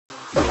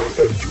Mayo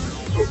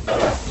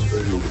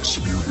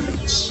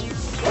experience.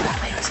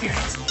 Mayo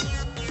experience.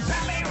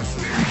 Mayo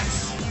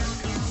experience.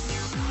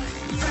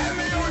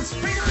 Mayo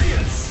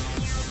experience.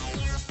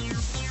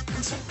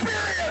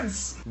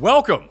 Experience.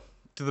 Welcome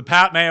to the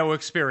Pat Mayo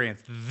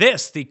Experience.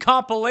 This, the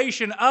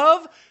compilation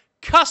of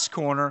CUST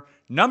Corner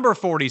number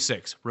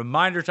 46.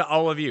 Reminder to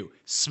all of you,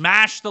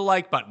 smash the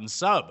like button,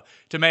 sub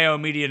to Mayo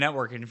Media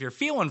Network. And if you're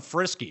feeling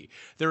frisky,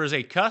 there is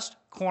a CUST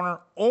Corner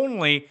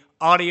only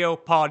audio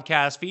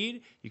podcast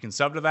feed. You can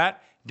sub to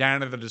that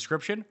down in the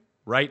description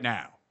right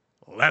now.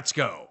 Let's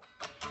go.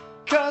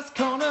 CUST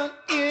Corner,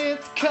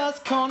 it's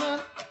CUST Corner.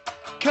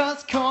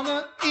 CUST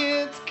Corner,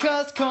 it's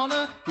CUST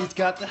Corner. He's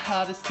got the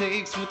hottest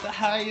takes with the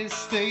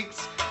highest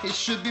stakes. He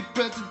should be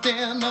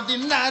president of the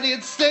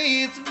United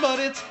States, but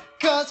it's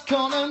CUST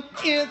Corner,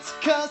 it's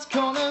CUST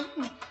Corner.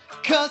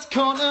 CUST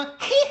Corner,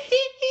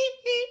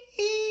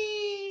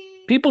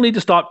 People need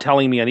to stop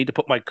telling me I need to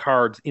put my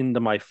cards into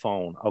my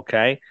phone,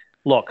 okay?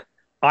 Look,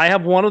 I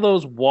have one of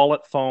those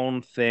wallet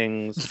phone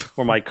things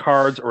where my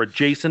cards are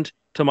adjacent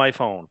to my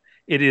phone.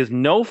 It is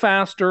no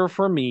faster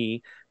for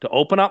me to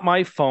open up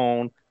my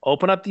phone,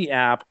 open up the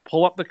app,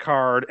 pull up the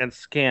card, and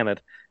scan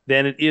it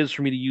than it is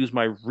for me to use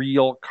my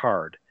real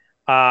card.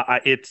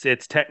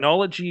 It's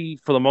technology,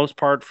 for the most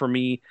part, for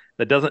me,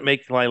 that doesn't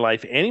make my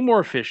life any more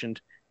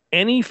efficient,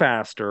 any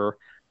faster.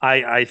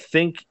 I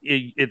think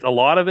a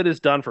lot of it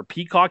is done for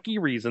peacocky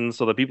reasons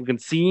so that people can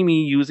see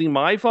me using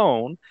my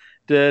phone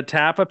to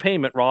tap a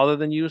payment rather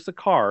than use the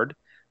card.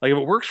 Like, if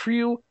it works for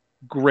you,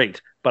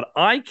 great. But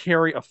I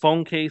carry a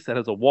phone case that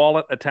has a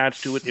wallet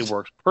attached to it. It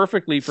works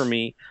perfectly for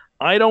me.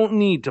 I don't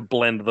need to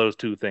blend those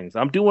two things.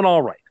 I'm doing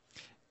all right.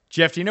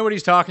 Jeff, do you know what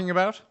he's talking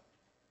about?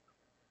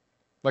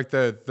 Like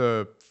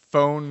the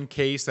phone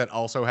case that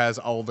also has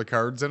all the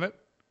cards in it?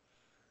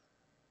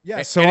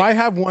 Yeah, so I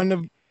have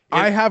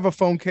I have a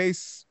phone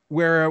case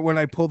where when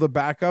I pull the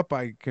back up,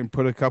 I can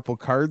put a couple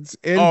cards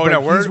in. Oh,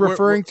 no,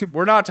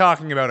 we're not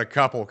talking about a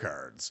couple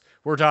cards.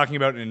 We're talking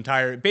about an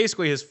entire,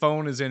 basically his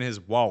phone is in his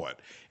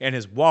wallet, and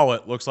his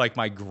wallet looks like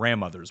my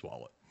grandmother's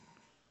wallet.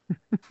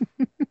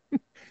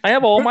 I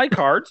have all my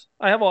cards.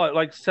 I have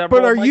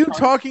several. But are you cards.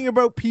 talking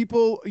about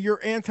people? You're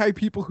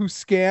anti-people who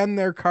scan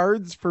their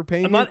cards for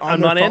payment.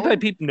 I'm not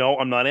anti-people. No,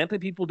 I'm not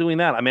anti-people doing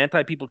that. I'm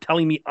anti-people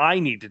telling me I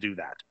need to do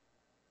that.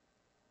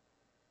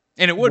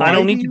 And it would. I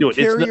don't need to do it.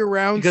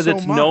 Because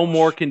it's no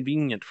more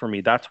convenient for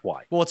me. That's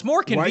why. Well, it's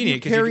more convenient. Why do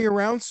you carry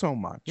around so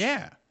much?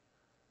 Yeah.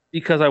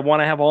 Because I want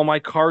to have all my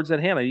cards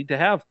at hand. I need to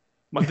have.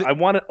 I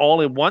want it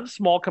all in one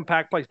small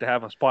compact place to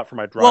have a spot for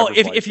my driver's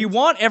license. Well, if you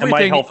want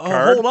everything,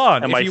 hold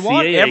on. If you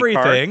want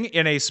everything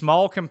in a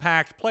small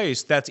compact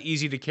place that's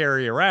easy to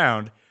carry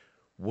around,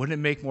 wouldn't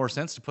it make more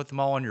sense to put them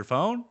all on your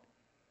phone?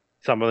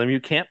 Some of them you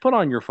can't put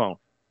on your phone.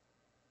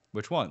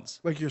 Which ones?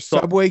 Like your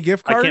Subway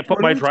gift card? I can't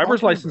put my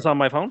driver's license on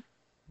my phone.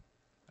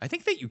 I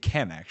think that you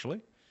can,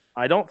 actually.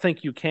 I don't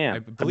think you can.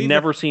 I've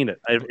never seen it.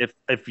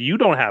 If you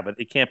don't have it,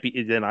 it can't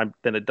be. Then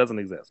it doesn't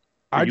exist.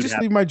 I just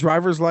leave my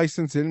driver's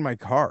license in my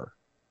car.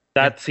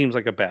 That seems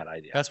like a bad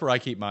idea. That's where I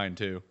keep mine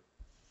too.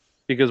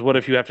 Because what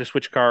if you have to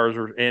switch cars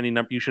or any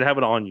number? You should have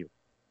it on you.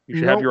 You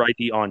should have your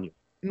ID on you.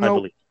 I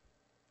believe.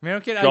 I mean, I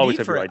don't get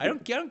ID'd for it. I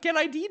don't get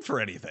ID'd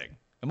for anything.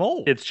 I'm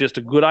old. It's just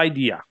a good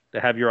idea to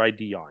have your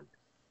ID on.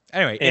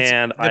 Anyway,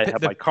 I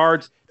have my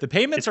cards. The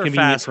payments are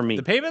fast for me.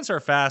 The payments are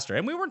faster,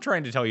 and we weren't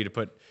trying to tell you to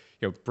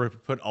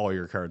put all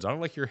your cards on,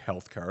 like your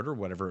health card or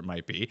whatever it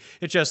might be.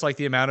 It's just like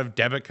the amount of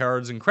debit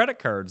cards and credit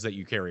cards that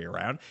you carry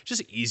around. It's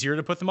just easier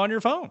to put them on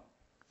your phone.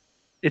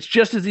 It's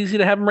just as easy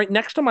to have them right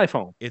next to my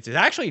phone. It's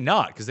actually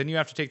not, because then you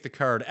have to take the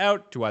card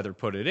out to either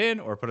put it in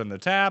or put it in the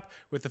tap.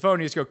 With the phone,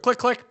 you just go click,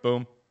 click,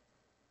 boom.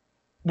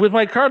 With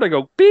my card, I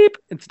go beep.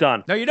 It's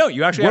done. No, you don't.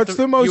 You actually have to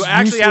pull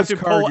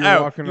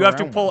out. You have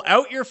to pull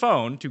out your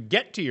phone to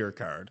get to your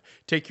card.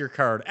 Take your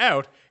card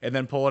out and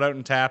then pull it out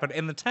and tap it.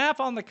 And the tap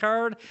on the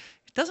card,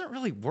 it doesn't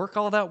really work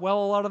all that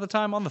well a lot of the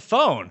time on the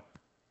phone.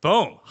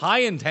 Boom, high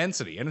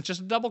intensity, and it's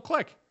just a double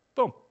click.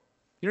 Boom.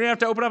 You don't even have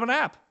to open up an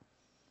app.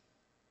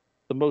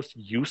 The most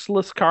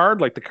useless card,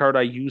 like the card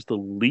I use the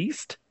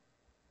least.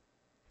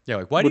 Yeah,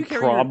 like why do you carry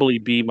probably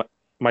be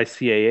my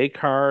CAA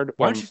card.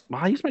 I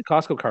use my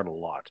Costco card a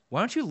lot. Why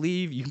don't you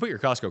leave? You can put your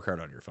Costco card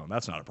on your phone.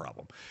 That's not a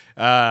problem.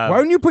 Why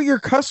don't you put your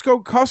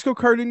Costco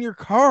card in your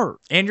car?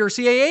 And your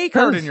CAA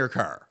card in your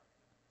car?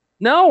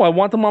 No, I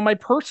want them on my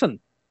person.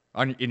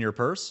 In your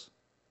purse?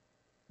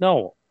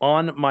 No,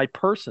 on my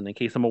person. In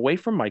case I'm away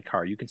from my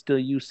car, you can still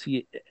use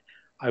CAA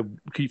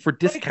for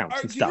discounts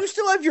and stuff. Do you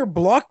still have your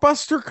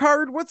Blockbuster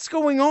card? What's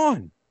going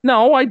on?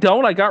 No, I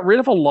don't. I got rid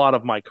of a lot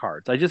of my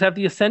cards. I just have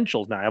the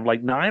essentials now. I have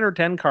like 9 or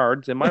 10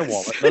 cards in my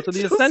wallet. Those are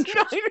the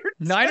essentials.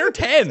 9 or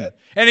 10.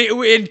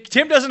 And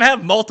Tim doesn't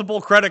have multiple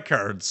credit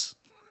cards.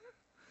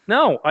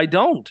 No, I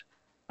don't.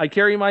 I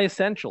carry my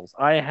essentials.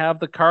 I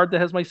have the card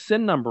that has my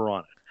SIN number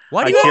on it.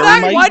 Why do you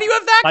have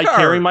that card? I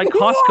carry my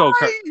Costco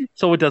card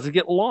so it doesn't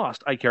get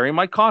lost. I carry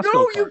my Costco card.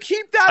 No, you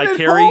keep that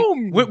at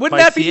home. Wouldn't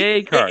that be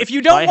CA card? If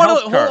you don't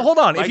want to hold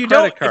on? If you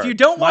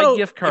don't want my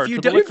gift card, if you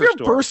to the liquor your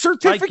store, birth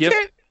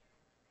certificate.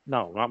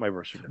 No, not my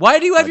birth certificate. Why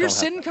do you have I your don't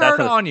SIN that. card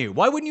That's on you?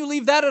 Why wouldn't you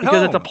leave that at because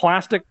home?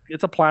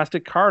 it's a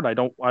plastic card. I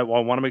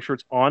want to make sure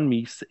it's on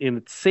me and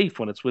it's safe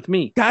when it's with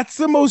me. That's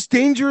the most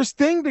dangerous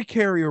thing to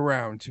carry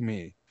around to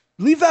me.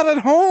 Leave that at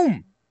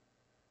home.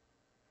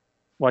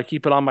 Well, I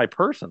keep it on my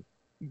person.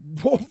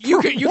 Well,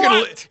 You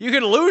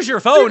can lose your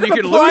phone. You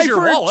can apply lose your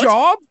for a wallet.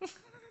 job.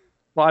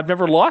 Well, I've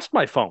never lost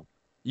my phone.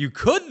 You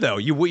could though.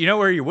 You know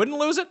where you wouldn't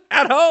lose it?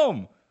 At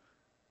home.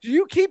 Do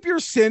you keep your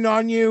SIN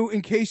on you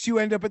in case you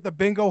end up at the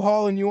bingo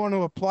hall and you want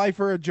to apply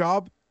for a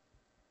job?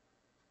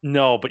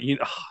 No, but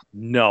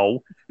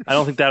no, I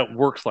don't think that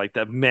works like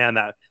that. Man,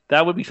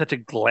 that would be such a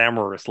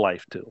glamorous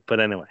life too. But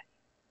anyway,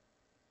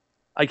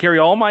 I carry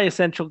all my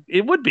essential.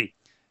 It would be.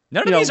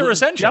 None of these are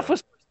essential.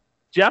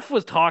 Jeff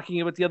was talking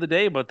about the other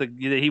day about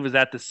he was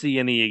at the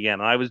CNE again.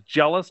 And I was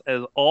jealous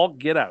as all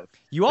get out.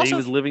 He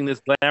was living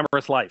this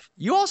glamorous life.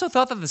 You also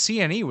thought that the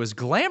CNE was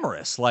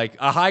glamorous, like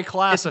a high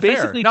class It's affair,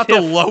 basically not TIFF.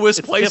 the lowest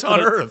It's place TIFF on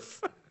without-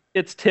 earth.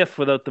 It's TIFF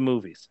without the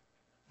movies.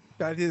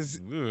 That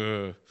is Ugh.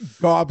 a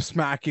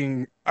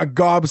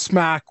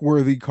gobsmack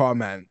worthy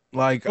comment.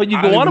 Like, But you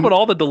I go don't on even- about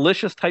all the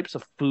delicious types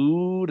of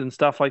food and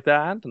stuff like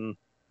that, and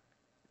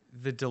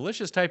The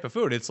delicious type of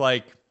food. It's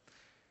like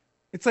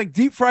It's like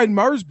deep fried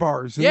Mars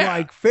bars and Yeah.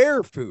 like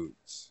fair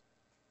foods.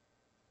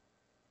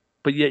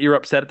 but yet you're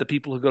upset at the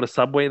people who go to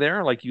Subway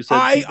there, like you said.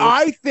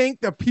 I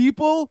think the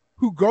people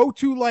who go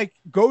to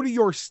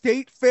your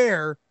state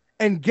fair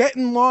and get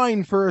in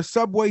line for a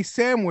Subway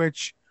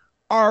sandwich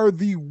are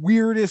the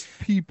weirdest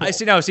people.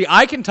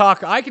 I can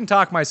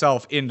talk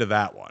myself into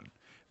that one.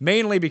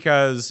 Mainly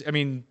because, I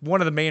mean, one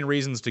of the main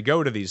reasons to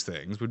go to these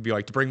things would be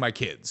like to bring my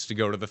kids to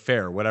go to the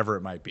fair, whatever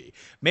it might be.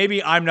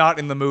 Maybe I'm not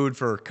in the mood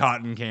for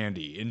cotton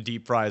candy and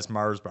deep fries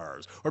Mars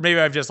bars. Or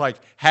maybe I've just like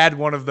had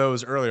one of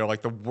those earlier,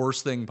 like the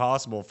worst thing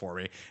possible for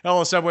me. And all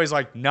the Subway's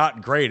like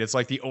not great. It's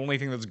like the only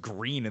thing that's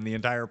green in the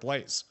entire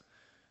place.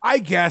 I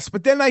guess,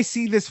 but then I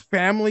see this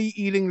family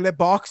eating Le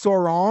Box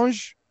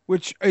Orange,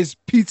 which is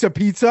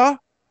pizza,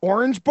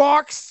 orange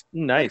box.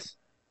 Nice.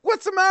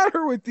 What's the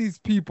matter with these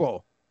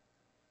people?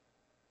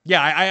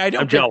 Yeah, I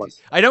don't I'm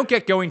jealous. I don't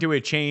get going to a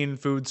chain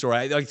food store.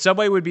 Like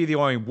Subway would be the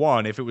only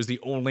one if it was the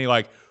only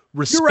like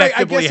You're right.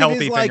 I respectably guess it healthy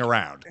is thing like-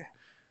 around.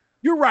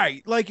 You're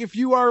right. Like if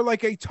you are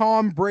like a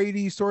Tom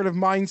Brady sort of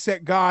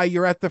mindset guy,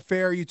 you're at the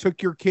fair, you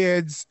took your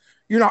kids,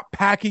 you're not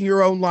packing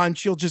your own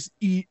lunch, you'll just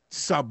eat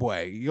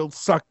Subway. You'll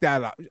suck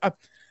that up.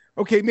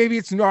 Okay, maybe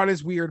it's not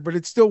as weird, but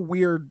it's still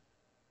weird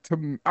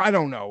to I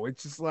don't know.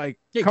 It's just like,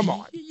 come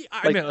on.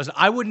 I mean, listen,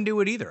 I wouldn't do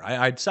it either.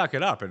 I'd suck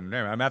it up. And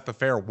I'm at the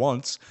fair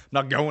once, I'm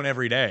not going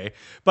every day.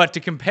 But to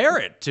compare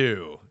it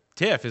to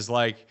TIFF is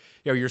like,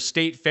 your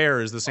state fair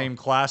is the same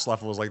class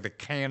level as like the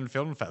Cannes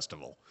Film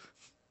Festival.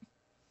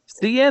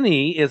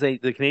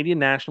 CNE the Canadian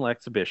National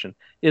Exhibition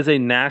is a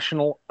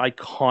national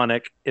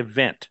iconic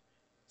event.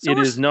 So it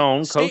is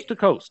known coast to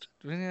coast.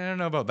 I don't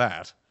know about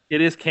that.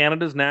 It is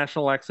Canada's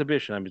national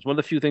exhibition. I mean, it's one of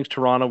the few things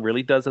Toronto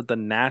really does it the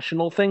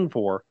national thing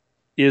for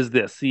is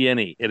this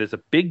CNE. It is a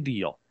big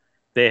deal.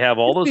 They have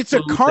all those. It's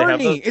a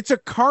carny. It's a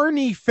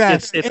carny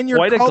fest. It's and you're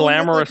quite a calling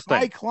glamorous it like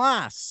high thing.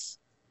 class.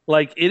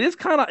 Like it is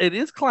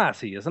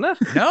classy, isn't it?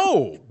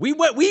 No, we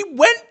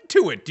went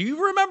to it. Do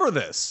you remember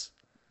this?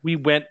 We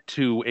went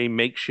to a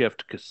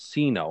makeshift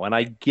casino, and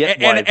I get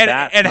why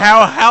that. And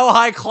how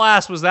high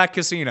class was that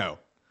casino?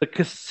 The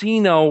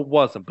casino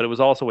wasn't, but it was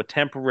also a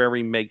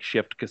temporary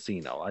makeshift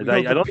casino. I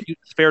don't think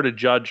it's fair to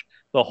judge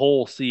the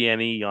whole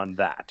CNE on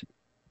that.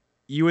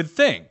 You would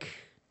think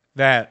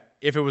that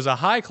if it was a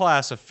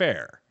high-class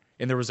affair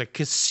and there was a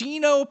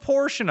casino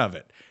portion of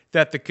it,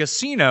 that the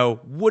casino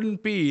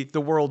wouldn't be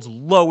the world's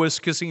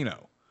lowest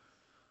casino.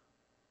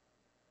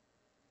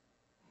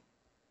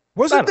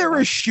 Wasn't there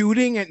a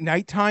shooting at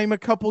nighttime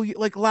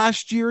like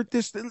last year at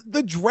this?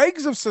 The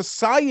dregs of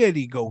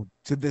society go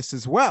to this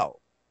as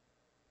well.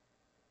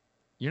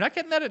 You're not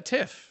getting that at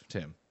TIFF,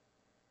 Tim.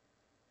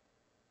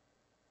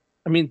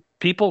 I mean,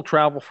 people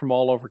travel from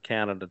all over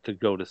Canada to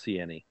go to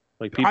CNE.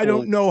 Like people, I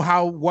don't know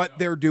what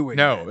they're doing.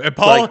 No,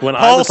 Paul. Like when I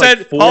Paul was said.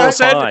 like 4 Paul or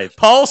said. 5.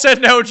 Paul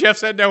said no. Jeff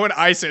said no, and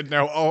I said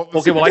no.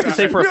 Okay, well, I can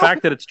say for a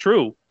fact that it's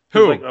true.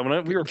 Who? Like,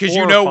 when we were Because 4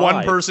 you or know 5,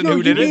 one person No, who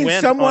you did mean it. we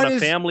went someone on a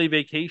is- family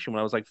vacation when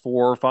I was like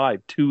 4 or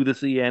 5 to the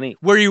CNE.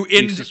 Were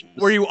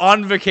you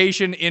on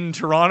vacation in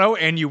Toronto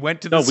and you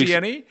went to the No, we-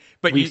 CNE?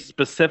 But We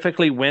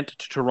specifically went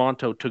to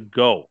Toronto to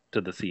go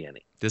to the CNE.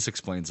 this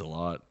explains a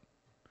lot.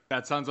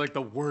 That sounds like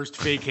the worst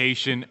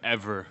vacation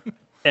ever.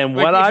 And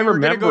Like, what if I you were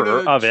gonna remember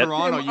go to of it,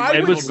 Toronto, you I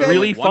might would as well say- go to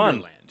really fun.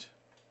 Wonderland.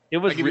 it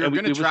was Like if you were it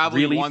going to was travel,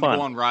 really you wanted fun. to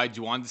go on rides,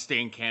 you wanted to stay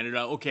in Canada.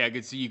 Okay, I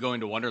could see you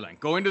going to Wonderland.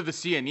 Going to the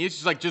CNE, it's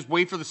just like just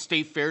wait for the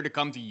state fair to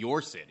come to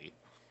your city.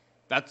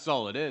 That's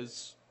all it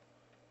is.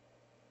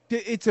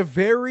 It's a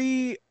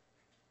very,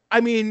 I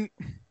mean,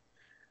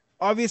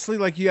 obviously,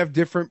 like you have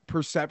different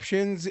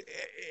perceptions.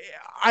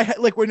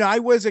 Like when I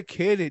was a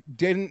kid, it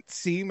didn't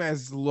seem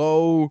as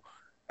low,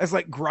 as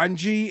like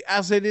grungy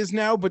as it is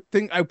now. But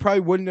I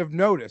probably wouldn't have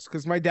noticed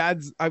because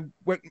I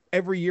went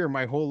every year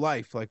my whole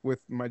life, like with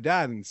my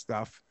dad and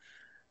stuff.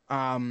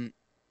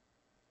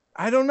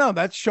 I don't know.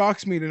 That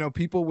shocks me to know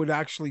people would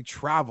actually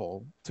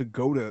travel to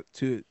go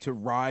to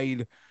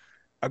ride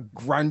a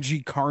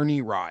grungy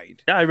carny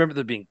ride. Yeah, I remember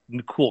there being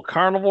cool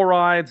carnival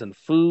rides and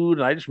food,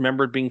 and I just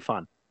remember it being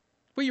fun.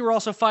 But you were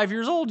also 5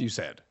 years old, you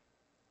said.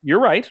 You're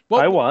right.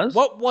 What, I was.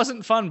 What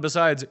wasn't fun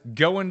besides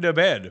going to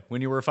bed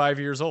when you were 5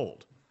 years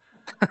old?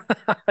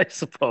 I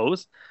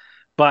suppose.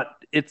 But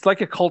it's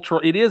like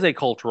it is a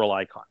cultural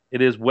icon.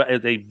 It is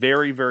a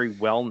very, very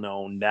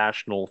well-known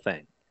national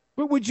thing.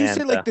 But would you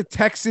say And like the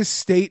Texas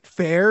State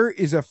Fair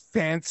is a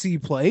fancy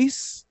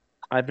place?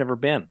 I've never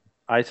been.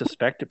 I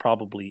suspect it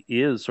probably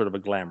is sort of a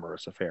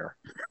glamorous affair.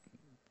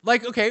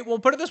 Like, okay, well,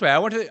 put it this way.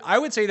 I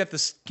would say that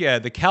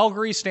the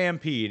Calgary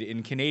Stampede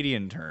in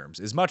Canadian terms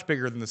is much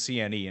bigger than the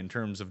CNE in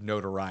terms of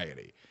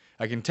notoriety.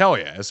 I can tell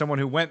you, as someone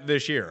who went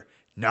this year,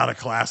 not a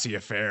classy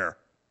affair.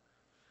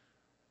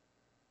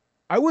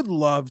 I would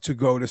love to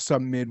go to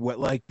some Midwest,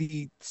 like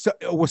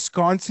a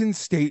Wisconsin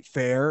State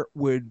Fair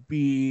would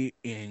be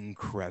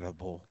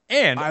incredible.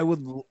 And I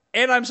would,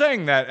 and I'm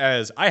saying that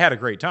as I had a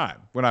great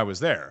time when I was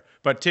there.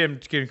 But Tim,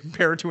 to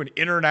compare it to an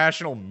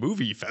international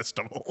movie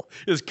festival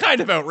is kind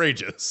of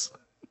outrageous.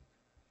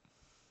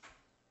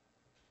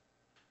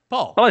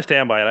 Paul, Well, I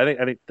stand by it.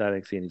 I think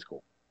CNE's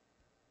cool.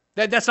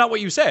 that's not what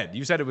you said.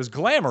 You said it was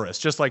glamorous,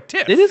 just like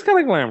TIFF. It is kind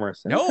of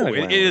glamorous. No,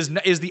 it is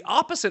the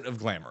opposite of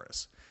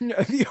glamorous.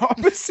 the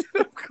opposite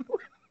of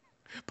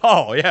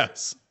Paul,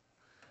 yes.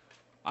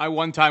 I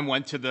one time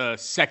went to the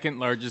second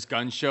largest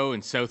gun show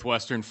in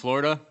southwestern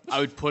Florida.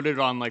 I would put it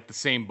on like the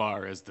same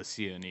bar as the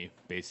CNE,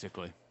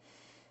 basically.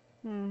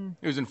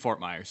 It was in Fort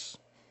Myers.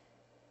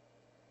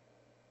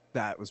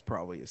 that was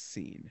probably a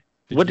scene.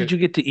 What did you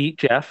get to eat,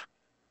 Jeff?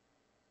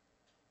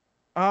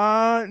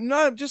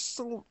 No, just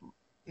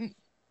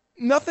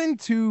nothing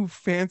too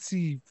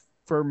fancy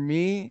for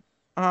me.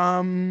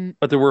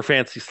 But there were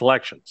fancy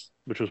selections,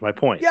 which was my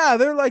point. Yeah,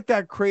 they're like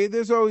that crazy.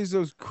 There's always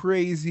those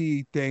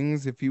crazy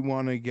things if you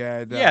want to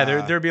get. Yeah,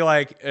 there'd be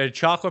like a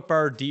chocolate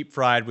bar deep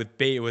fried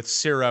with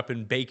syrup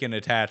and bacon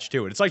attached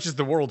to it. It's like just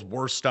the world's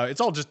worst stuff.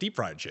 It's all just deep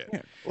fried shit.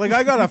 Yeah. Like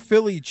I got a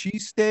Philly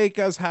cheesesteak.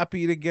 I was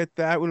happy to get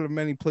that. We have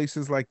many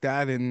places like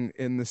that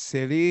in the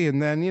city,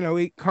 and then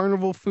eat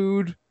carnival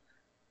food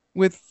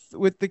with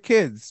the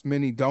kids.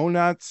 Mini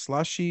donuts,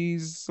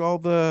 slushies, all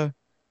the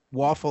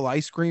waffle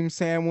ice cream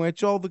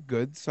sandwich, all the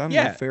goods. I don't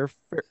know,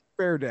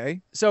 fair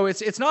day. So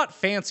it's not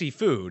fancy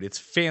food, it's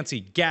fancy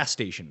gas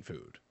station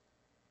food.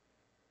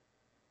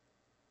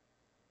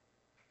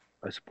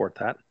 I support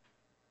that.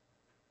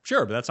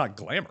 Sure, but that's not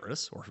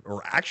glamorous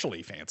or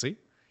actually fancy.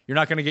 You're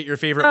not going to get your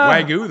favorite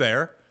Wagyu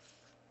there.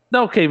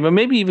 Okay, but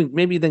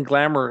maybe then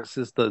glamorous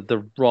is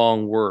the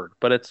wrong word,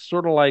 but it's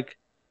sort of like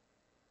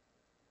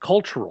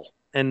cultural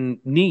and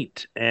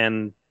neat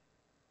and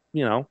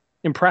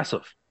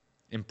impressive.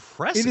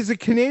 Impressive. It is a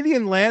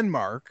Canadian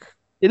landmark.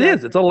 It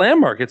is. It's a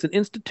landmark. It's an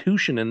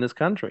institution in this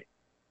country.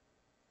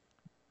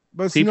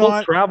 But it's People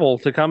not. travel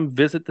to come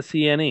visit the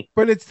CNE.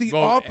 But it's the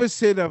Well,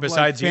 opposite of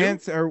besides like you?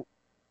 fancy or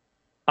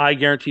I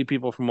guarantee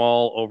people from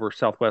all over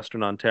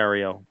southwestern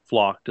Ontario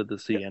flock to the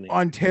CNE.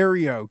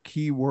 Ontario.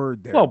 Key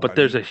word there. Well, but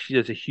buddy.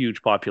 there's a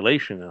huge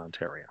population in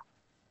Ontario.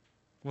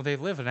 Well, they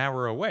live an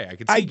hour away. I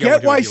could see I going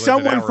get to why it if you lived an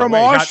someone hour from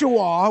away. Not-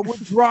 Oshawa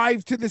would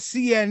drive to the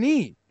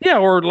CNE. Yeah,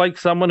 or like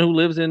someone who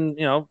lives in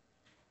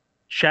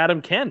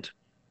Chatham, Kent,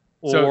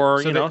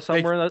 or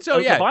somewhere in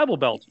the Bible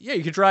Belt. Yeah,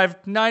 you could drive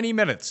 90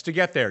 minutes to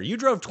get there. You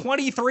drove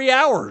 23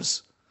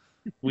 hours.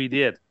 We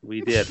did.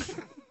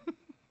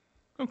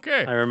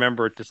 Okay. I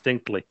remember it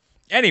distinctly.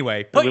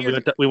 Anyway,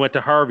 We went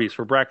to Harvey's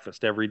for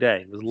breakfast every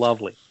day. It was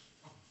lovely.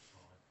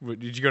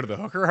 Did you go to the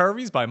Hooker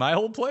Harvey's by my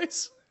old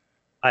place?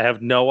 I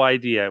have no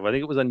idea. I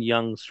think it was on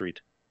Yonge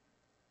Street.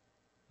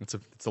 It's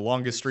the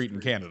longest street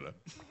in Canada.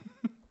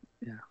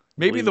 Yeah,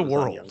 Maybe the believe it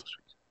was on world. Yonge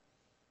Street.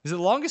 Is it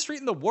the longest street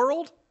in the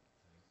world?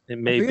 It I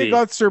may think be. it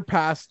got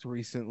surpassed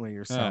recently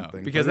or Oh,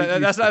 something. because but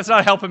it used that's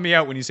not helping me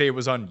out when you say it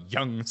was on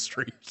Yonge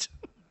Street.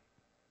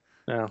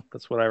 Yeah,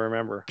 that's what I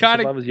remember.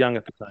 Kinda- I was young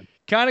at the time.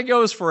 Kind of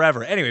goes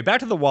forever. Anyway, back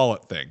to the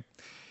wallet thing.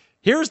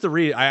 Here's the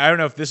reason. I don't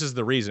know if this is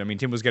the reason. I mean,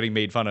 Tim was getting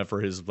made fun of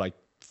for his like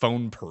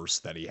phone purse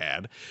that he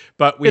had,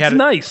 but It's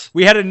nice.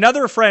 We had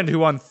another friend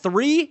who, on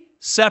 3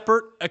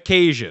 separate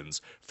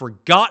occasions,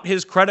 forgot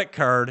his credit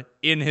card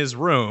in his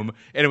room,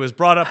 and it was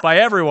brought up by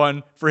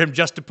everyone for him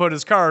just to put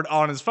his card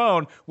on his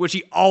phone, which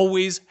he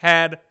always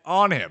had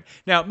on him.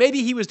 Now,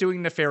 maybe he was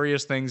doing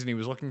nefarious things and he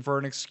was looking for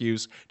an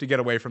excuse to get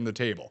away from the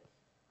table.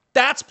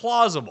 That's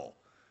plausible.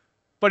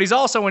 But he's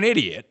also an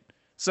idiot.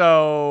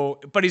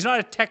 But he's not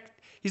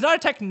a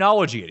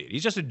technology idiot.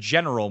 He's just a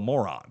general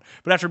moron.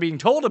 But after being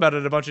told about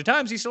it a bunch of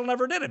times, he still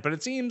never did it. But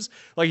it seems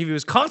like if he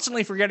was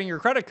constantly forgetting your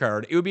credit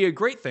card, it would be a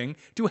great thing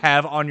to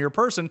have on your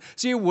person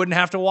so you wouldn't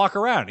have to walk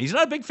around. He's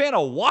not a big fan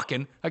of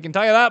walking, I can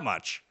tell you that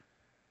much.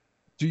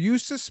 Do you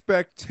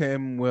suspect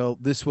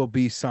this will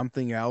be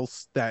something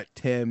else that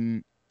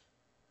Tim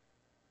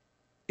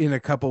in a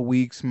couple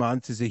weeks,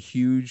 months is a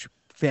huge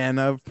fan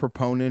of,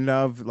 proponent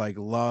of, like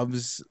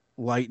loves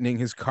lightening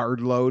his card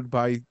load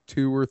by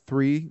 2 or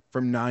 3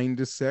 from 9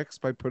 to 6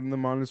 by putting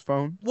them on his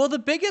phone? Well, the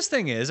biggest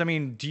thing is, I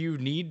mean, do you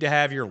need to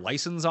have your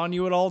license on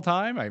you at all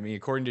time? I mean,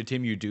 according to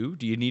Tim, you do.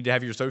 Do you need to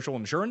have your social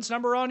insurance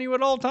number on you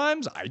at all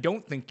times? I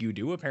don't think you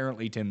do.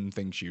 Apparently, Tim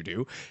thinks you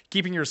do.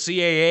 Keeping your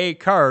CAA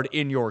card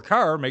in your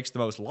car makes the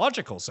most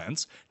logical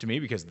sense to me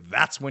because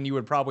that's when you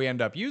would probably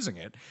end up using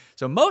it.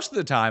 So most of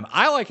the time,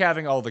 I like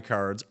having all the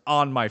cards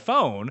on my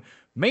phone,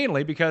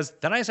 mainly because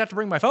then I just have to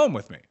bring my phone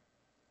with me.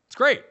 It's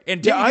great.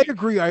 And Tim, Yeah, I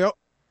agree.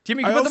 Tim,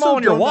 you can put them all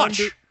on your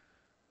watch.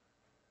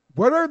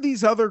 What are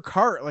these other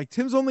cards? Like,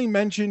 Tim's only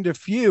mentioned a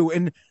few,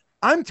 and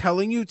I'm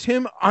telling you,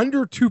 Tim,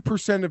 under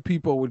 2% of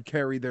people would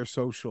carry their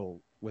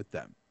social with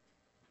them.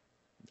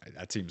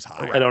 That seems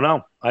high. I don't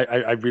know.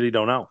 I really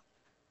don't know.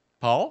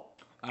 Paul?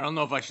 I don't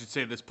know if I should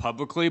say this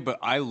publicly, but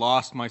I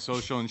lost my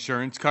social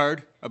insurance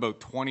card about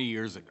 20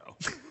 years ago.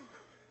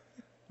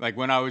 Like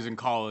when I was in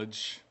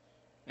college.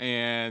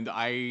 And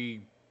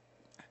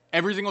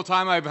every single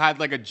time I've had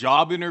like a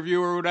job interview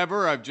or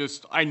whatever,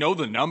 I know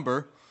the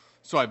number.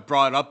 So I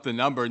brought up the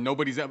number.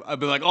 I've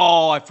been like,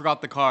 oh, I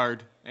forgot the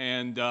card.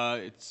 And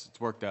it's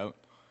worked out.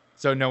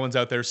 So no one's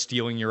out there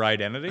stealing your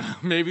identity?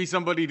 Maybe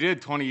somebody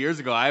did 20 years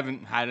ago. I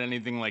haven't had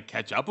anything like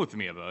catch up with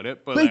me about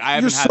it. But Like, like, I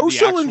haven't your had the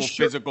social actual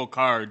physical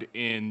card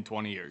in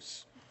 20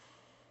 years.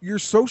 Your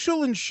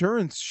social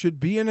insurance should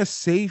be in a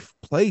safe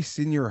place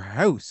in your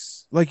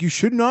house. Like, you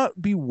should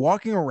not be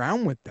walking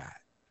around with that.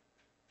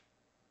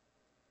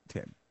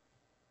 Tim.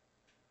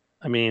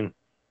 I mean,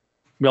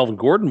 Melvin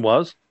Gordon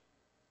was.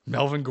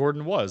 Melvin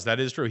Gordon was. That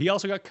is true. He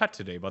also got cut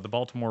today by the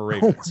Baltimore Oh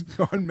Ravens.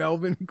 my God,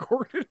 Melvin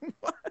Gordon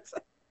was.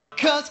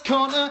 CUST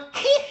Corner.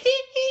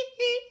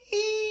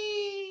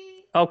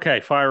 Okay,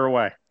 fire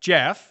away.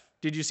 Jeff,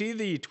 did you see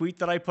the tweet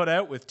that I put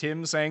out with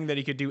Tim saying that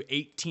he could do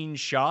 18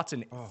 shots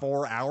in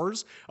 4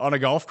 hours on a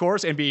golf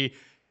course and be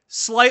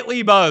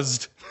slightly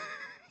buzzed?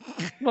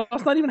 Well,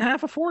 that's not even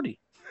half a 40.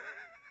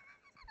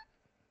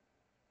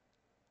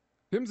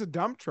 Tim's a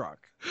dump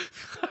truck.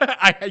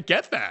 I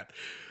get that.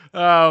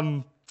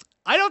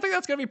 I don't think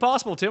that's going to be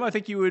possible, Tim. I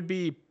think you would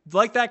be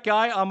like that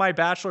guy on my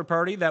bachelor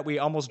party that we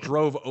almost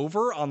drove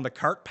over on the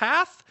cart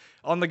path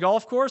on the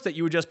golf course, that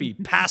you would just be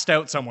passed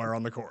out somewhere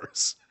on the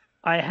course.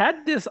 I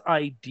had this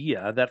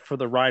idea that for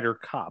the Ryder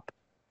Cup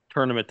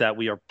tournament that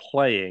we are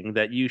playing,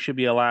 that you should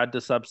be allowed to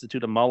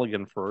substitute a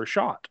mulligan for a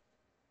shot.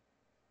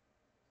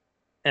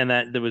 And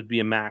that there would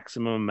be a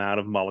maximum amount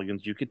of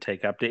mulligans you could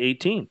take up to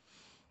 18.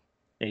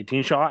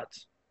 18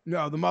 shots.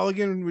 No, the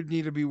mulligan would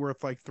need to be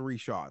worth like 3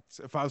 shots.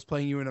 If I was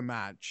playing you in a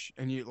match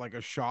and you like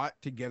a shot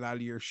to get out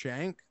of your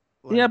shank.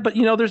 Like, Yeah, but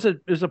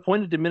there's a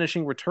point of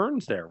diminishing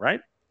returns there, right?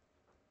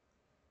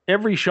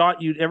 Every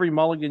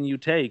mulligan you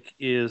take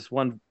is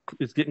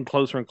getting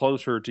closer and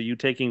closer to you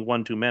taking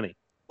one too many.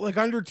 like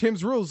under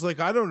Tim's rules, like,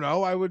 I don't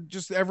know, I would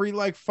just every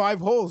like 5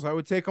 holes, I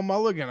would take a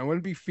mulligan. I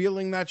wouldn't be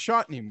feeling that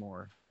shot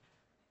anymore.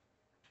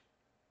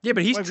 Yeah,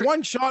 but he's Like,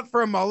 one shot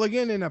for a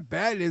mulligan in a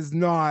bet is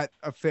not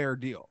a fair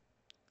deal.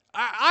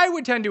 I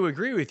would tend to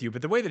agree with you,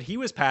 but the way that he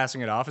was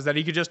passing it off is that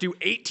he could just do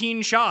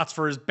 18 shots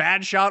for his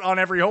bad shot on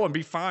every hole and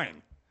be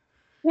fine.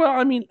 Well,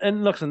 I mean,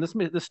 and listen,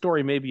 this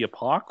story may be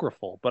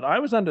apocryphal, but I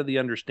was under the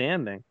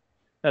understanding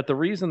that the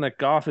reason that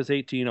golf is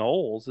 18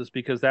 holes is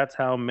because that's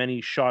how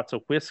many shots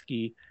of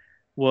whiskey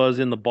was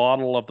in the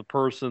bottle of the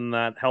person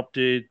that helped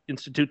to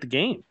institute the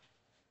game.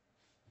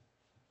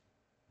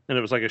 And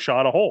it was like a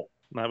shot a hole.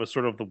 And that was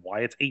sort of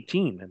why it's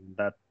 18.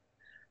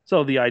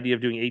 So the idea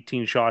of doing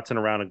 18 shots in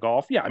a round of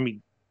golf, yeah, I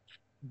mean,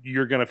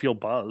 you're going to feel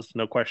buzzed,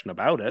 no question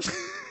about it.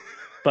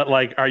 But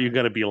like, are you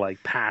going to be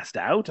like passed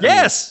out?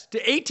 Yes,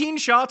 to 18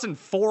 shots in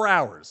 4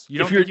 hours.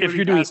 If you're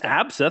doing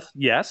absinthe,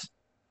 yes,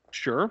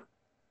 sure,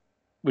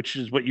 which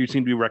is what you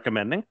seem to be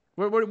recommending.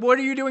 What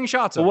are you doing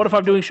shots of? But what if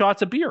I'm doing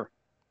shots of beer?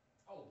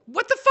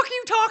 What the fuck are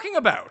you talking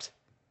about?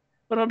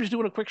 But I'm just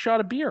doing a quick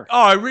shot of beer.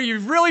 Oh,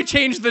 you've really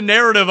changed the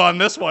narrative on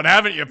this one,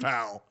 haven't you,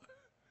 pal?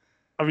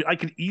 I mean, I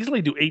could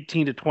easily do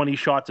 18 to 20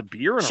 shots of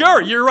beer.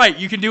 Sure, you're right.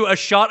 You can do a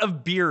shot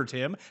of beer,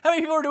 Tim. How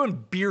many people are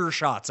doing beer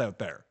shots out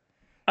there?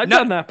 I've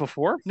done that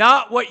before.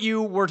 Not what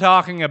you were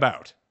talking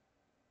about.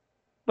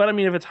 But I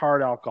mean, if it's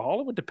hard alcohol,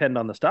 it would depend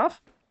on the stuff.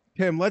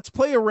 Tim, let's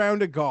play a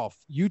round of golf.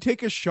 You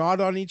take a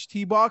shot on each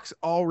tee box,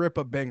 I'll rip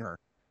a binger.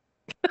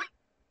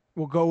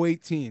 We'll go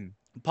 18.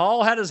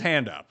 Paul had his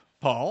hand up.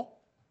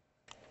 Paul?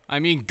 I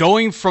mean,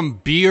 going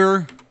from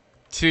liquor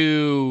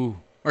to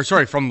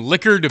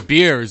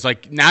beer is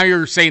like, now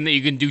you're saying that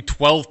you can do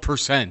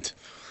 12%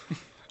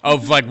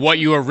 of like what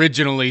you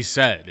originally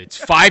said. It's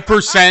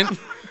 5%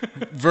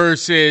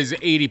 versus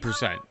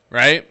 80%,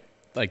 right?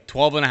 Like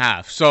 12 and a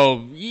half.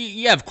 So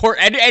yeah, of course,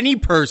 any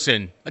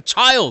person, a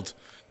child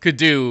could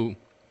do,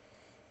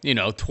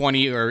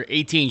 20 or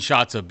 18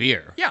 shots of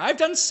beer. Yeah, I've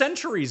done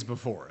centuries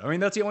before. I mean,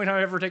 that's the only time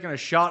I've ever taken a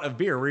shot of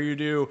beer, where you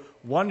do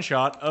 1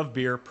 shot of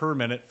beer per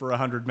minute for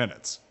 100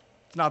 minutes.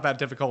 It's not that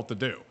difficult to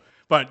do.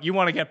 But you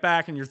want to get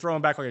back and you're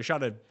throwing back like a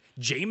shot of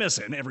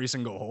Jameson every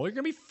single hole, you're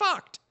going to be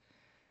fucked.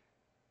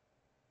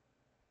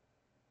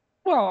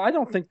 Well, I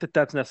don't think that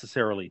that's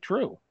necessarily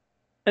true.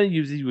 And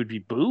usually would be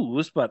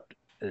booze, but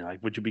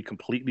Like, would you be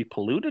completely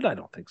polluted? I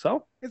don't think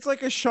so. It's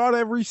like a shot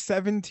every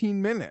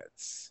 17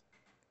 minutes.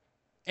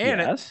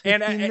 And Yes.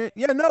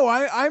 Yeah, no,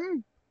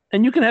 I'm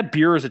And you can have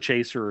beer as a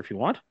chaser if you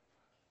want.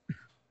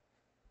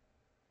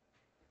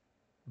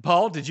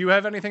 Paul, did you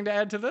have anything to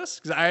add to this?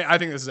 Because I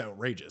think this is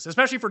outrageous,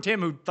 especially for Tim,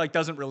 who like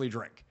doesn't really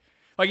drink.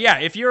 Like, yeah,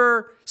 if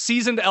you're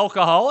seasoned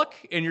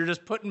alcoholic and you're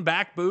just putting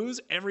back booze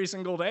every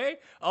single day,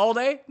 all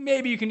day,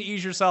 maybe you can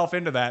ease yourself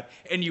into that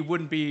and you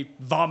wouldn't be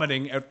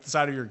vomiting at the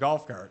side of your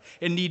golf cart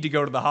and need to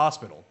go to the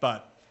hospital.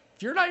 But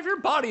if your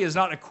body is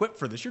not equipped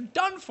for this, you're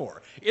done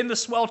for. In the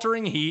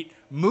sweltering heat,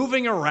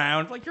 moving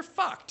around, like you're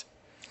fucked.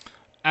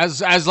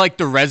 As like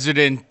the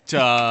resident,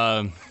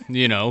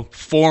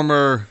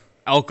 former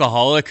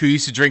alcoholic who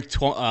used to drink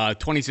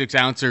 26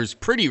 ounces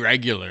pretty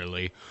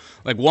regularly.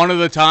 Like one of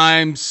the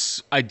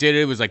times I did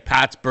it was like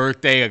Pat's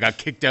birthday. I got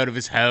kicked out of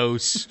his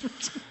house.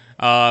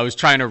 I was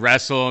trying to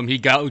wrestle him. He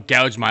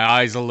gouged my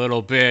eyes a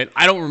little bit.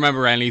 I don't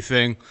remember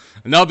anything.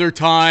 Another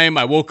time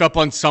I woke up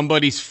on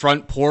somebody's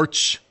front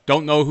porch.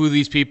 Don't know who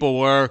these people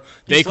were.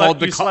 They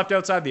called You slept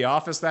outside the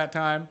office that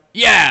time?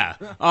 Yeah.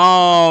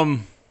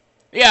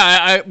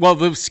 Yeah, well,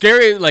 the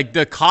scary, like,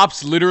 the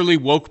cops literally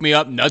woke me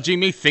up,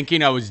 nudging me,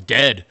 thinking I was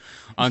dead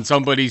on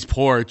somebody's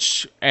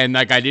porch, and,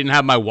 like, I didn't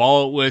have my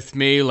wallet with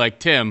me. Like,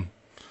 Tim,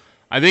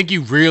 I think you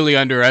really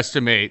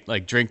underestimate,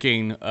 like,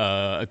 drinking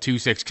a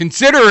 2-6,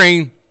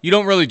 considering you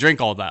don't really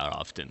drink all that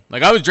often.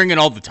 Like, I was drinking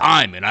all the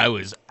time, and I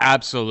was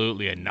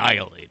absolutely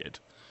annihilated.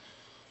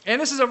 And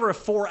this is over a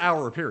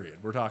 4-hour period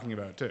we're talking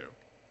about, too.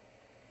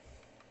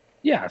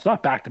 Yeah, it's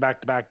not back to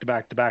back to back to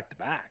back to back to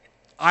back.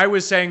 I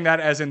was saying that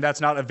as in that's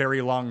not a very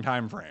long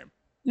time frame.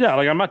 Yeah,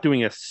 like I'm not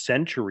doing a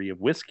century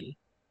of whiskey.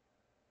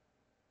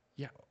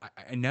 Yeah,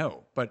 I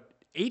know. But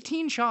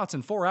 18 shots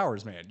in 4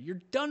 hours, man.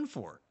 You're done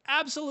for.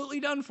 Absolutely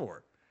done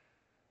for.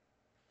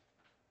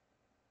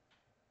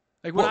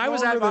 Like when I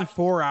was at than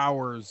 4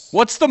 hours.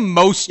 What's the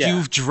most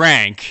you've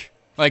drank,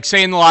 like,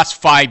 say, in the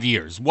last 5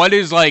 years? What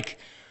is, like,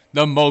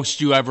 the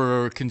most you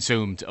ever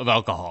consumed of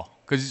alcohol?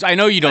 Because I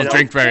know you don't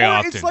drink very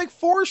often. It's like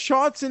 4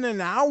 shots in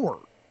an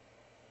hour.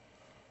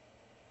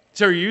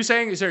 So are you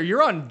saying, so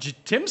you're on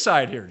Tim's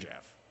side here,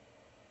 Jeff?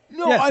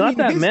 No, Yeah, it's I not mean,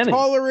 that his many.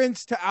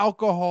 tolerance to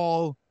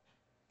alcohol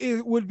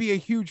would be a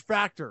huge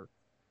factor.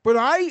 But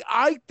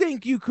I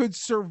think you could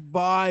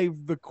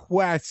survive the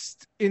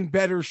quest in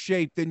better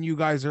shape than you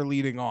guys are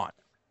leading on.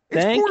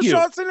 It's Thank 4 you.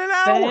 shots in an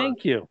hour.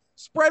 Thank you.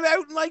 Spread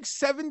out in like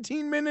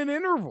 17-minute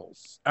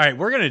intervals. All right,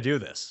 we're going to do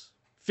this.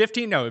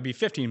 It'd be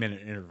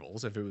 15-minute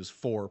intervals if it was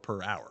 4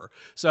 per hour.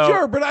 So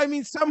Sure, but I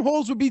mean, some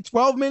holes would be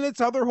 12 minutes,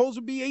 other holes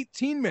would be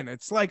 18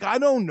 minutes. Like, I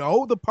don't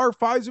know. The par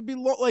 5s would be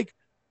low. Like,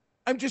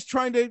 I'm just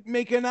trying to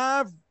make an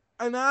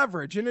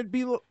average, and it'd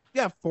be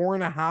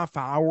 4.5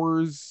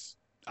 hours.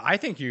 I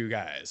think you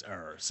guys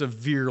are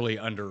severely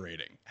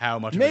underrating how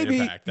much of Maybe.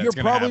 an impact that's You're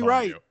going to have probably on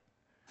right. you.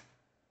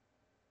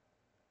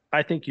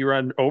 I think you're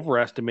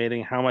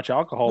overestimating how much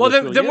alcohol. Well,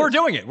 this then really we're is.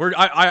 doing it.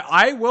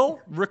 I will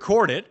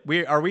record it.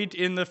 Are we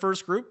in the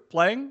first group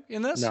playing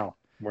in this? No,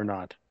 we're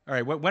not. All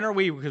right. When are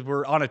we? Because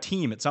we're on a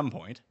team at some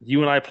point.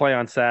 You and I play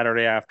on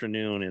Saturday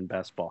afternoon in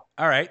best ball.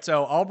 All right.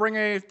 So I'll bring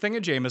a thing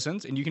of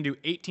Jameson's, and you can do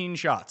 18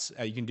 shots.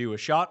 You can do a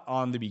shot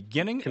on the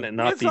beginning. Can it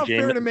not It's be not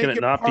fair to Jameson? make Can it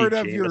it not be part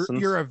of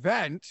Jameson's? your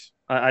event.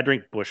 I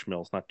drink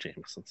Bushmills, not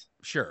Jameson's.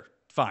 Sure.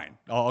 Fine.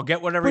 I'll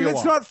get whatever But you it's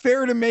want. not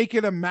fair to make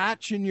it a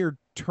match in your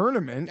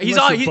tournament. He's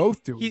unless on. you're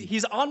both doing it.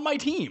 He's on my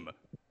team.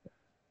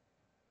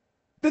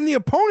 Then the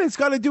opponent's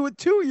got to do it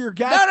too. You're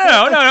No.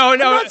 I'm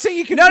not saying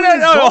you can No. win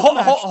his golf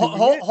match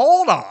doing it.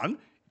 Hold on.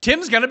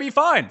 Tim's gonna be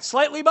fine.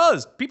 Slightly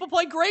buzzed. People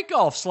play great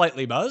golf.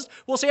 Slightly buzzed.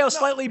 We'll see how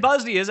slightly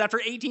buzzed he is after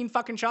 18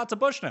 fucking shots of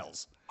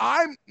Bushnells.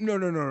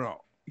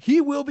 No. He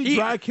will be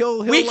drag.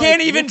 We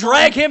can't even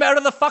drag him out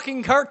of the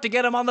fucking cart to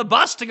get him on the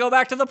bus to go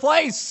back to the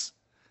place.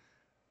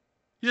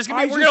 We're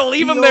gonna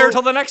leave him there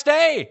till the next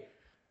day.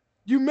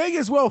 You may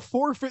as well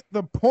forfeit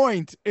the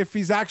point if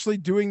he's actually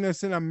doing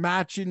this in a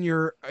match in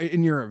your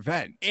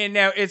event. And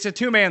now it's a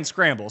 2-man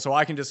scramble, so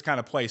I can just kind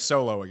of play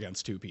solo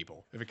against 2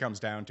 people if it comes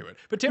down to it.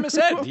 But Tim has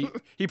said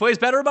he plays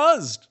better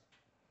buzzed.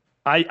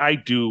 I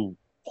do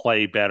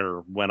play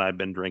better when I've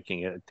been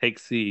drinking. It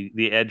takes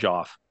the edge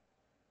off.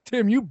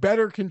 Tim, you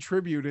better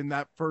contribute in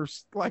that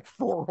first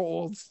 4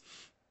 holes.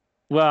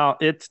 Well,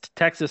 it's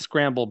Texas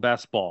Scramble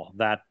Best Ball,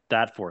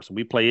 that force.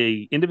 We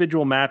play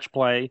individual match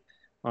play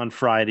on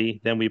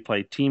Friday. Then we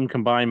play team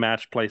combined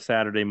match play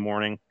Saturday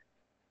morning.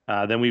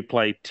 Then we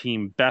play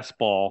team best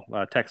ball,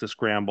 Texas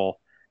Scramble,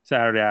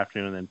 Saturday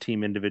afternoon, and then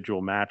team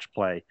individual match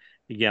play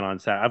again on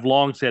Saturday. I've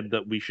long said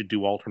that we should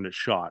do alternate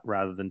shot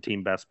rather than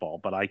team best ball,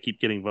 but I keep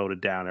getting voted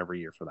down every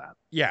year for that.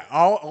 Yeah,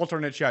 all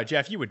alternate shot.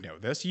 Jeff, you would know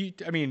this.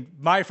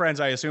 My friends,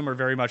 I assume, are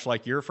very much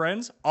like your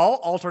friends. All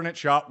alternate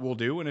shot will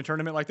do in a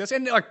tournament like this.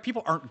 And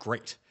people aren't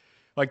great.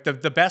 Like the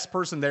best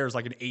person there is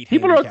like an 8.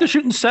 People are out there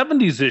shooting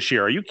 70s this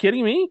year. Are you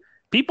kidding me?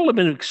 People have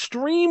been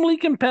extremely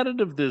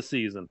competitive this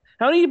season.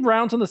 How many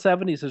rounds in the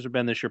 70s has there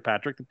been this year,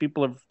 Patrick, that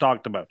people have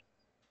talked about?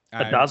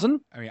 A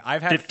dozen? I mean,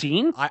 I've had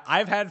 15?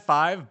 I've had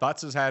 5.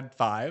 Butts has had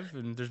 5,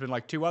 and there's been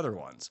like 2 other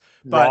ones.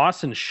 But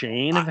Ross and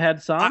Shane have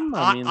had some.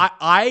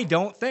 I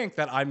don't think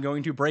that I'm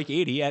going to break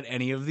 80 at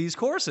any of these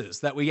courses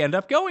that we end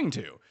up going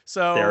to.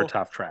 So they're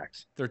tough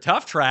tracks. They're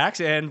tough tracks,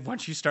 and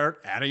once you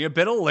start adding a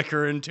bit of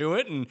liquor into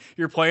it, and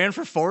you're playing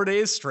for 4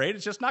 days straight,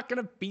 it's just not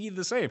going to be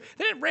the same.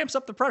 Then it ramps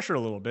up the pressure a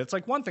little bit. It's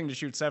like one thing to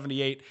shoot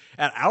 78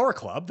 at our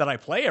club that I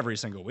play every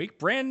single week.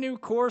 Brand new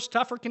course,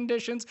 tougher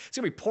conditions. It's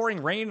gonna be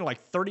pouring rain and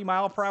like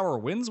 30-mile-per-hour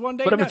winds one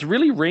day. But if it's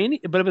really rainy,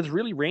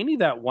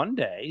 that one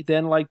day,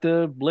 then like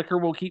the liquor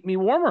will keep me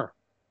warmer.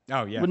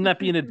 Oh yeah, wouldn't that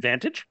be an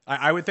advantage?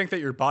 I would think that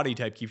your body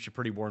type keeps you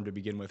pretty warm to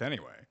begin with,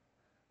 anyway.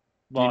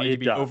 Well, Do you need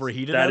to be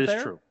overheated that out is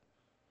there? true.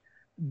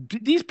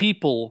 These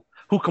people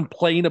who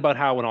complain about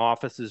how an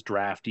office is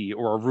drafty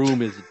or a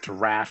room is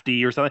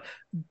drafty or something.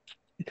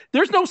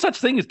 There's no such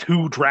thing as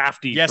too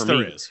drafty. Yes, for there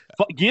me. is.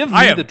 Give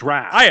me the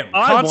draft.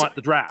 I want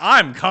the draft.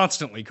 I'm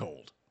constantly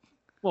cold.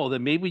 Well,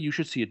 then maybe you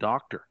should see a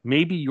doctor.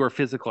 Maybe your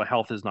physical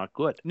health is not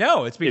good.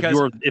 No, it's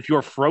because if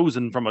you're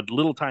frozen from a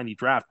little tiny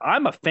draft.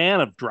 I'm a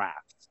fan of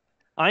drafts.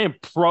 I am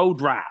pro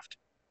draft.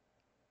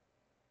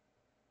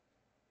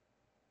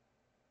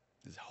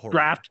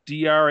 Draft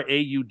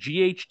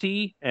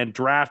DRAUGHT and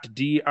draft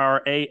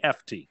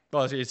DRAFT.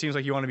 Well, it seems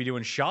like you want to be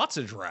doing shots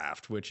of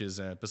draft, which is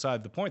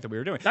beside the point that we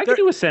were doing. I could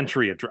do a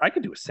century. I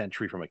could do a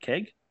century from a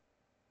keg.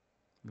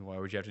 Why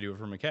would you have to do it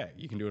from a keg?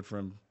 You can do it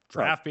from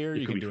draft beer.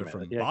 You can do it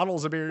from yeah.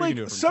 bottles of beer. Like you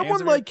can do it from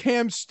someone like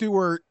Cam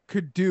Stewart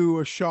could do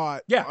a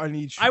shot on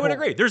each. I would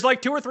hole. agree. There's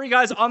like 2 or 3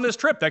 guys on this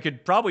trip that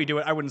could probably do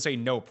it. I wouldn't say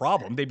no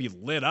problem. They'd be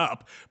lit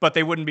up, but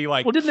they wouldn't be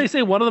like. Well, didn't they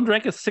say one of them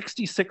drank a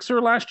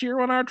 66er last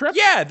year on our trip?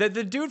 Yeah, the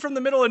dude from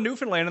the middle of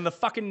Newfoundland in the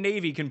fucking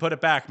Navy can put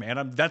it back,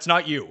 man. That's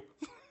not you.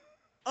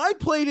 I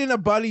played in a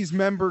buddy's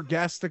member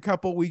guest a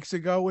couple weeks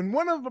ago, and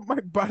one of my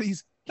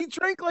buddies, he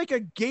drank like a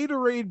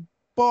Gatorade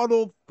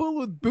bottle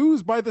full of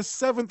booze by the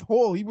 7th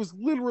hole. He was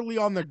literally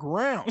on the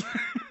ground.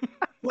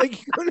 Like,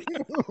 he couldn't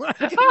even,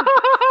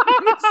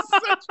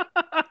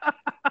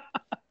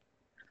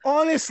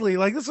 honestly,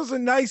 like, this was a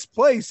nice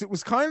place. It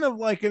was kind of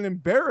like an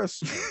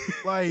embarrassment.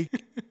 Like,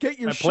 get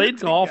your I played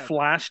shit golf together.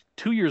 last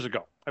 2 years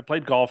ago. I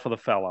played golf with a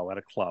fellow at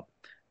a club.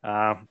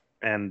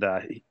 And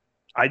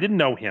I didn't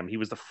know him. He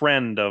was the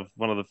friend of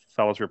one of the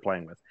fellows we were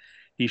playing with.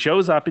 He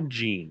shows up in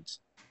jeans,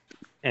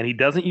 and he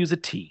doesn't use a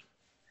tee.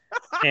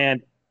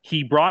 And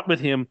he brought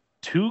with him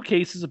 2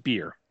 cases of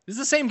beer. This is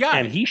the same guy.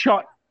 And he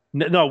shot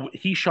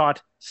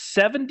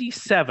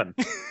 77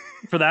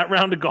 for that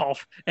round of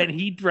golf, and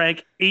he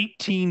drank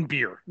 18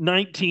 beer,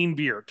 19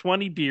 beer,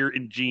 20 beer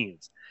in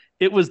jeans.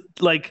 It was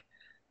like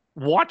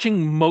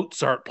watching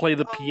Mozart play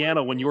the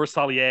piano when you're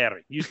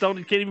Salieri. You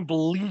can't even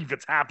believe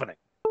it's happening.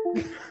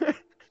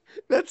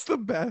 That's the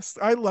best.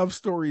 I love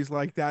stories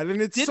like that,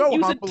 and it's Didn't so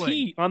use humbling. a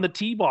tee on the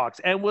tee box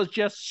and was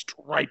just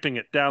striping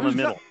it down the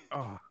middle.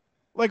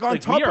 Like, on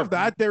Like, top we are- of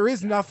that, there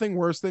is nothing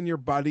worse than your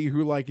buddy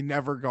who like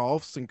never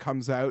golfs and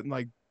comes out and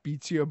like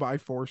beats you by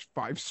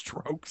 4-5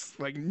 strokes.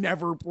 Like,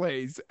 never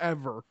plays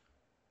ever.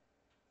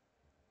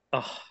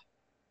 Oh,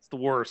 it's the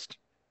worst.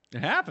 It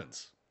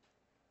happens.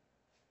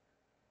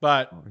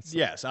 But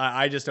yes,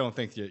 I just don't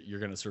think you're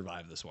going to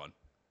survive this one.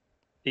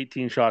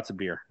 18 shots of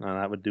beer. No,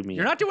 that would do me.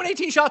 You're not doing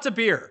 18 shots of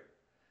beer.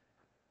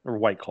 Or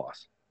White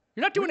Claws.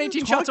 You're not doing What are you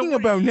 18 shots of talking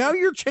about? Now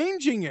you're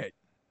changing it.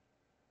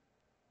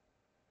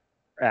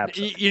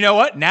 Absolutely. You know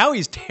what? Now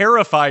he's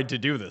terrified to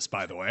do this,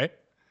 by the way.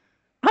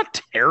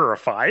 Not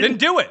terrified. Then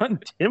do it. Not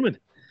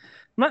intimidated.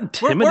 I'm not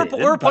intimidated.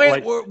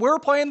 We're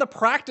playing the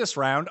practice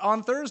round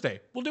on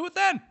Thursday. We'll do it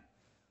then.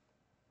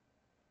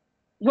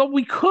 Well,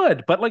 we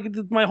could, but like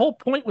my whole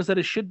point was that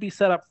it should be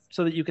set up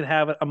so that you could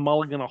have a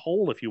mulligan a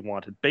hole if you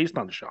wanted, based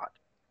on the shot.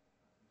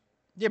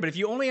 Yeah, but if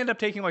you only end up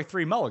taking like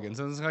 3 mulligans,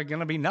 then it's going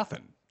to be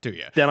nothing to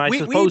you. Then I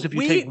suppose if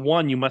you take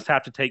one, you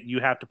have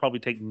to probably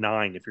take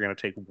 9 if you're going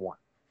to take one.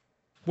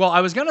 Well,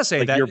 I was going to say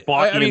like that. You're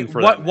bought I mean, in for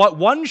what that.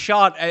 one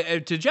shot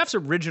to Jeff's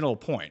original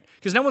point,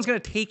 because no one's going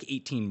to take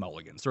 18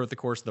 mulligans throughout the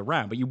course of the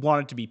round, but you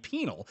want it to be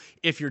penal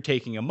if you're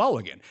taking a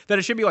mulligan. That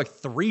it should be like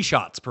 3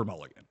 shots per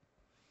mulligan.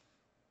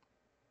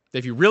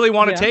 If you really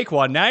want to take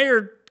one, now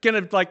you're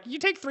going to you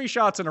take 3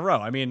 shots in a row.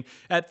 I mean,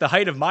 at the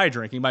height of my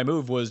drinking, my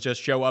move was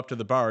just show up to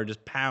the bar and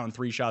just pound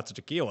 3 shots of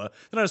tequila.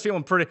 Then I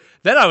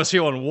was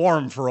feeling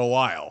warm for a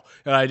while,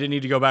 and I didn't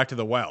need to go back to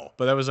the well.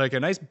 But that was like a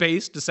nice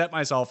base to set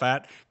myself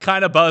at.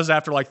 Kind of buzz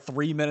after like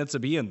 3 minutes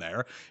of being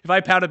there. If I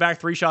pounded back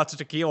 3 shots of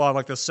tequila on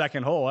like the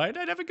second hole, I'd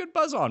have a good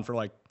buzz on for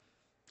like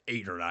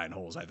 8 or 9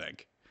 holes, I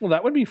think. Well,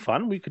 that would be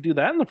fun. We could do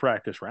that in the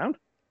practice round.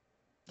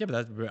 Yeah,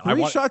 but that's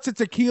 3 shots of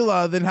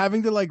tequila, then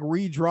having to like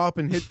redrop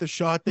and hit the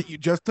shot that you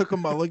just took a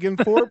mulligan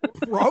for.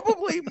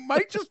 Probably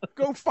might just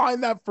go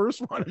find that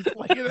first one and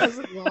play it as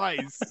it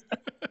lies.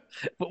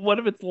 But what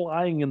if it's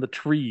lying in the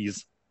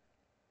trees?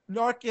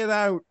 Knock it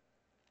out.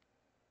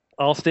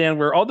 I'll stand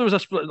where there's a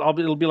split.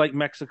 It'll be like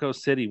Mexico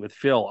City with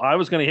Phil. I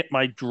was going to hit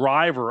my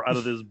driver out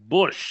of this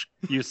bush,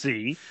 you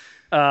see,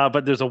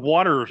 but there's a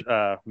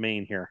water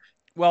main here.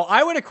 Well,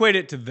 I would equate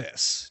it to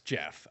this,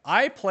 Jeff.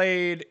 I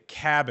played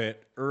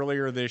Cabot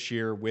earlier this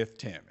year with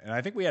Tim, and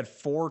I think we had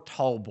 4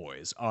 tall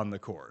boys on the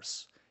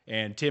course,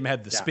 and Tim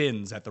had the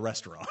spins at the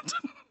restaurant.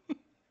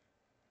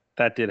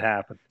 That did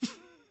happen.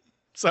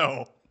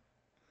 So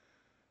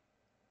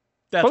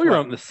that's But we were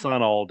out in the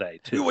sun all day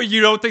too.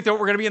 You don't think that we're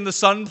going to be in the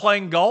sun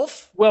playing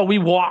golf? Well, we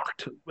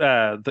walked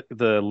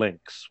the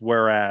links,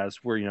 whereas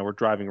we're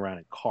driving around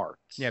in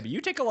carts. Yeah, but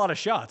you take a lot of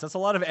shots. That's a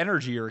lot of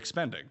energy you're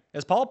expending.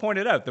 As Paul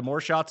pointed out, the more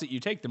shots that you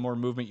take, the more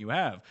movement you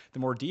have, the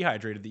more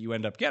dehydrated that you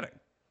end up getting.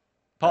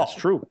 Paul. That's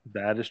true.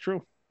 That is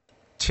true.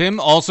 Tim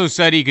also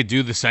said he could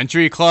do the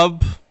Century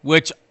Club,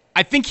 which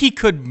I think he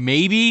could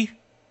maybe.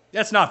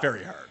 That's not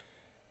very hard.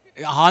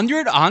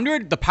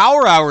 100, the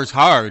power hour is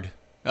hard.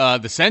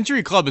 The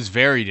Century Club is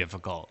very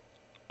difficult.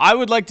 I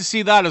would like to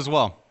see that as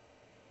well.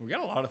 We got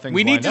a lot of things.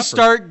 We need to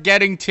start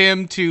getting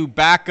Tim to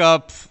back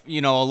up,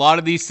 a lot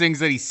of these things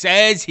that he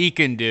says he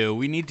can do.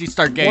 We need to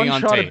start getting on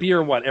One shot tape. of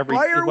beer, what?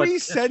 Why are we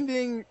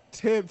sending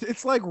tips?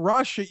 It's like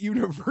Rush at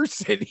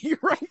university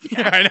right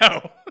now. Yeah, I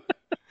know.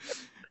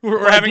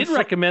 I did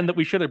recommend that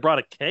we should have brought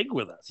a keg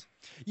with us.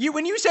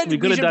 When you said we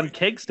could have done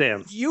keg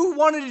stands. You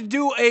wanted to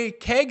do a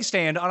keg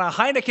stand on a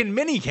Heineken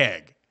mini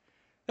keg.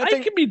 That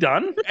can be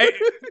done.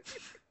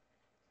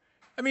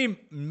 I mean,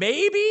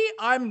 maybe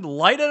I'm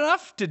light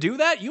enough to do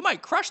that. You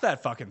might crush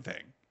that fucking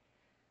thing.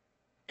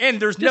 And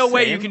there's no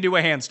way you can do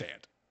a handstand.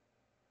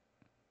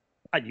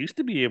 I used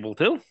to be able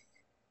to.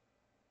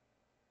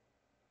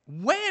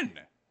 When?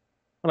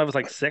 When I was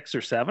like 6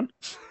 or 7.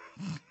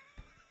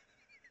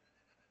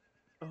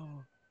 I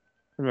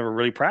never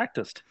really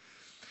practiced.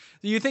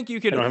 Do you think you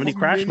could? I don't have any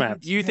crash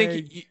mats. You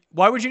think?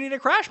 Why would you need a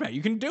crash mat?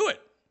 You can do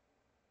it.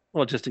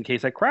 Well, just in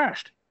case I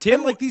crashed.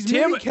 Tim, like these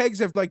mini kegs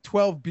have like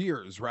 12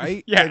 beers,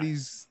 right? Yeah.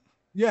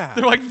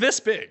 They're like this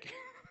big.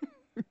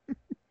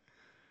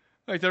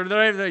 Like I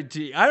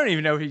don't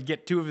even know if he'd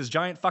get 2 of his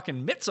giant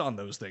fucking mitts on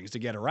those things to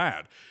get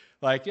around.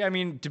 Like, I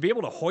mean, to be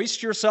able to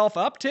hoist yourself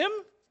up, Tim,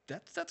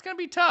 that's gonna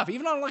be tough,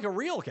 even on like a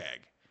real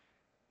keg.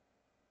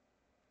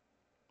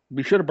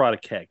 We should have brought a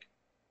keg.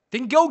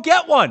 Then go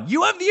get one.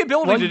 You have the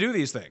ability to do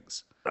these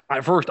things.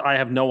 First, I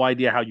have no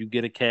idea how you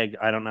get a keg.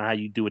 I don't know how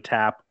you do a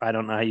tap. I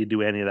don't know how you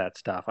do any of that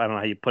stuff. I don't know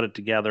how you put it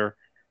together.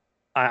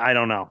 I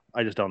don't know.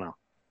 I just don't know.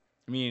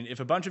 I mean, if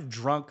a bunch of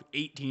drunk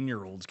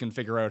 18-year-olds can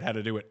figure out how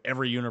to do it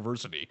every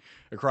university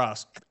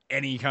across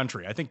any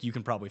country, I think you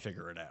can probably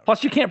figure it out.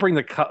 Plus, you can't bring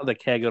the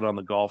keg out on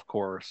the golf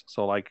course.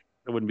 So, I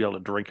wouldn't be able to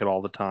drink it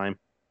all the time.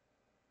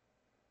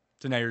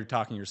 So now you're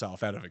talking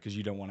yourself out of it because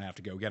you don't want to have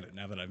to go get it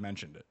now that I've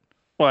mentioned it.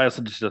 Well, I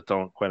also just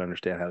don't quite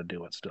understand how to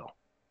do it still.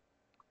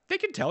 They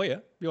can tell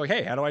you. Be like,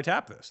 hey, how do I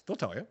tap this? They'll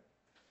tell you.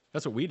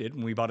 That's what we did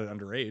when we bought it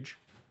underage.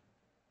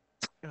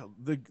 Yeah,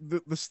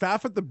 the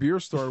staff at the beer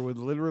store would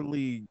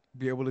literally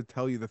be able to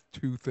tell you the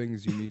 2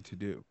 things you need to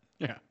do.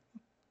 Yeah.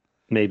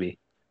 Maybe.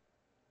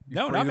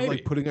 No, not maybe.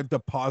 Like putting a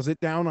deposit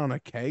down on a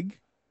keg?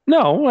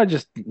 No, I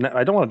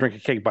don't want to drink a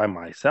keg by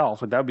myself.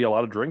 That would be a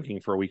lot of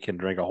drinking for a weekend.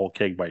 Drink a whole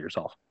keg by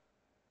yourself.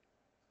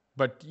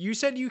 But you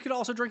said you could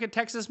also drink a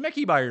Texas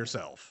Mickey by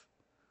yourself.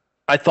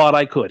 I thought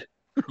I could.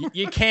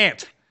 You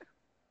can't.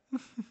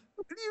 What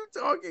are you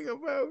talking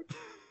about?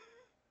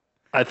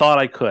 I thought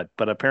I could,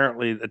 but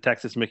apparently the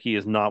Texas Mickey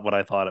is not what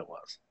I thought it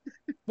was.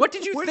 What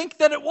did you think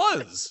that it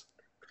was?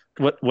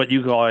 What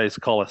you guys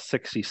call a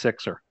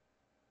 66er.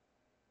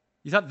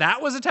 You thought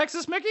that was a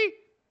Texas Mickey?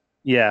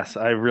 Yes,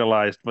 I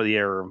realized the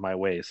error of my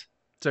ways.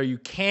 So you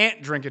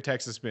can't drink a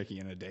Texas Mickey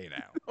in a day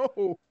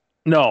now.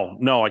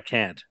 No, I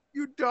can't.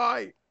 You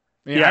die.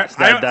 I mean, yes,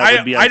 that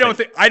would be. I don't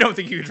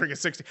think you could drink a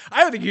 60.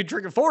 I don't think you could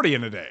drink a 40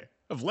 in a day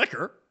of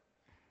liquor.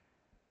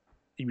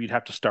 You'd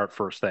have to start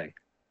first thing.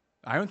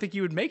 I don't think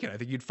you would make it. I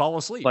think you'd fall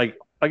asleep. Like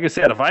I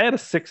said, if I had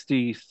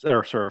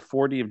a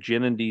 40 of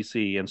gin in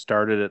DC and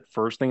started it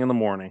first thing in the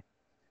morning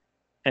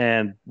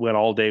and went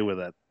all day with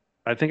it,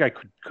 I think I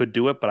could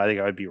do it, but I think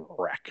I would be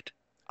wrecked.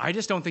 I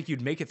just don't think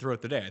you'd make it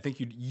throughout the day. I think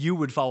you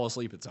would fall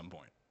asleep at some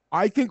point.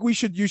 I think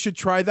you should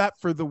try that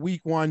for the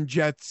week 1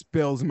 Jets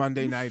Bills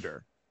Monday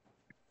nighter.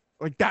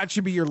 Like that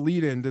should be your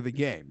lead into the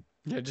game.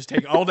 Yeah, just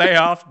take all day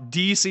off,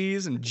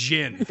 DCs and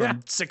gin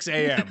from 6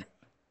 a.m.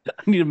 I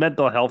need a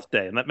mental health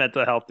day, and that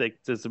mental health day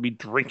consists of me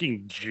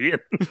drinking gin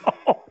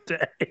all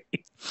day.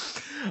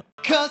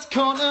 CUST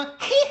Corner.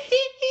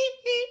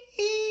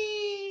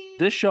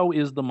 This show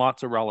is the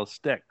mozzarella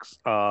sticks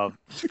of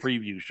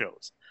preview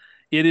shows.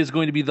 It is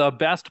going to be the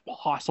best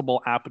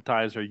possible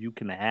appetizer you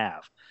can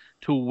have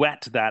to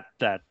whet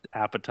that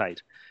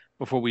appetite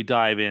before we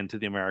dive into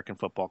the American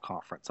Football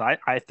Conference.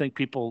 I think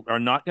people are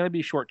not going to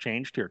be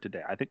shortchanged here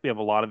today. I think we have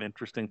a lot of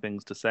interesting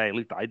things to say, at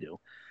least I do,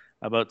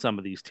 about some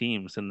of these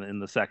teams in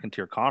the second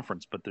tier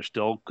conference, but there's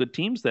still good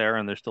teams there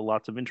and there's still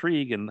lots of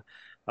intrigue, and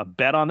a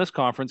bet on this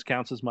conference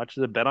counts as much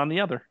as a bet on the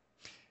other.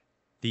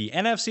 The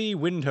NFC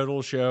win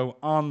total show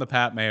on the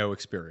Pat Mayo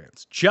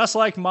Experience. Just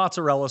like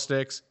mozzarella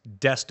sticks,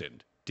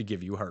 destined to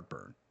give you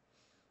heartburn.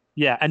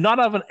 Yeah, and not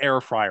out of an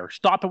air fryer.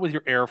 Stop it with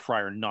your air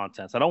fryer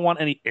nonsense. I don't want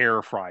any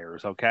air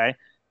fryers, okay?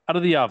 Out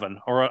of the oven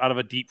or out of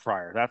a deep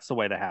fryer. That's the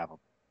way to have them.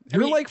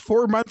 You're like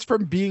 4 months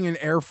from being an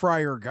air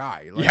fryer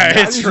guy. Like, Yeah,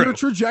 that it's is true. your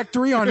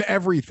trajectory on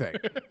everything.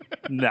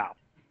 No.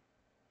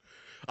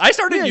 I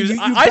started Yeah, using.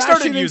 you I bash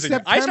started it in using. I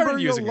September,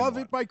 started using. You'll love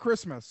one. it by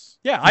Christmas.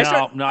 Yeah, I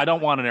started. No, I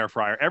don't want an air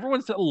fryer.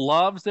 Everyone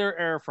loves their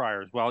air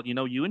fryers. Well,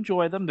 you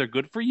enjoy them. They're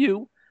good for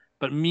you.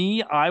 But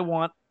me, I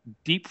want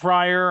deep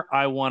fryer.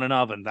 I want an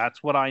oven.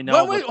 That's what I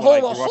know. Wait, That's what I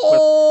grew up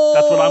with.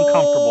 That's what I'm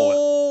comfortable with.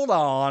 Hold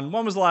on.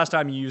 When was the last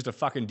time you used a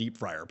fucking deep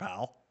fryer,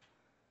 pal?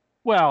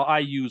 Well, I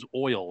use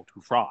oil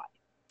to fry.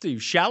 So you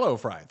shallow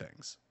fry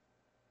things.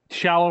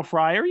 Shallow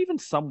fry or even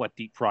somewhat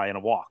deep fry in a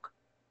wok.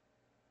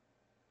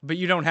 But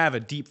you don't have a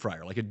deep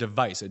fryer, like a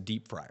device, a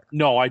deep fryer.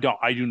 No, I don't.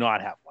 I do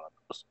not have one of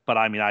those. But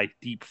I mean, I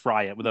deep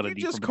fry it without a You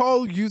deep just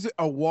fryer. use it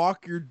a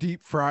wok your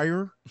deep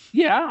fryer.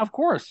 Yeah, of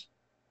course.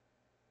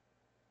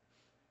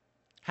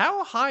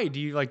 How high do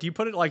you like? Do you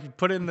put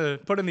in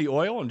the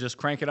oil and just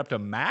crank it up to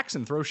max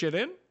and throw shit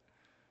in?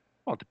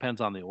 Well, it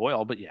depends on the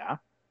oil, but yeah,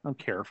 I'm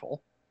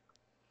careful.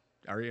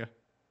 Are you?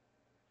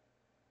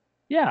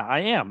 Yeah, I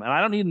am, and I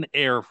don't need an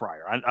air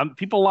fryer.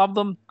 People love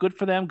them. Good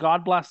for them.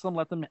 God bless them.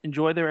 Let them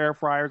enjoy their air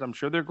fryers. I'm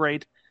sure they're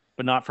great,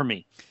 but not for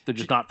me. They're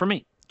just not for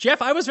me.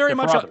 Jeff, I was very They're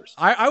much for others.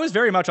 I was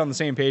very much on the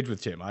same page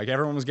with Tim. Like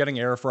everyone was getting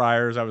air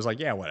fryers. I was like,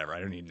 yeah, whatever.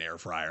 I don't need an air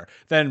fryer.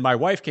 Then my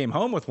wife came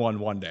home with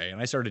one day, and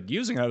I started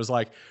using it. I was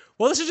like,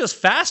 well, this is just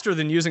faster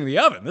than using the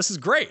oven. This is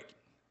great.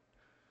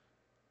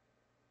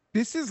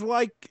 This is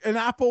like an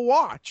Apple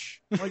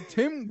Watch. Like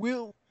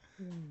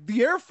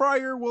the air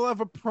fryer will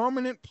have a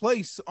prominent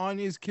place on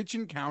his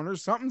kitchen counter.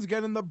 Something's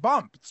getting the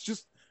bump. It's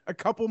just a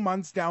couple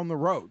months down the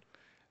road.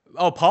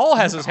 Oh, Paul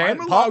has his hand.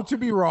 I'm allowed to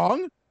be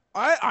wrong.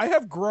 I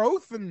have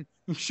growth and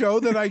show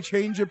that I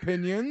change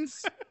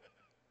opinions.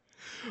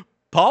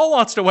 Paul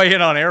wants to weigh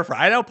in on air fryer.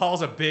 I know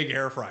Paul's a big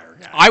air fryer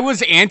guy. I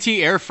was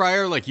anti-air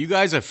fryer like you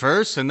guys at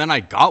first, and then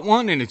I got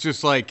one, and it's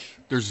just like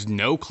there's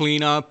no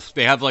cleanup.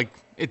 They have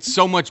it's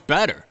so much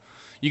better.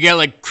 You get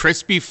like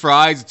crispy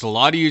fries. It's a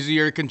lot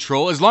easier to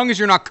control as long as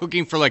you're not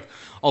cooking for like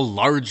a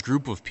large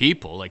group of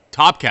people. Like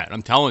Top Cat,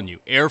 I'm telling you,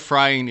 air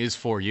frying is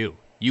for you.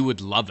 You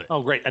would love it.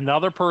 Oh, great.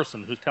 Another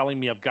person who's telling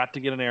me I've got to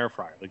get an air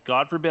fryer. Like,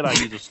 God forbid I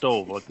use a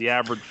stove like the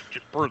average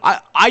person.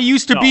 I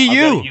used to be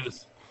you.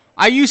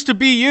 I used to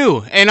be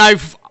you, and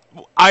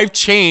I've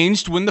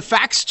changed when the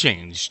facts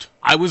changed.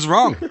 I was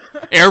wrong.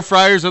 Air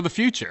fryers are the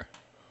future.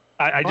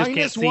 I just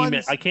can't see me.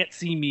 -1's I can't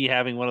see me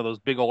having one of those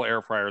big old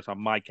air fryers on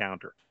my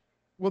counter.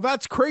 Well,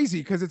 that's crazy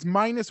because it's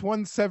minus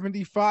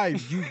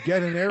 175. You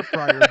get an air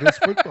fryer this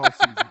football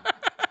season.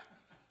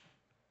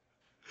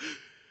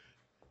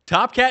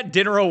 Top Cat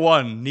Dinner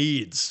 01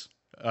 needs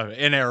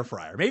an air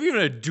fryer. Maybe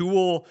even a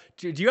dual.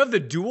 Do you have the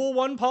dual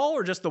one, Paul,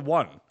 or just the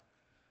one?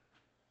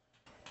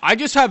 I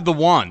just have the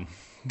one,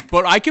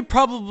 but I could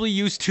probably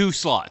use 2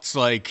 slots.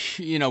 Like,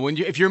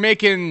 if you're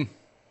making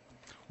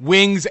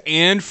wings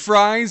and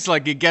fries,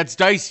 like it gets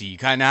dicey. You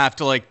kind of have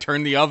to like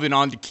turn the oven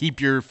on to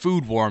keep your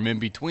food warm in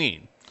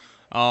between.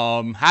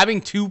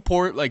 Having 2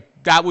 port,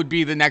 like that would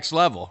be the next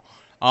level.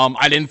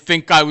 I didn't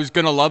think I was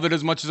going to love it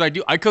as much as I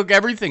do. I cook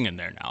everything in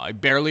there now. I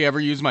barely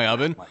ever use my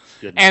oven.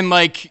 And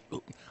like,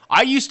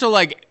 I used to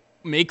like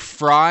make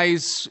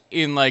fries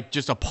in like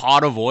just a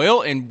pot of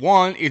oil. And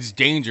 1, it's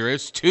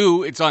dangerous.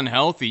 2, it's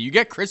unhealthy. You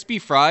get crispy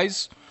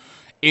fries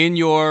in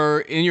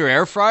your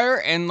air fryer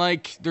and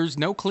like, there's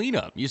no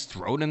cleanup. You just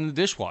throw it in the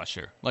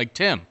dishwasher. Like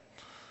Tim,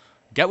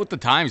 get with the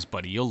times,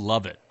 buddy. You'll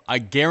love it. I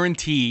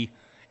guarantee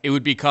it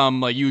would become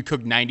like you would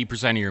cook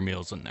 90% of your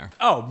meals in there.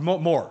 Oh,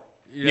 more.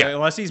 Yeah.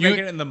 Unless he's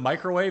making it in the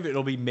microwave,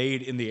 it'll be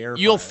made in the air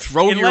fryer. You'll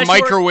throw your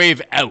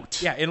microwave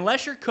out. Yeah,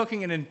 unless you're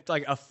cooking it in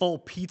like a full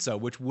pizza,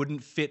 which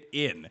wouldn't fit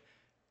in.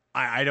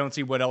 I don't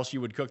see what else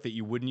you would cook that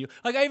you wouldn't use.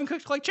 Like I even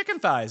cooked like chicken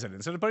thighs in it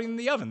instead of putting them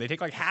in the oven. They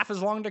take like half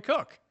as long to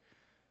cook.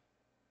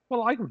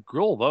 Well, I could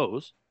grill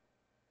those.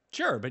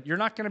 Sure, but you're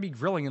not going to be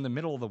grilling in the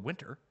middle of the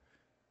winter.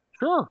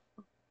 Sure.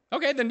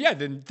 Okay, then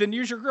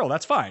use your grill.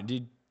 That's fine.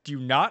 Do you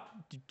not?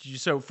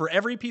 So for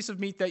every piece of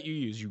meat that you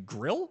use, you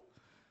grill?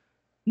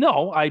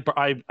 No, I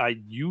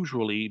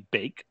usually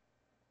bake.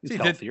 It's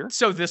healthier.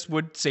 So this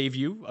would save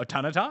you a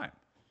ton of time.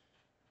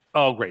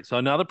 Oh, great. So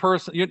another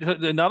person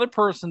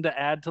to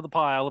add to the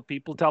pile of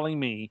people telling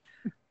me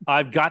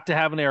I've got to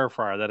have an air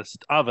fryer. That is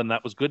oven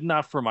that was good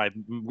enough for my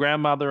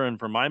grandmother and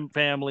for my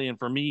family and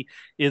for me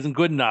isn't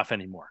good enough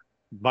anymore.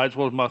 Might as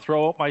well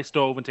throw out my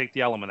stove and take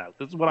the element out.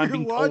 This is what I'm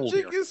being told here.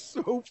 Your logic is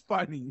so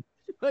funny.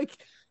 Like,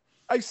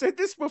 I've said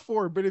this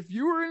before, but if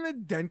you were in a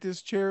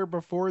dentist chair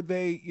before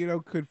they,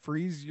 could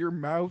freeze your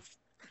mouth,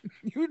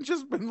 you'd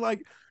just been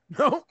like,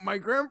 no, my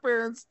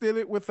grandparents did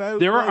it without.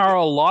 There are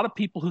a lot of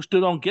people who still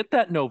don't get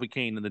that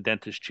Novocaine in the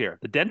dentist chair.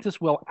 The dentist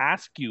will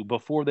ask you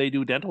before they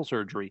do dental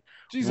surgery,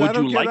 Jeez, would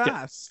you like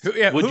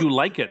it? Would you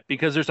like it?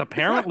 Because there's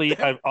apparently,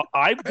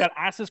 I've got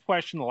asked this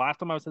question the last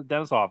time I was at the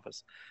dentist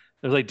office.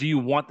 It was like, do you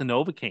want the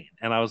Novocaine?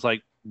 And I was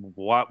like,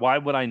 why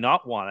would I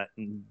not want it?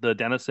 And the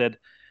dentist said,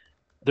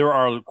 there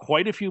are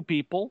quite a few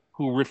people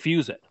who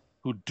refuse it,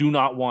 who do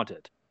not want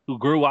it, who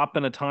grew up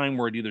in a time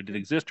where it either did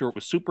exist or it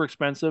was super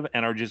expensive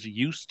and are just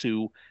used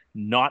to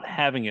not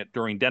having it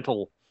during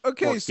dental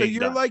Okay, or so get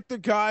you're done. like the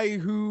guy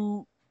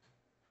who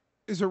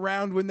is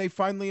around when they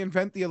finally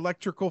invent the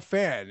electrical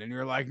fan, and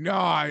you're like, no,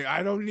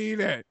 I don't need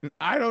it.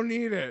 I don't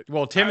need it.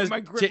 Well, Tim is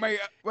My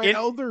in,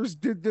 elders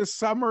did this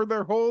summer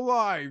their whole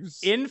lives.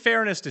 in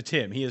fairness to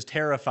Tim, he is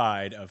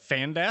terrified of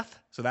fan death,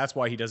 so that's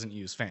why he doesn't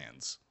use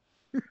fans.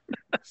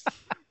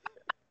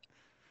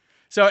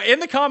 So in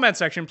the comment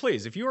section,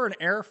 please, if you are an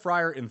air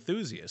fryer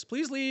enthusiast,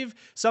 please leave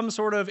some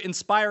sort of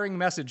inspiring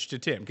message to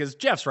Tim, because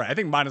Jeff's right. I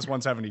think minus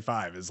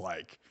 175 is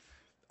like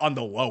on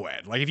the low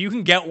end. Like if you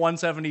can get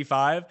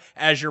 175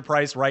 as your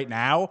price right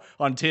now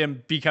on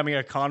Tim becoming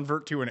a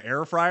convert to an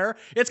air fryer,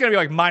 it's going to be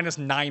like minus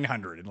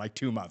 900 in like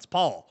 2 months.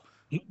 Paul.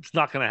 It's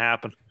not going to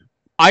happen.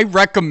 I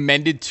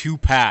recommended to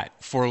Pat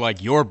for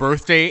like your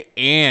birthday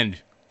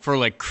and for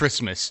like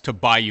Christmas to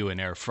buy you an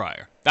air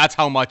fryer. That's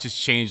how much it's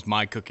changed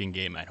my cooking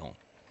game at home.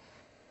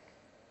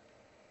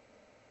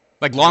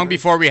 Like long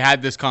before we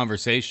had this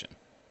conversation.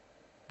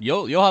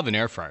 You'll have an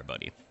air fryer,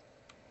 buddy.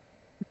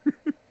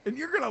 And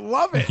you're going to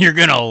love it. You're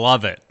going to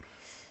love it.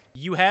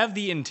 You have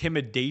the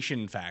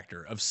intimidation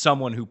factor of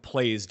someone who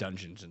plays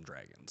Dungeons and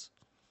Dragons.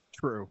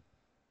 True.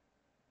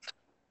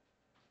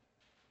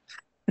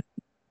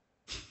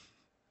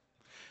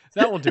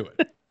 That will do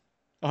it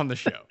on the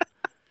show.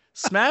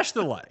 Smash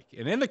the like.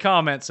 And in the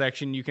comment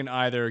section, you can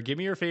either give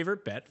me your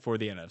favorite bet for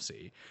the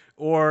NFC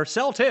or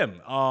sell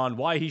Tim on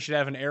why he should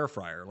have an air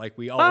fryer like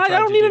we all tried I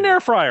don't to need do an air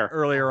fryer.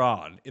 earlier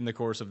on in the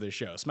course of this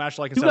show. Smash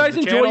like and You sub to guys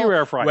the enjoy channel. your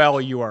air fryers.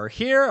 Well, you are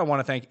here. I want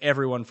to thank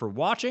everyone for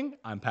watching.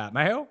 I'm Pat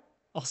Mayo.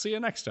 I'll see you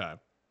next time.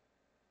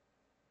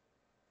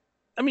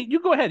 I mean, you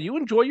go ahead. You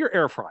enjoy your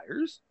air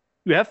fryers.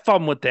 You have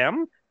fun with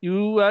them.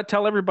 You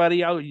tell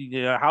everybody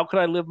how could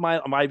I live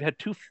my. I've had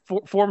two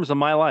forms of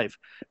my life: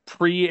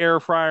 pre-air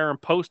fryer and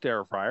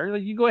post-air fryer.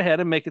 You go ahead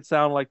and make it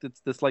sound like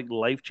it's this like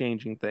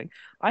life-changing thing.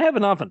 I have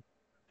an oven.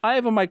 I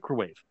have a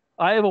microwave.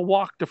 I have a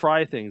wok to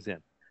fry things in.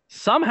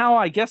 Somehow,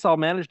 I guess I'll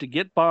manage to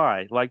get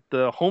by, like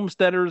the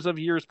homesteaders of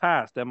years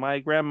past, and my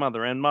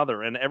grandmother and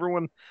mother and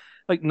everyone.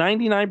 Like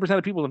 99%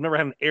 of people have never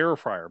had an air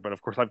fryer, but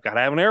of course, I've got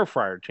to have an air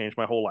fryer to change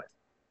my whole life.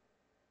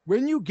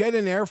 When you get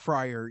an air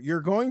fryer, you're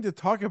going to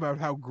talk about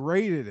how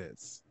great it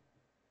is.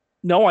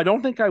 No, I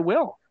don't think I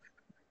will.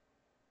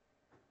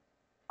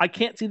 I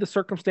can't see the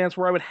circumstance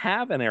where I would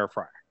have an air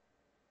fryer.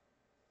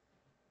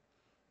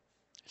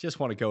 I just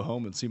want to go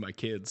home and see my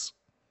kids.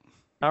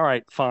 All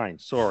right, fine.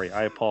 Sorry,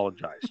 I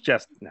apologize.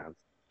 Just now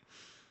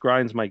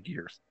grinds my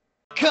gears.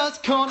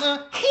 CUST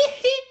Corner.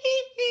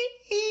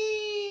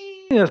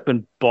 That's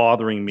been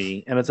bothering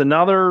me, and it's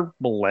another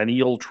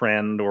millennial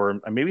trend,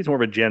 or maybe it's more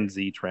of a Gen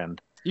Z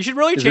trend. You should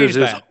really Is change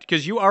there's- that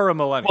because you are a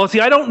millennial. Well,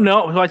 see, I don't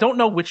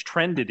know which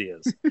trend it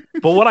is,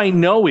 but what I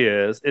know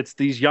is it's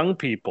these young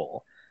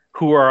people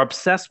who are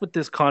obsessed with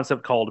this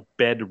concept called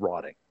bed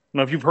rotting. I don't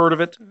know if you've heard of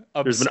it.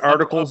 There's been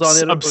articles on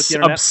it on the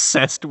internet.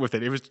 Obsessed with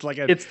it. It was like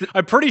It's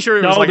I'm pretty sure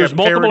it was No, like there's a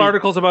multiple parody.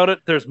 articles about it.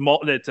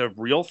 It's a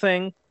real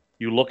thing.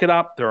 You look it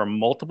up. There are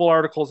multiple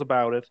articles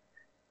about it.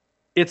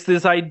 It's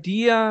this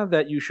idea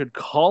that you should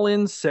call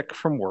in sick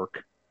from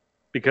work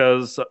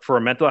because for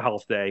a mental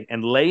health day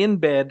and lay in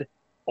bed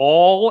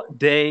all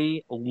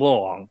day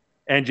long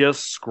and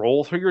just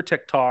scroll through your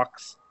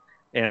TikToks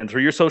and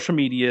through your social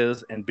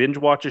medias and binge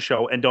watch a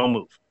show and don't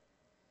move.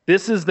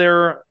 This is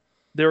their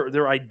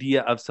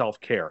idea of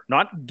self-care.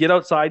 Not get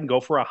outside and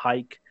go for a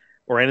hike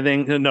or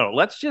anything. No,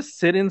 let's just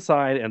sit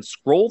inside and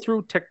scroll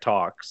through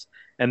TikToks,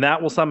 and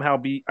that will somehow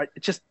be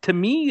just, to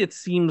me, it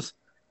seems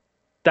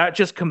that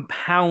just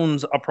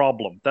compounds a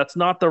problem. That's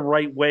not the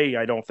right way,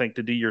 I don't think,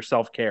 to do your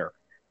self-care.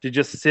 To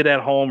just sit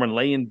at home and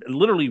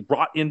literally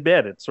rot in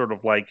bed. It's sort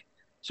of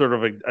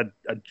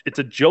it's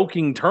a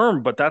joking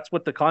term, but that's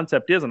what the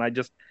concept is. And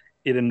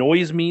it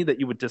annoys me that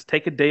you would just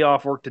take a day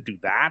off work to do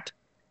that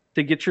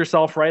to get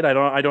yourself right. I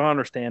don't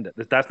understand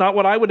it. That's not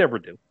what I would ever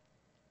do.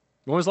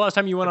 When was the last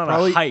time you went on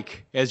a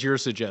hike, as you're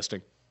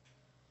suggesting?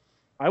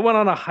 I went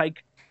on a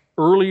hike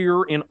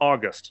earlier in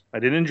August. I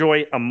didn't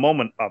enjoy a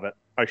moment of it,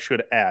 I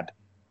should add.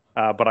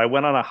 But I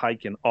went on a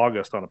hike in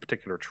August on a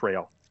particular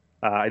trail.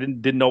 I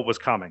didn't know it was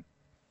coming.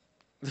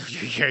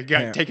 You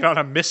got taken on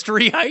a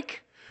mystery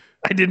hike?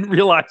 I didn't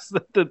realize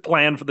that the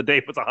plan for the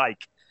day was a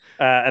hike,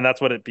 and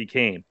that's what it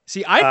became.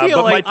 See, I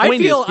feel like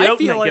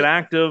get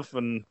active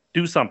and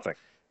do something.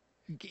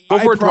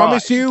 I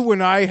promise you,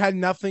 when I had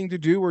nothing to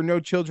do or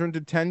no children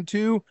to tend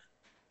to,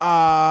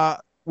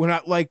 after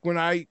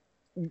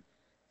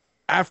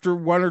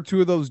one or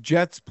two of those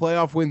Jets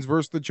playoff wins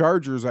versus the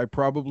Chargers, I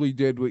probably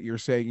did what you're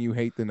saying you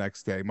hate the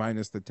next day,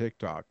 minus the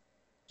TikTok.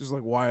 Just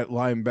like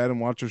lie in bed and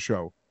watch a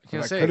show.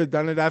 I could have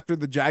done it after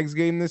the Jags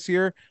game this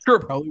year. Sure,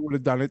 probably would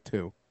have done it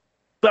too.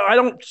 But I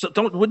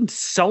wouldn't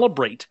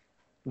celebrate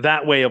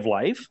that way of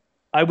life.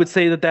 I would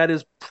say that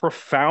is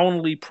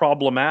profoundly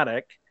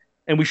problematic,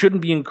 and we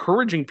shouldn't be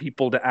encouraging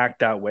people to act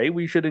that way.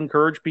 We should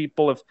encourage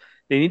people, if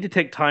they need to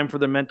take time for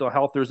their mental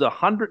health, there's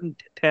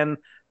 110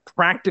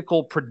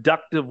 practical,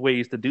 productive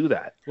ways to do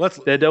that.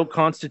 That don't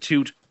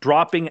constitute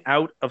dropping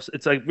out of.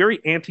 It's a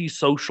very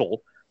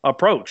antisocial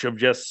approach of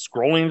just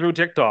scrolling through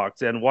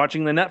TikToks and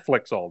watching the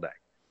Netflix all day.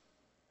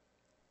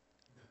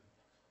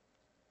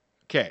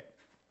 Okay.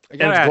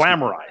 And it's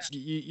glamorized.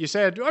 You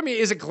said, I mean,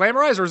 is it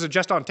glamorized or is it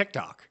just on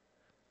TikTok?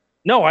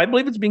 No, I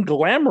believe it's being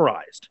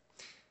glamorized.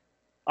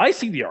 I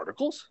see the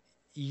articles.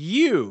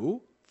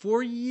 You,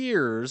 for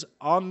years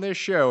on this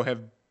show, have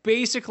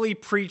basically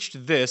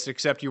preached this,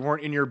 except you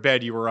weren't in your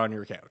bed, you were on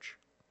your couch.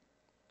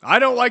 I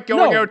don't like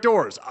going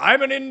outdoors.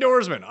 I'm an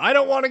indoorsman. I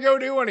don't want to go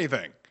do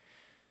anything.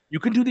 You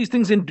can do these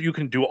things you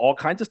can do all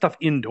kinds of stuff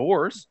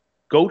indoors.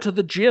 Go to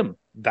the gym.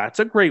 That's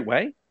a great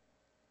way.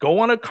 Go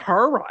on a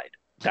car ride.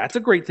 That's a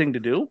great thing to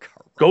do.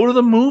 Go to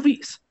the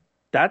movies.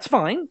 That's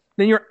fine.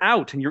 Then you're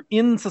out and you're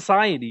in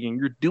society and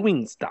you're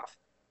doing stuff.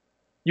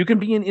 You can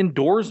be an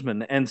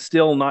indoorsman and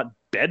still not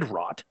bed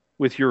rot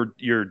with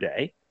your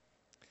day.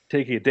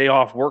 Taking a day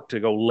off work to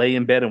go lay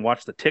in bed and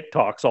watch the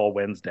TikToks all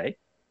Wednesday.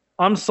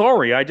 I'm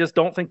sorry. I just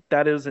don't think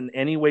that is in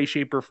any way,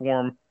 shape, or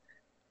form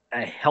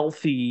a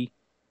healthy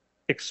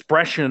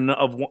expression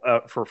of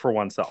for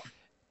oneself.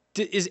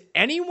 Is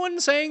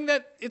anyone saying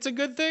that it's a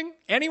good thing?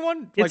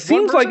 Anyone? It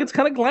seems like it's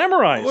kind of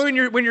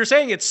glamorized. When you're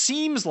saying it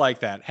seems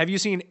like that, have you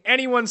seen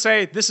anyone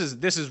say this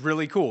is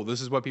really cool?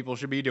 This is what people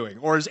should be doing,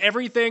 or is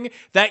everything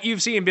that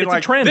you've seen been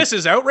like this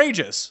is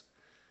outrageous?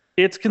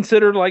 It's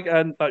considered like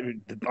I'm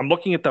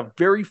looking at the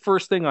very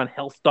first thing on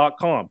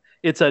health.com.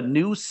 It's a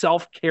new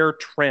self-care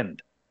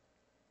trend.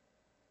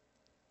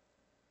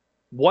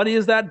 What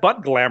is that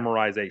but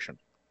glamorization?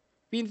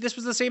 I mean, this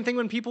was the same thing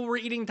when people were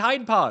eating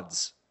Tide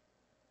Pods.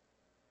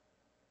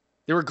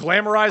 They were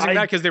glamorizing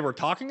that because they were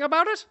talking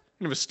about it?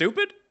 And it was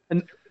stupid?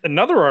 And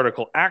another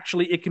article,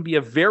 actually, it can be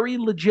a very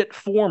legit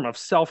form of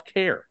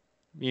self-care.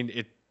 I mean,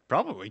 it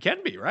probably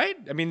can be, right?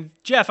 I mean,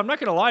 Jeff, I'm not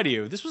going to lie to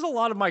you. This was a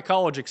lot of my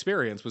college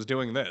experience was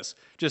doing this.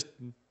 Just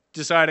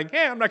deciding,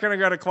 hey, I'm not going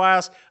to go to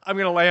class. I'm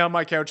going to lay on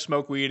my couch,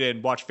 smoke weed,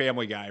 and watch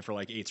Family Guy for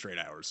like 8 straight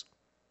hours.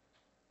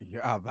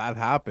 Yeah, that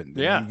happened.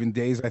 Yeah. And even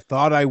days I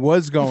thought I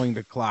was going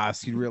to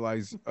class, you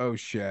realize, oh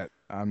shit,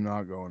 I'm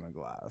not going to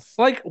class.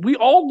 Like, we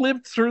all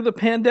lived through the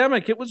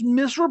pandemic. It was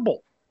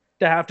miserable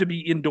to have to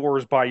be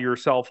indoors by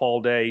yourself all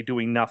day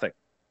doing nothing.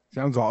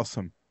 Sounds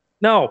awesome.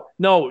 No,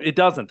 it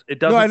doesn't. It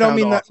doesn't. No, I don't sound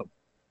mean that. awesome.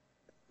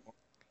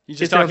 He's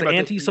just It talking sounds about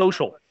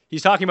antisocial.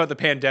 He's talking about the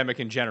pandemic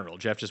in general.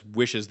 Jeff just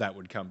wishes that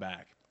would come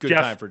back. Good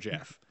Jeff. time for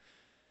Jeff.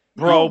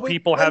 Pro No, but,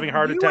 people like, having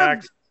heart you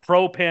attacks.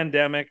 Pro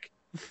pandemic.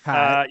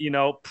 Pro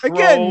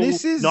Again,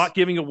 this is not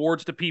giving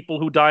awards to people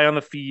who die on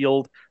the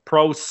field.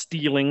 Pro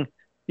stealing.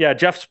 Yeah,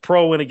 Jeff's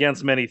pro and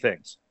against many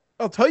things.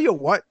 I'll tell you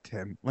what,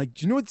 Tim. Like,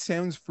 do you know what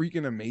sounds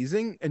freaking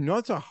amazing? And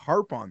not to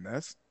harp on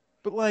this,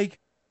 but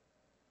like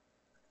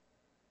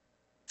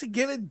to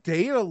get a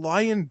day to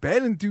lie in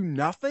bed and do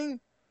nothing.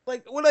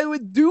 Like what I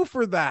would do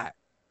for that.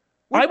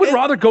 I would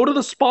rather go to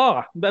the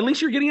spa. At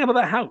least you're getting out of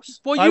the house.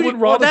 I would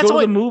rather go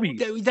to the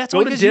movies. That's go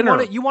why to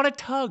dinner. You want to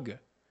tug.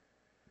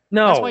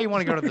 No. That's why you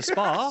want to go to the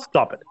spa.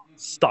 Stop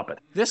it.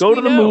 This go we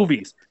to the know.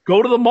 movies.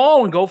 Go to the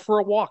mall and go for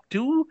a walk.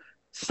 Do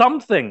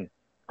something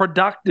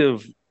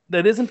productive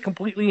that isn't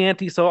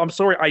completely So I'm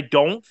sorry. I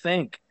don't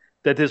think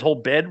that this whole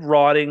bed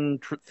rotting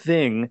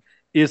thing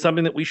is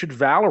something that we should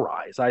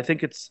valorize. I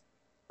think it's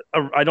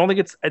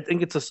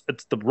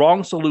the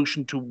wrong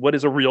solution to what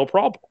is a real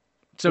problem.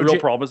 So the real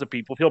problem is that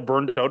people feel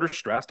burned out or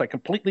stressed. I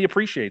completely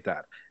appreciate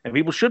that. And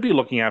people should be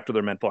looking after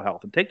their mental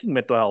health, and taking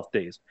mental health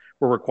days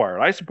were required.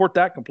 I support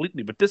that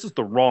completely, but this is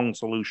the wrong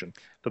solution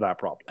to that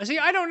problem. See,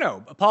 I don't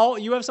know. Paul,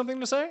 you have something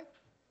to say?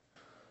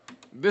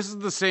 This is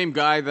the same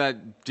guy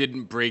that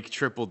didn't break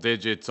triple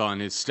digits on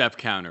his step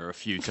counter a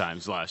few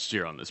times last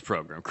year on this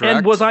program, correct?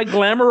 And was I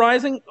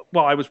glamorizing?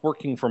 Well, I was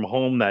working from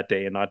home that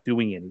day and not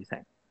doing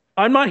anything.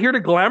 I'm not here to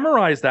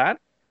glamorize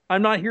that.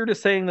 I'm not here to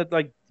saying that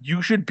like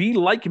you should be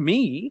like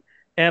me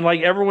and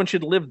like everyone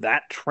should live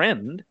that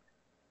trend.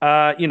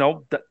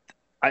 So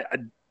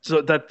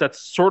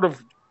that's sort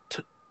of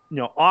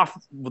off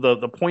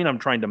the point I'm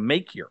trying to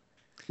make here,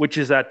 which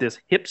is that this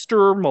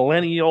hipster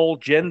millennial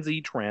Gen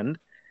Z trend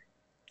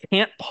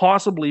can't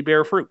possibly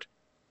bear fruit.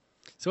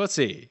 So let's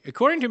see.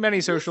 According to many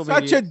social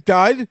such media... a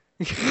dud.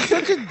 You're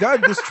such a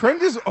dud. This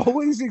trend has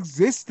always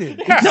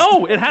existed.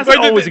 No, it hasn't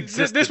always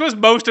existed. This was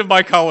most of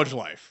my college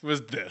life,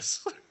 was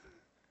this.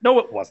 No,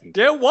 it wasn't.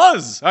 It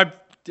was.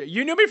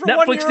 You knew me for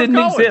 1 year Netflix didn't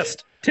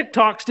exist.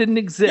 TikToks didn't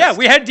exist. Yeah,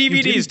 we had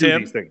DVDs,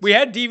 Tim. We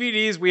had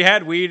DVDs, we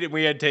had weed, and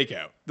we had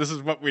takeout. This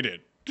is what we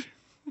did.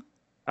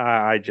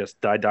 I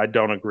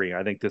don't agree.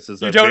 I think this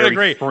is you don't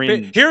agree.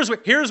 Fringe. Here's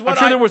what I'm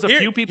sure there was a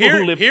few people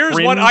who lived. Here's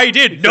fringe. what I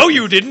did. No,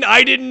 you didn't.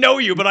 I didn't know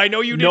you, but I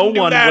know you didn't do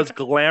that. No one was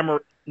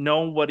glamour.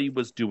 Nobody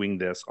was doing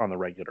this on the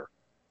regular.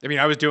 I mean,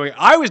 I was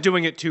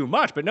doing it too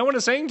much, but no one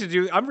is saying to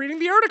do. I'm reading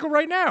the article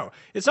right now.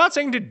 It's not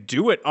saying to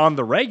do it on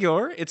the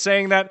regular. It's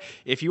saying that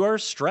if you are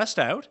stressed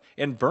out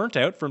and burnt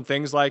out from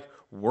things like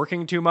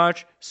working too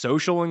much,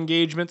 social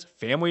engagements,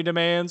 family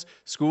demands,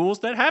 schools,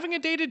 that having a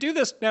day to do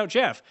this. Now,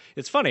 Jeff,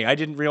 it's funny. I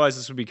didn't realize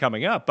this would be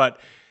coming up, but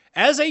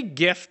as a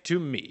gift to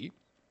me,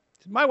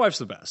 my wife's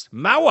the best.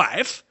 My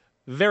wife,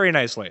 very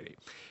nice lady.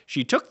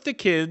 She took the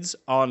kids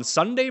on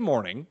Sunday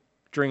morning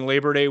during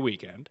Labor Day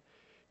weekend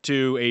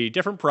to a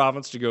different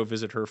province to go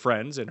visit her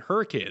friends and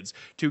her kids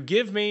to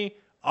give me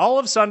all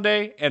of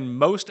Sunday and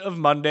most of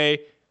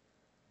Monday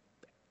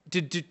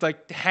to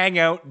like hang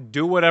out,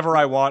 do whatever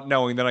I want,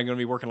 knowing that I'm going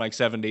to be working like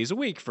 7 days a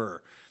week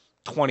for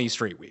 20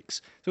 straight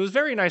weeks. So it was a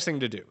very nice thing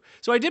to do.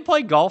 So I did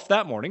play golf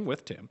that morning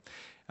with Tim.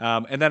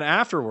 And then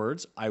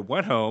afterwards, I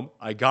went home,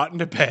 I got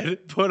into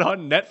bed, put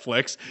on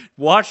Netflix,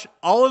 watched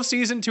all of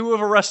season 2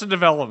 of Arrested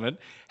Development,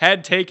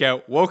 had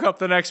takeout, woke up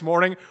the next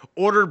morning,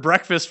 ordered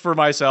breakfast for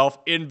myself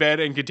in bed,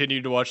 and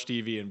continued to watch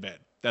TV in bed.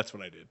 That's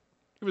what I did.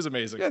 It was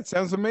amazing. Yeah, it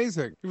sounds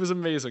amazing. It was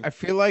amazing. I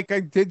feel like I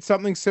did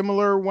something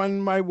similar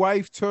when my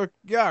wife took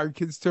our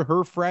kids to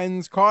her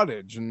friend's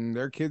cottage, and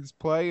their kids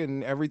play,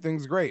 and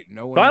everything's great.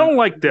 No one. I don't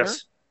like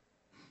this.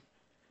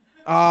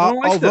 I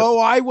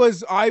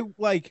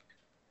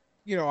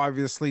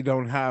obviously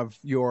don't have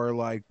your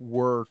like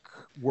work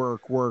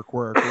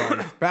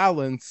life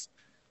balance,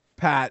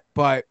 Pat,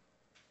 but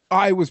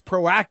I was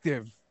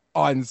proactive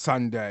on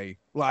Sunday.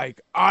 Like,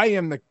 I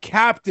am the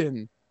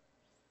captain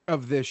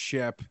of this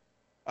ship.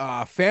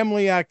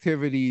 Family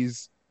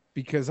activities,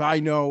 because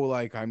I know,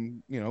 like,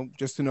 I'm,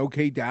 just an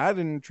okay dad,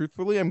 and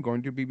truthfully, I'm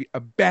going to be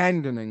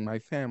abandoning my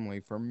family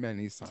for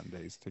many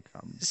Sundays to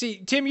come.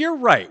 See, Tim, you're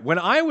right. When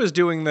I was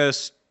doing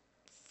this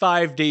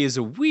 5 days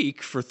a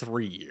week for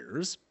 3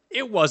 years,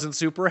 it wasn't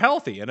super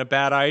healthy and a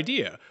bad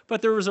idea.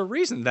 But there was a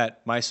reason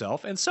that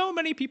myself and so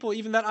many people,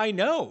 even that I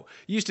know,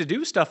 used to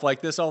do stuff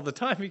like this all the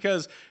time,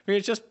 because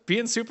it's just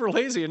being super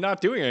lazy and not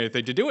doing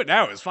anything. To do it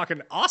now is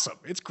fucking awesome.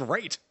 It's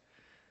great.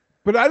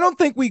 But I don't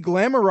think we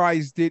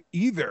glamorized it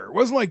either. It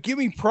wasn't like, give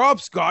me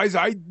props, guys.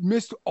 I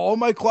missed all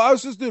my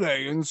classes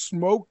today and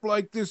smoked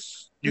like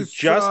this. You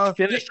just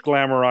finished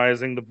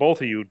glamorizing the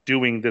both of you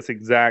doing this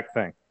exact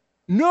thing.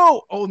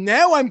 No. Oh,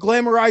 now I'm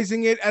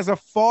glamorizing it as a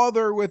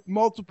father with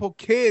multiple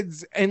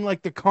kids. And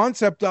like the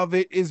concept of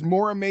it is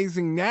more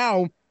amazing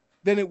now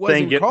than it was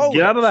in college.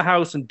 Get out of the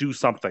house and do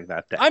something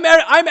that day. I'm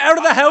out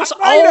of the house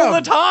all the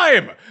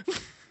time.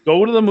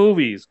 Go to the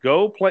movies.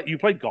 Go play. You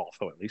played golf,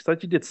 though, at least.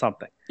 That you did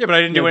something. Yeah, but I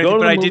didn't do anything.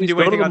 But I didn't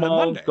do anything on the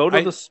Monday. Go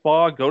to the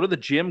spa. Go to the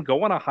gym.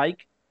 Go on a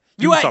hike.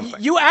 You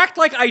act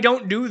like I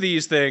don't do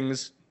these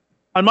things.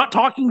 I'm not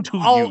talking to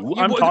you.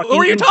 I'm talking. Who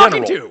are you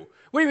talking to?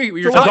 What do you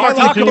mean? You're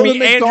talking to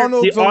me and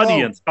the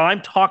audience.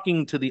 I'm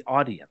talking to the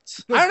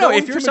audience. I don't know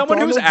if you're someone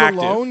who's active.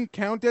 Alone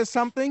count as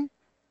something?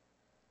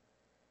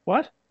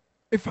 What?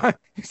 If I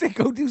say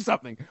go do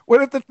something,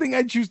 what if the thing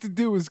I choose to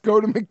do is go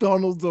to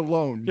McDonald's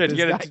alone? Yeah, to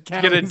get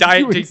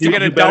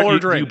a dollar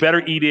drink. You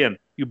better eat in.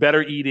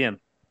 When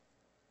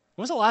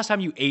was the last time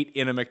you ate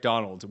in a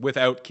McDonald's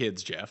without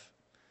kids, Jeff?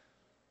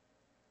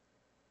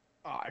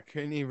 Oh, I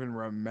couldn't even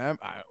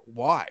remember.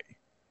 Why?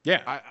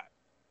 Yeah,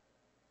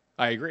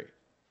 I agree.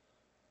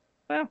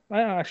 Well,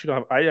 I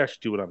actually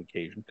do it on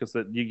occasion because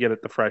you get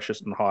it the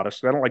freshest and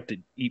hottest. I don't like to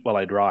eat while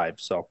I drive,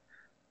 so.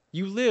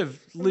 You live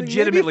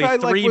legitimately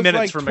 3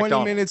 minutes from 20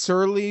 McDonald's. minutes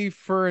early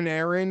for an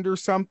errand or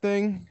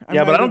something.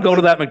 Yeah, but I don't go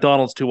to that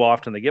McDonald's too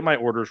often. They get my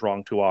orders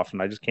wrong too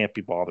often. I just can't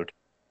be bothered.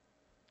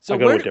 So I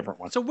go to a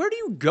different one. So where do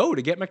you go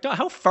to get McDonald's?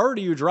 How far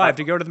do you drive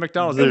to go to the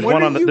McDonald's? There's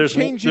one on the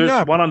Bedford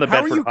Highway.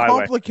 How are you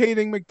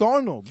complicating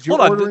McDonald's?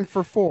 You're ordering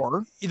for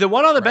 4. The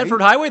one on the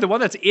Bedford Highway, the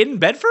one that's in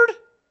Bedford?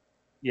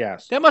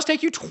 Yes. That must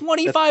take you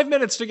 25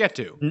 minutes to get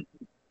to.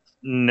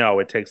 No,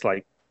 it takes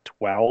like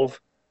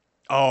 12.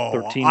 Oh,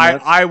 13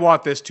 minutes. I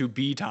want this to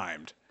be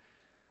timed.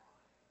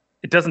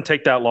 It doesn't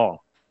take that long.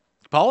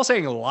 Paul's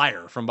saying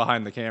liar from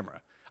behind the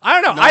camera. I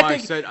don't know.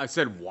 No, I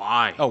said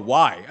why. Oh,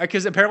 why?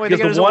 Because apparently they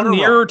get the one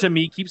nearer to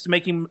me keeps,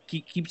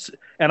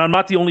 and I'm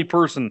not the only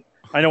person.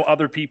 I know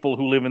other people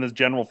who live in this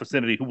general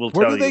vicinity who will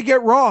tell you. What do they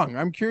get wrong?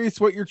 I'm curious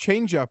what your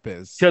change up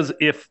is. Because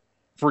if,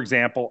 for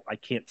example, I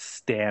can't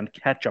stand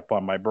ketchup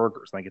on my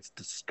burgers, I think it's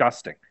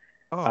disgusting.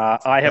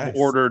 I have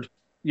ordered.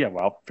 Yeah,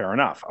 well, fair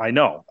enough. I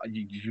know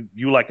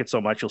you like it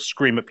so much, you'll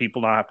scream at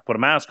people not have to put a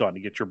mask on to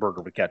get your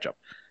burger with ketchup.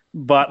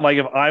 But like,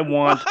 if I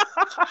want,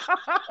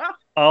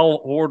 I'll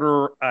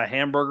order a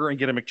hamburger and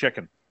get a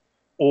McChicken,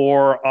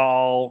 or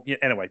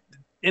anyway,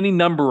 any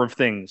number of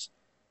things.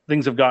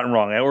 Things have gotten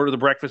wrong. I order the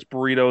breakfast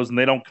burritos and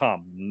they don't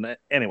come.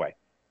 Anyway,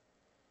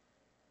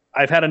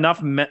 I've had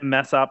enough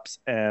mess ups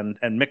and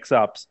mix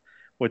ups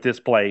with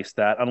this place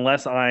that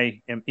unless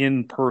I am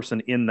in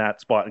person in that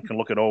spot and can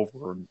look it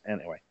over,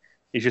 anyway.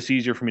 It's just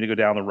easier for me to go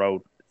down the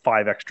road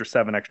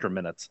 7 extra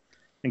minutes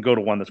and go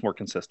to one that's more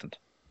consistent.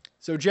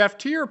 So, Jeff,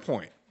 to your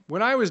point,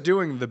 when I was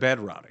doing the bed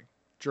rotting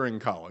during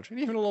college, and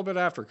even a little bit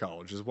after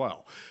college as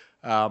well,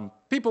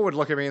 people would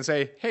look at me and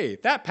say, hey,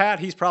 that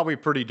Pat, he's probably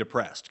pretty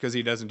depressed because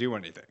he doesn't do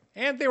anything.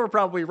 And they were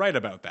probably right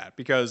about that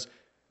because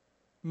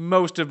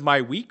most of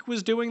my week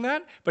was doing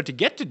that. But to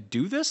get to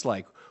do this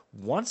like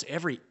once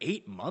every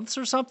 8 months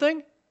or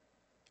something,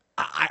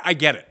 I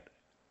get it.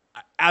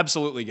 I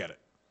absolutely get it.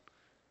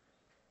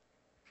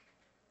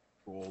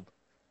 Gold.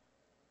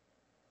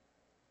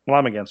 Well,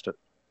 I'm against it.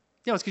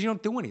 Yeah, it's because you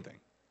don't do anything.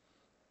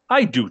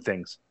 I do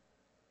things.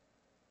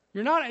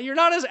 You're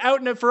not as out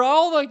in it for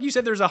all, like you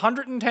said, there's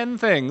 110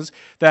 things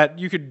that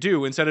you could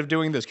do instead of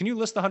doing this. Can you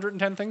list the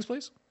 110 things,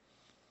 please?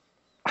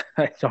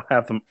 I don't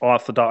have them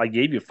off the top. I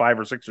gave you 5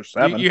 or 6 or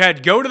 7. You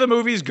had go to the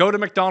movies, go to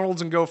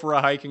McDonald's, and go for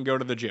a hike, and go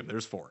to the gym.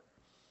 There's 4.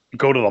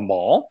 Go to the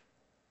mall.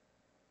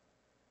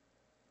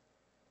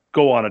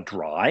 Go on a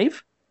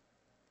drive.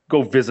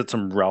 Go visit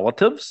some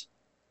relatives.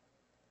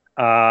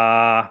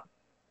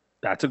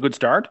 That's a good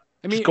start.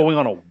 I mean, just going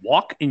on a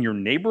walk in your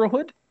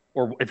neighborhood,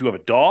 or if you have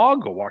a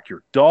dog, go walk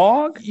your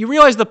dog. You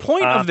realize the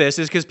point of this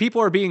is because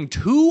people are being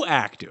too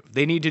active.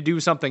 They need to do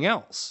something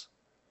else.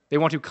 They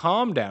want to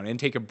calm down and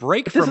take a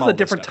break But from this is all a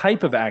different stuff.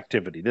 type of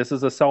activity. This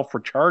is a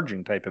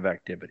self-recharging type of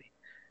activity.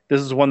 This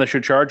is one that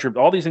should charge your.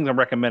 All these things I'm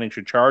recommending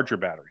should charge your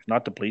batteries,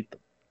 not deplete them.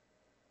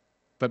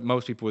 But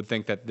most people would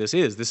think that this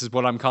is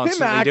what I'm Tim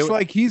constantly acts doing.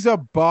 like he's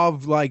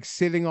above like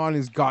sitting on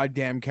his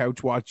goddamn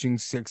couch watching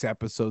 6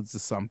 episodes of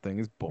something.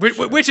 Is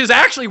bullshit. Which is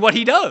actually what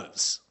he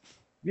does.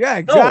 Yeah,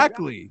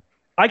 exactly.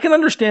 I can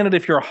understand it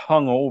if you're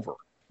hungover.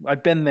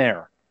 I've been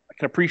there. I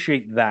can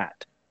appreciate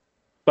that.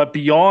 But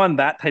beyond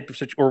that type of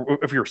situation,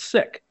 or if you're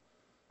sick,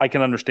 I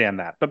can understand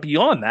that. But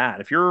beyond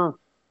that, if you're,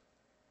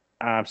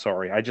 I'm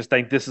sorry. I just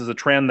think this is a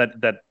trend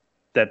that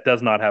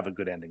does not have a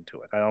good ending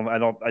to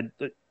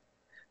it.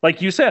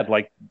 Like you said,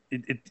 like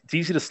it's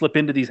easy to slip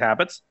into these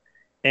habits,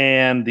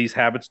 and these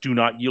habits do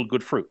not yield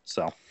good fruit.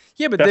 So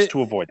Yeah, but best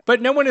to avoid it.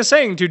 But no one is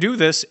saying to do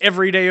this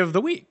every day of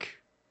the week.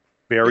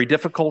 Very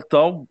difficult,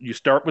 though. You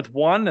start with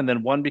 1, and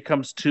then 1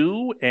 becomes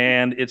 2,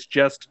 and it's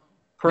just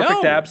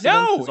perfect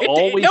abstinence is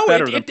always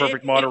better than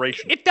perfect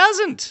moderation. It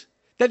doesn't.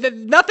 That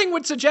nothing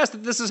would suggest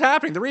that this is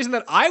happening. The reason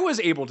that I was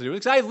able to do it is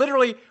because I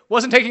literally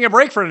wasn't taking a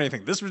break for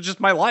anything. This was just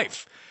my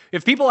life.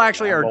 If people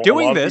actually are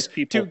doing this,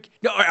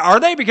 are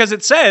they? Because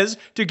it says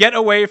to get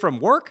away from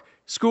work,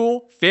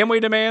 school, family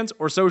demands,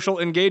 or social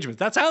engagements.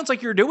 That sounds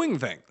like you're doing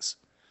things.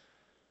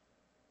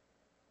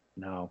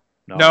 No,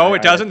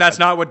 it doesn't. That's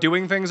not what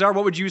doing things are.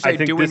 What would you say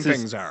doing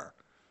things are?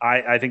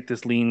 I think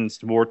this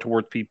leans more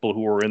towards people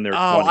who are in their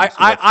 20s.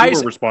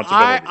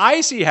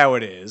 I see how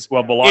it is.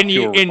 Well, in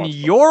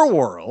your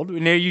world,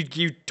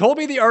 you told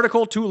me the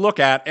article to look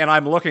at, and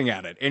I'm looking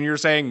at it, and you're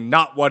saying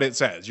not what it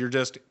says. You're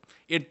just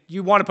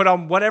you want to put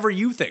on whatever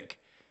you think.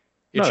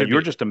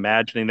 You're just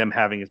imagining them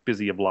having as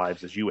busy of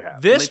lives as you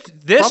have. This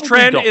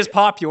trend is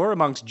popular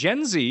amongst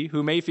Gen Z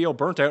who may feel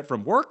burnt out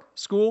from work,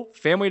 school,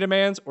 family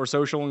demands, or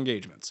social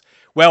engagements.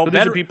 Well,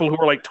 these are people who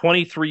are like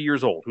 23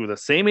 years old, who are the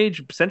same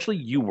age essentially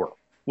you were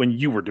when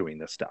you were doing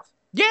this stuff.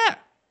 Yeah.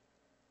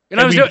 And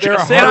I was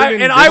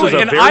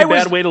doing a very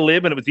bad way to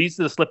live, and it was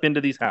easy to slip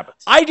into these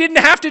habits. I didn't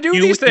have to do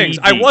these things.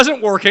 I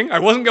wasn't working. I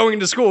wasn't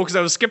going to school because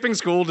I was skipping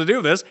school to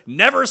do this.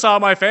 Never saw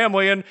my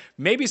family, and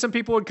maybe some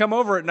people would come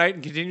over at night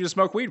and continue to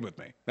smoke weed with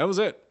me. That was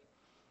it.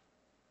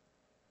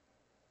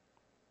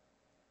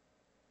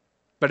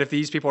 But if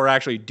these people are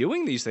actually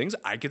doing these things,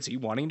 I could see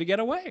wanting to get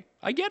away.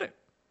 I get it.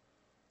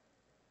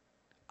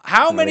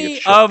 How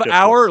many of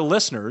our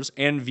listeners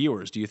and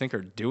viewers do you think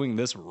are doing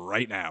this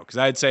right now? Because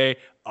I'd say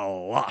a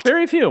lot.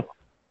 Very few.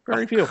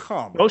 Very few.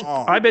 Come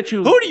on. I bet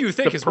you. Who do you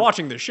think is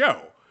watching the show?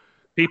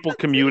 People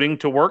commuting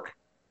to work.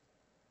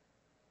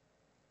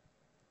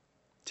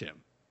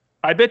 Tim.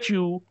 I bet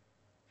you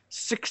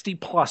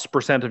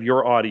 60+% of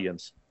your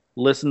audience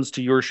listens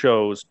to your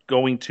shows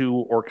going to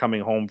or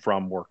coming home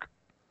from work.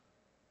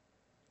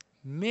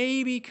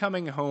 Maybe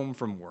coming home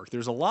from work.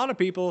 There's a lot of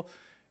people.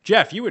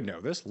 Jeff, you would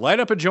know this. Light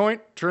up a joint,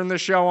 turn the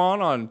show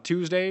on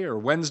Tuesday or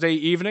Wednesday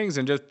evenings,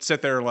 and just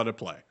sit there and let it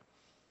play.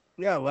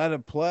 Yeah, let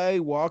it play.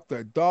 Walk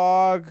the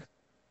dog.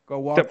 Go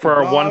walk. Except for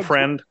our one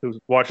friend who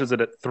watches it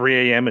at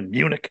 3 a.m. in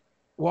Munich.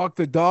 Walk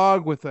the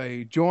dog with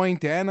a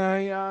joint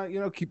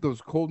and keep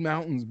those cold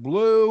mountains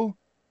blue.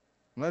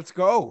 Let's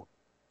go.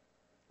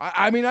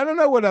 I mean, I don't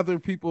know what other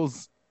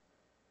people's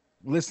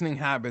listening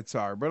habits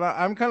are, but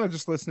I'm kind of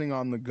just listening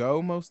on the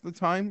go most of the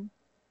time.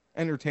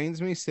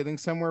 Entertains me sitting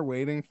somewhere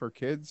waiting for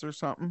kids or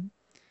something.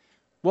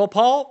 Well,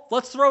 Paul,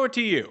 let's throw it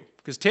to you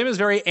because Tim is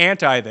very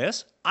anti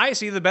this. I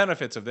see the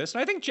benefits of this,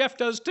 and I think Jeff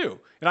does too,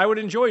 and I would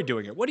enjoy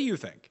doing it. What do you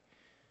think?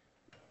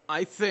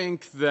 I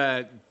think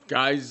that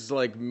guys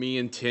like me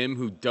and Tim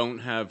who don't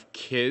have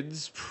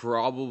kids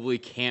probably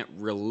can't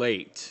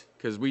relate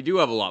because we do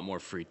have a lot more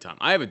free time.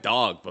 I have a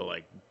dog,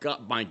 but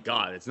my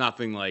God, it's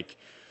nothing like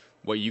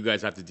what you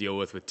guys have to deal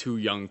with 2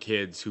 young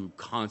kids who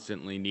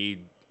constantly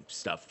need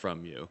stuff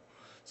from you.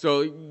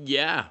 So,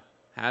 yeah,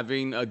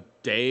 having a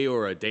day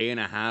or a day and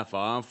a half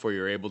off where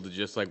you're able to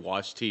just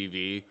watch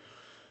TV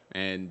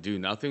and do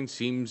nothing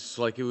seems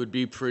like it would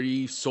be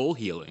pretty soul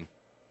healing.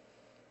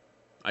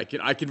 I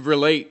can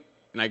relate,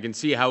 and I can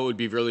see how it would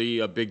be really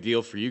a big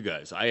deal for you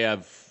guys. I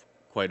have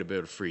quite a bit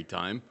of free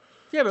time.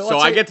 Yeah, but so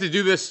I get to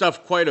do this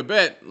stuff quite a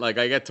bit. I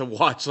get to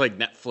watch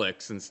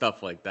Netflix and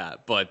stuff like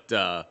that. But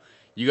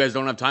you guys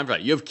don't have time for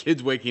that. You have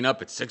kids waking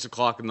up at 6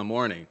 o'clock in the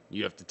morning.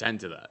 You have to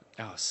tend to that.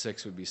 Oh,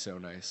 6 would be so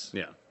nice.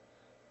 Yeah.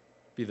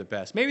 Be the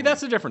best. Maybe that's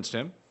the difference,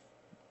 Tim.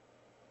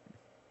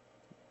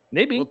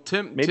 Maybe. Well,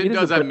 Tim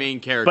does have main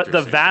character. But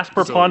the vast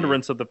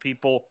preponderance of the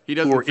people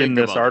who are in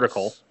this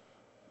article.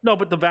 No,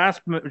 but the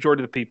vast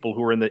majority of the people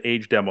who are in the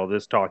age demo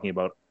this talking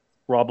about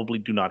probably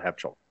do not have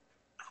children.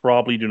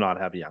 Probably do not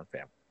have a young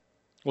family.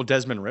 Well,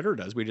 Desmond Ritter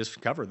does. We just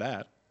covered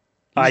that.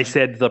 I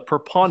said the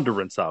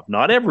preponderance of,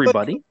 not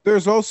everybody.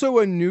 There's also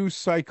a new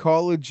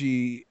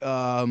psychology.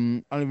 I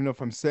don't even know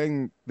if I'm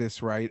saying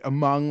this right.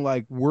 Among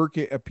like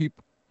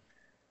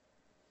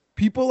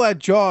people at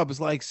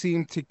jobs like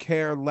seem to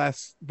care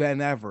less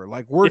than ever.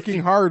 Like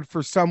working hard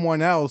for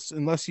someone else,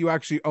 unless you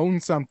actually own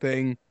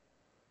something.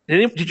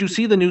 Did you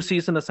see the new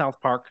season of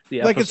South Park?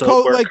 The Like, episode it's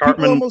called, where like, people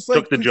Cartman almost, like,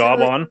 took the job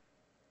consider it- on?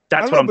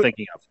 That's don't what know, I'm but-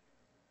 thinking of.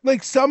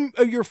 Like some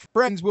of your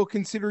friends will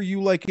consider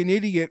you like an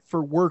idiot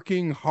for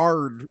working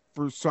hard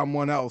for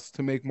someone else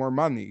to make more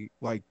money.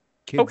 Like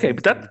kids. Okay, these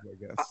but that- days,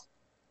 I guess.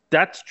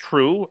 That's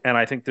true, and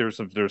I think there's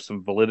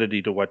some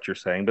validity to what you're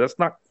saying, but that's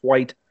not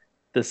quite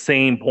the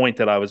same point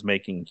that I was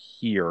making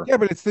here. Yeah,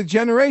 but it's the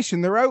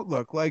generation, their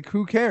outlook. Like,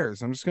 who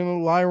cares? I'm just gonna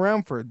lie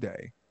around for a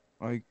day.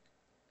 Like,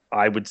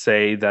 I would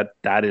say that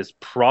is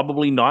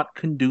probably not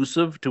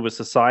conducive to a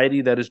society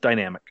that is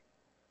dynamic.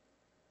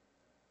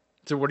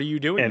 So what are you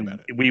doing And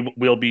about it?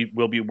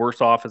 we'll be worse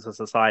off as a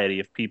society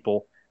if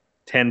people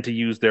tend to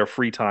use their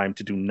free time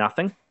to do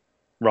nothing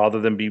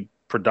rather than be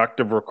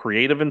productive or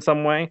creative in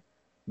some way.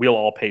 We'll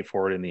all pay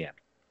for it in the end.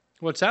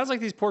 Well, it sounds like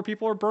these poor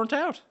people are burnt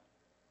out.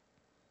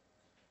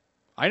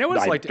 I know what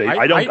it's like.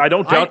 I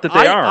don't doubt that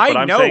they are. But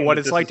I I'm know saying what that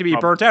it's this like is to be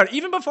burnt out.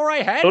 Even before I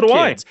had So do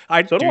I. kids.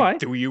 So do I.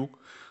 Do you?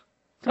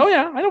 Oh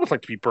yeah, I know what it's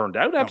like to be burned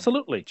out.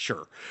 Absolutely.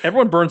 Sure.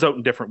 Everyone burns out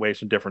in different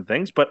ways and different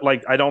things, but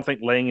like I don't think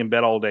laying in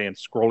bed all day and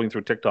scrolling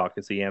through TikTok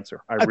is the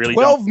answer. I a really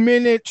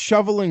 12-minute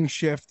shoveling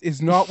shift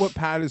is not what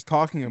Pat is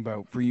talking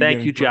about for you. don't. Thank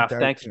getting you, Jeff.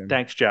 burnt out, Thanks,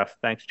 Tim. Jeff.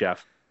 Thanks,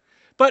 Jeff.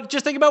 But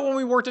just think about when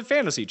we worked at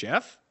Fantasy,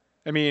 Jeff.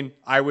 I mean,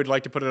 I would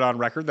like to put it on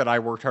record that I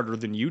worked harder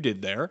than you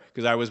did there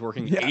because I was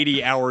working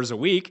 80 hours a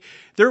week.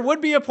 There would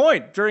be a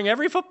point during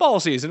every football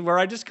season where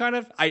I just kind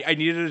of, I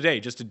needed a day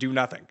just to do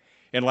nothing.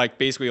 And like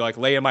basically like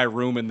lay in my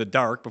room in the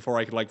dark before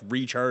I could like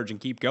recharge and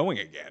keep going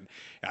again.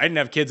 I didn't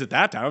have kids at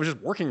that time. I was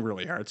just working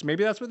really hard. So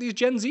maybe that's what these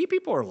Gen Z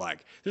people are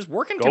like. They're just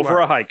working too Go hard. for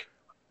a hike.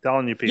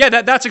 Telling you, people.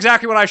 Yeah, that's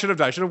exactly what I should have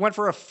done. I should have went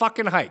for a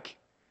fucking hike.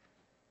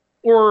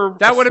 Or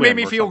That a would have made swim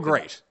me or feel something.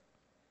 great.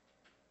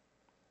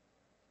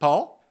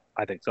 Paul?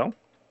 I think so.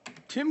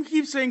 Tim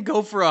keeps saying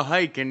go for a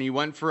hike, and he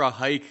went for a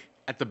hike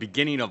at the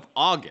beginning of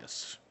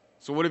August.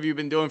 So what have you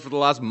been doing for the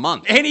last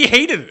month? And he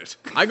hated it.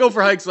 I go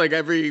for hikes like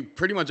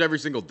pretty much every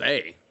single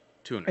day.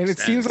 To an And it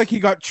extent. seems like he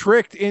got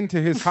tricked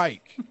into his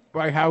hike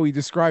by how he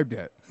described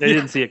it. They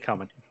didn't see it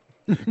coming.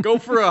 Go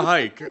for a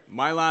hike.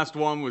 My last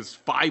one was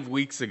 5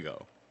 weeks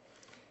ago.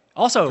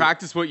 Also,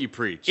 Practice what you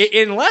preach.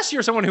 unless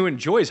you're someone who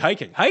enjoys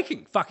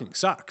hiking fucking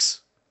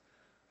sucks.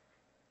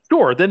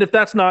 Sure. Then if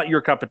that's not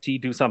your cup of tea,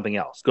 do something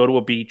else. Go to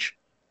a beach.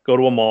 Go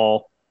to a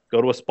mall.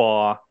 Go to a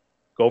spa.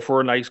 Go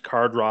for a nice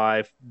car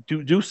drive.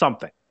 Do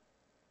something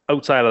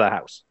outside of the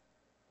house.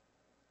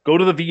 Go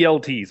to the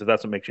VLTs if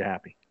that's what makes you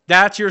happy.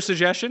 That's your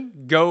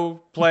suggestion?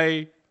 Go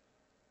play.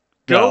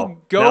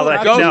 No.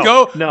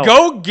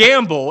 Go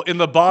gamble in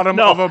the bottom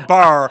of a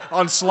bar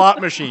on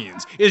slot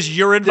machines. Is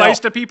your advice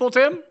to people,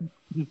 Tim?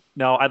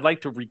 No, I'd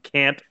like to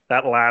recant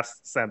that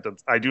last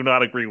sentence. I do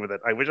not agree with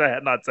it. I wish I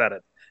had not said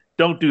it.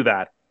 Don't do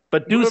that.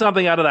 But do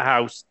something out of the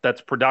house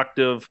that's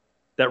productive,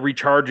 that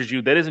recharges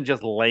you, that isn't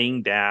just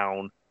laying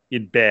down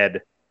in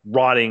bed,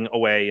 rotting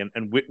away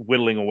and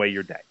whittling away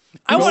your day.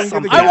 I want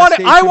Going to the to gas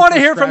station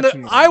hear for from the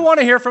scratching I want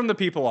to hear from the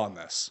people on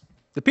this.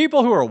 The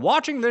people who are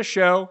watching this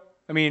show.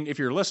 I mean, if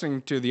you're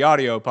listening to the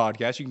audio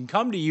podcast, you can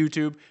come to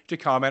YouTube to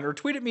comment or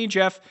tweet at me,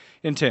 Jeff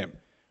and Tim.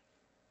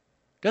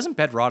 Doesn't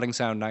bed rotting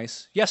sound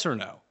nice? Yes or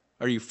no?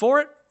 Are you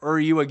for it or are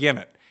you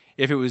against it?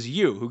 If it was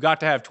you who got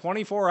to have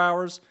 24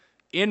 hours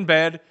in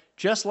bed,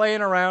 just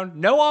laying around,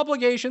 no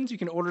obligations, you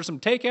can order some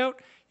takeout.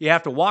 You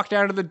have to walk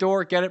down to the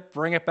door, get it,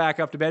 bring it back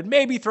up to bed,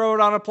 maybe throw it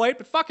on a plate,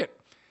 but fuck it.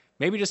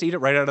 Maybe just eat it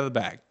right out of the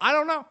bag. I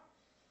don't know.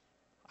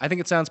 I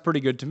think it sounds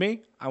pretty good to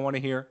me. I want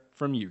to hear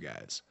from you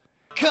guys.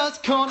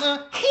 CUST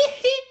Corner.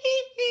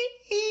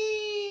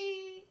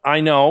 I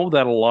know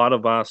that a lot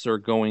of us are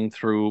going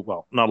through,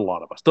 well, not a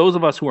lot of us, those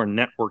of us who are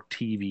network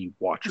TV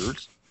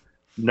watchers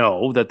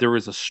know that there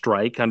is a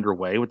strike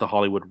underway with the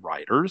Hollywood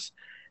writers.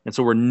 And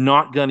so we're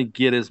not going to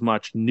get as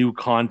much new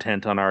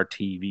content on our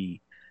TV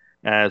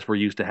as we're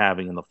used to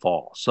having in the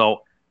fall.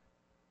 So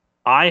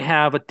I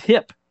have a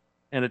tip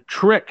and a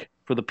trick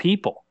for the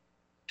people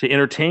to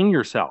entertain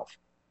yourself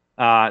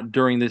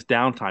during this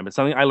downtime. It's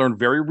something I learned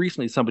very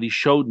recently. Somebody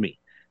showed me.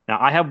 Now,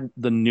 I have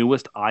the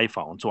newest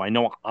iPhone, so I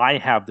know I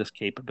have this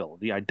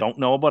capability. I don't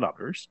know about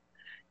others.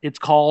 It's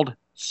called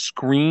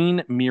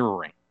screen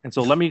mirroring. And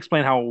so let me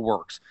explain how it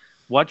works.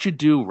 What you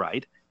do,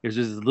 right, is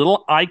there's this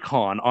little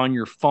icon on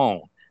your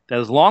phone that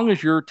as long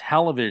as your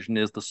television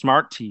is the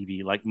smart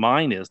TV, like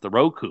mine is, the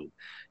Roku,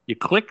 you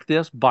click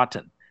this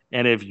button.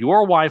 And if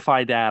your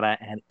Wi-Fi data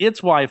and its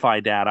Wi-Fi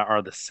data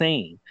are the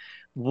same,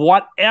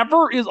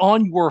 whatever is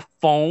on your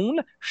phone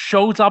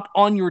shows up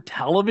on your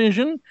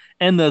television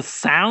and the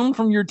sound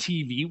from your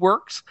TV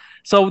works.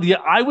 So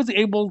I was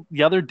able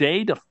the other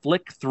day to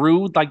flick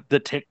through like the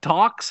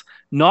TikToks,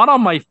 not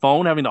on my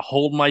phone, having to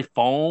hold my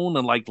phone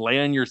and like lay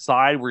on your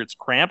side where it's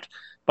cramped,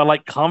 but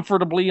like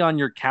comfortably on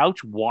your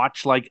couch,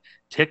 watch like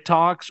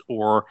TikToks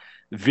or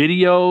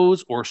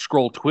videos or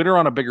scroll Twitter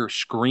on a bigger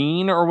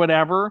screen or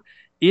whatever.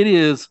 It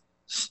is,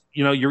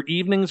 your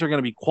evenings are going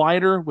to be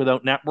quieter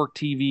without network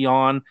TV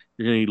on.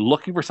 You're going to be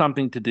looking for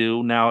something to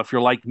do. Now, if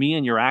you're like me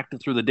and you're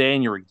active through the day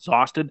and you're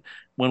exhausted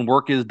when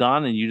work is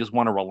done and you just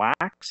want to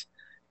relax,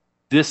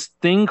 this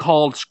thing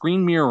called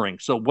screen mirroring.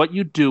 So what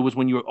you do is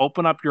when you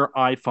open up your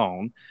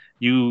iPhone,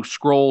 you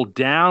scroll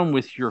down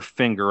with your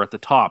finger at the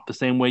top, the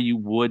same way you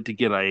would to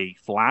get a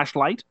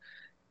flashlight.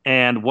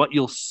 And what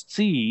you'll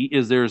see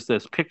is there's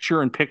this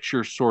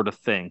picture-in-picture sort of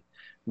thing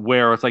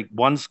where it's like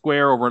one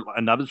square over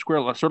another square,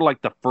 sort of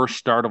like the first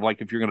start of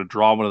like if you're going to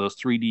draw one of those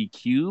 3D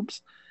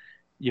cubes.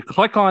 You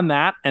click on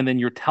that, and then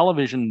your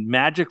television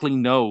magically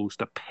knows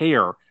to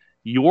pair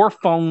your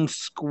phone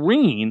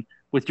screen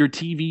with your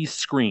TV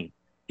screen.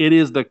 It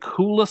is the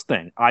coolest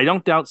thing. I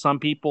don't doubt some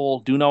people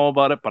do know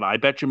about it, but I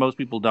bet you most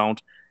people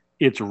don't.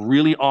 It's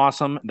really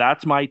awesome.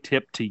 That's my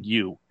tip to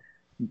you.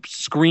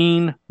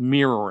 Screen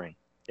mirroring.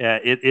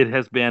 It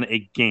has been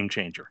a game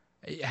changer.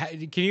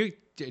 Can you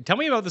tell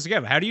me about this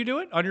again? How do you do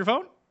it on your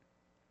phone?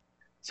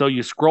 So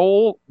you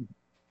scroll,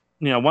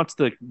 once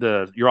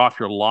you're off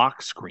your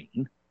lock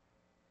screen,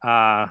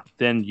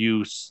 then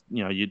you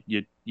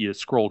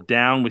scroll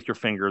down with your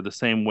finger the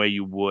same way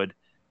you would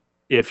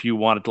if you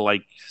wanted to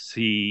like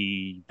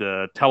see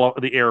the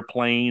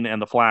airplane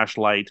and the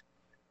flashlight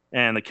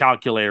and the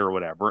calculator or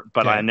whatever.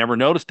 But Okay. I never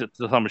noticed it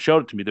until someone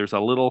showed it to me. There's a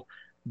little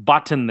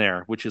button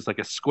there, which is like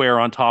a square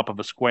on top of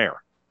a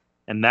square.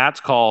 And that's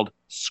called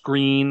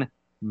screen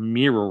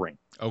mirroring.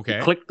 Okay.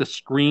 You click the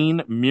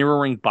screen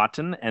mirroring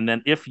button, and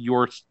then if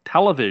your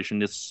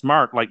television is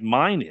smart like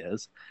mine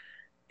is,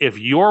 if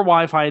your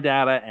Wi-Fi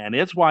data and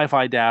its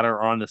Wi-Fi data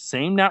are on the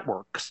same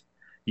networks,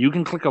 you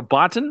can click a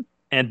button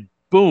and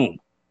boom,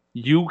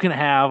 you can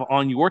have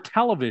on your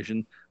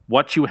television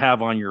what you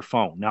have on your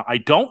phone. Now, I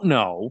don't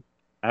know,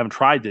 I haven't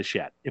tried this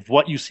yet, if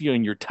what you see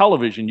on your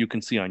television you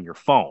can see on your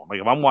phone. Like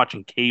if I'm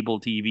watching cable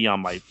TV on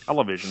my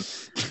television,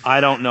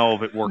 I don't know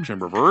if it works in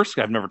reverse.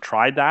 I've never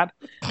tried that,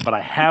 but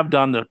I have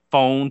done the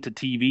phone to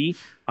TV.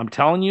 I'm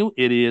telling you,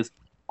 it is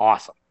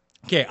awesome.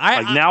 Okay,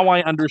 now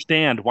I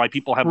understand why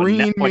people have a Screen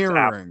Netflix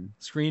mirroring.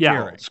 app. Screen Yeah,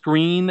 mirroring.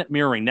 screen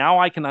mirroring. Now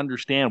I can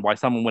understand why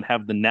someone would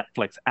have the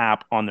Netflix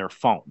app on their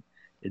phone.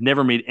 It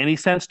never made any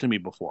sense to me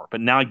before, but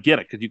now I get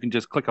it because you can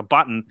just click a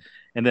button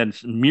and then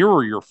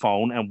mirror your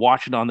phone and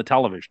watch it on the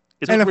television.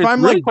 If it's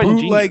I'm really like quite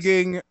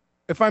ingenious.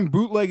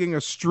 bootlegging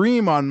a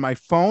stream on my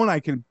phone, I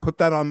can put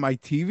that on my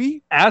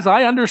TV. As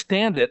I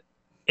understand it,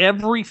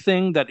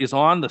 everything that is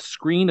on the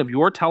screen of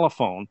your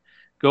telephone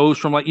goes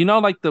from like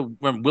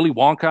when Willy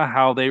Wonka,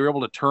 how they were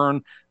able to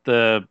turn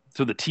the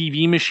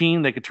TV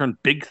machine, they could turn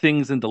big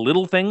things into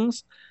little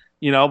things,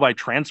 by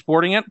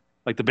transporting it.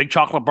 Like the big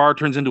chocolate bar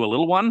turns into a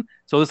little one.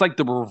 So it's like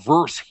the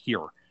reverse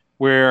here,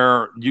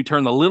 where you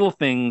turn the little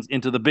things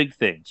into the big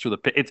things.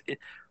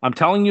 I'm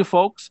telling you,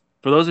 folks,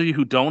 for those of you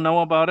who don't know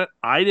about it,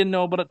 I didn't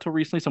know about it till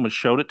recently. Someone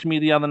showed it to me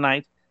the other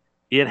night.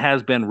 It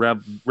has been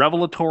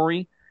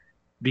revelatory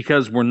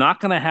because we're not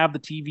going to have the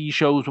TV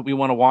shows that we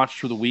want to watch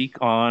through the week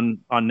on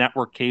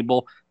network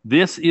cable.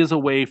 This is a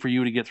way for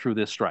you to get through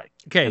this strike.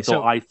 Okay, and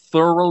so I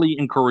thoroughly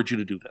encourage you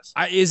to do this.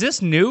 Is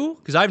this new?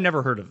 Because I've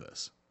never heard of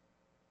this.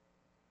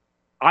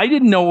 I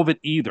didn't know of it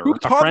either. Who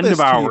taught this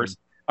to you?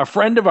 A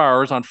friend of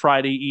ours on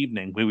Friday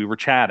evening when we were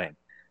chatting,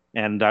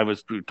 and I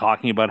was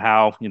talking about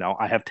how,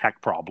 I have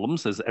tech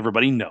problems, as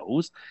everybody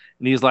knows.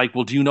 And he's like,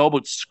 well, do you know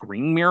about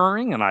screen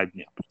mirroring? And I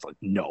was like,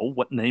 no,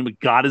 what in the name of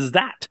God is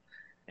that?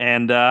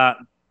 And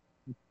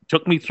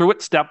took me through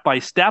it step by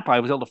step. I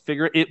was able to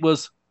figure it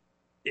was,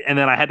 and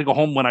then I had to go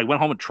home. When I went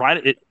home and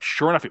tried it,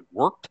 sure enough, it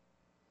worked.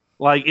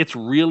 Like, it's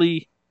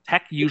really,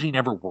 tech usually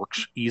never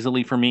works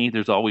easily for me.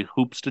 There's always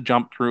hoops to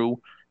jump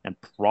through and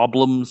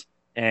problems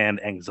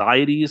and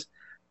anxieties.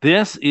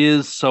 This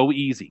is so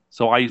easy.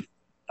 So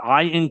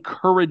I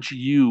encourage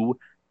you,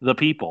 the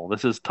people.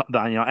 This is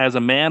as a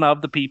man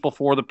of the people,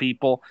 for the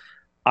people,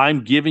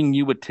 I'm giving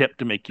you a tip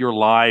to make your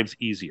lives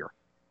easier.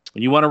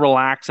 When you want to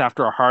relax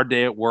after a hard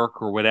day at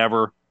work or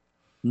whatever,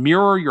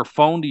 mirror your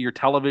phone to your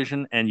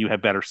television and you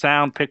have better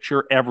sound,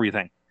 picture,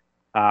 everything.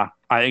 I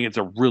think it's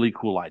a really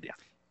cool idea.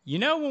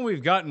 When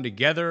we've gotten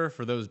together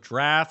for those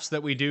drafts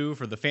that we do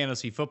for the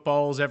fantasy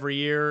footballs every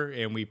year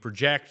and we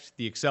project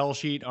the Excel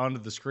sheet onto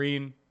the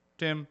screen,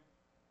 Tim,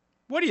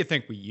 what do you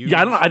think we use?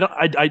 Yeah,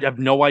 I have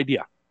no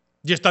idea.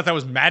 Just thought that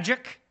was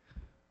magic?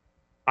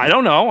 I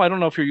don't know. I don't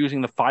know if you're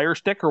using the Fire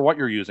Stick or what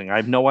you're using. I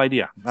have no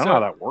idea. I don't know how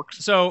that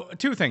works. So,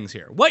 two things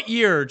here. What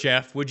year,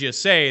 Jeff, would you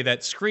say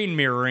that screen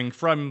mirroring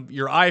from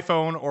your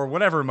iPhone or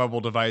whatever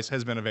mobile device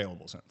has been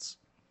available since?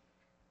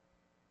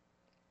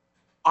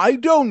 I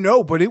don't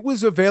know, but it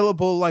was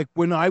available like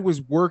when I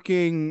was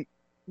working,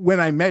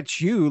 when I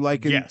met you.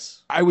 Like,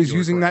 yes, I was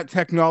using that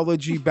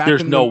technology back.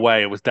 There's no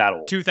way it was that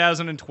old.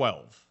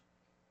 2012.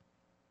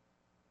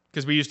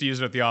 Because we used to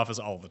use it at the office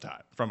all the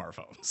time from our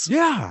phones.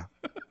 Yeah.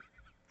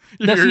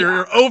 Now, see,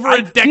 You're over I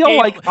a decade. feel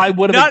like I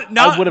would have.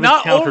 Not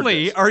encountered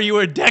only this. are you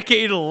a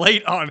decade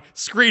late on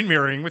screen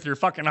mirroring with your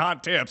fucking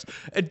hot tips,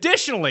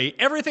 additionally,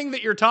 everything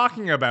that you're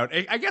talking about,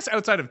 I guess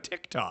outside of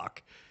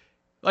TikTok,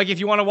 like if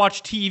you want to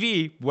watch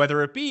TV,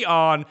 whether it be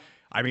on,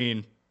 I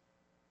mean,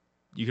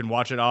 you can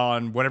watch it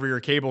on whatever your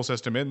cable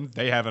system is.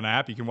 They have an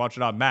app. You can watch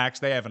it on Max.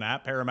 They have an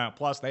app. Paramount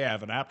Plus. They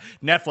have an app.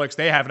 Netflix.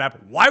 They have an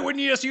app. Why wouldn't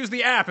you just use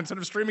the app instead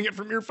of streaming it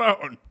from your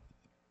phone?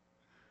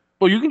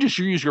 Well, you can just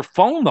use your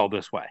phone though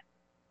this way.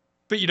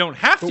 But you don't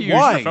have to But use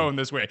why? your phone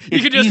this way. You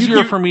It's can just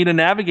easier for me to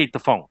navigate the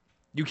phone.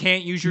 You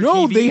can't use your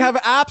No, TV. they have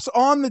apps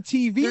on the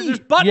TV. There's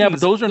buttons. Yeah, but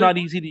those are They're- not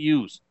easy to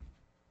use.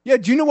 Yeah,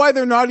 do you know why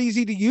they're not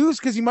easy to use?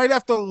 Because you might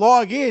have to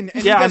log in,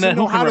 and Yeah, he and doesn't then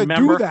know who can how to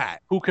remember? do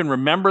that. Who can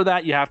remember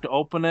that? You have to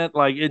open it.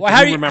 Like, Well,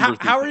 how, who remembers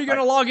how these are you things? going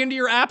to log into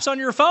your apps on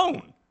your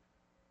phone?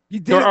 He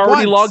did They're it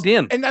already once, logged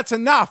in. and that's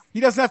enough.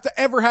 He doesn't have to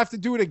ever have to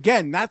do it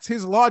again. That's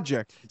his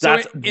logic.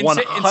 That's So 100% what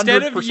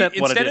it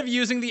instead is. of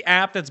using the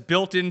app that's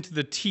built into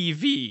the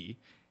TV,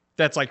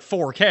 that's like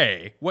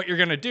 4K, what you're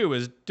going to do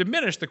is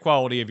diminish the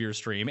quality of your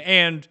stream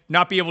and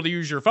not be able to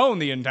use your phone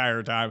the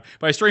entire time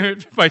by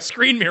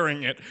screen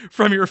mirroring it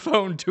from your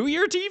phone to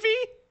your TV.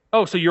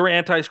 Oh, so you're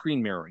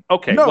anti-screen mirroring?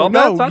 Okay, No, well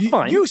no, that's you,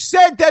 fine. you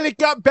said that it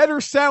got better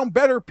sound,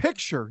 better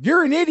picture.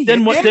 You're an idiot.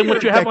 then what? and Then you're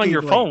what a you have on decade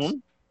your late.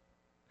 phone?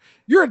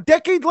 You're a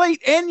decade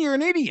late, and you're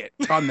an idiot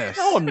on this.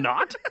 No, I'm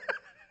not.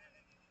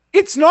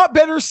 It's not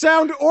better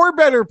sound or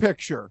better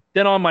picture.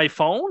 Then on my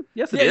phone?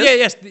 Yes, it is.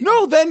 Yes.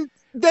 No, then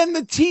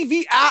the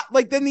TV app,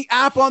 then the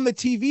app on the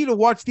TV to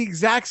watch the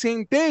exact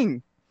same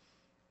thing.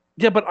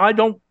 Yeah, but I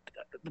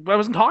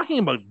wasn't talking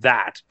about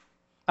that.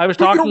 I was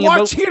But talking you're about.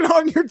 watching it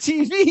on your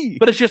TV.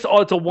 But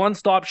it's a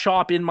one-stop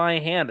shop in my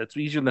hand. It's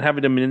easier than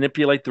having to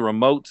manipulate the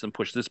remotes and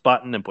push this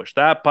button and push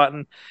that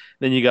button.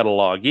 Then you got to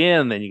log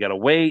in. Then you got to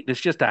wait.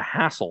 It's just a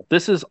hassle.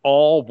 This is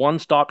all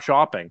one-stop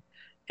shopping,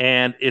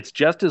 and it's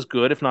just as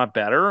good, if not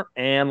better.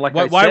 And like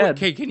I said,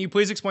 okay, can you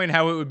please explain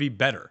how it would be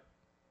better?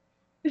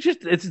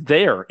 it's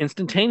there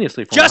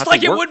instantaneously. Just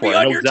like it work would for be it. I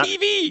on know your exact-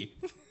 TV.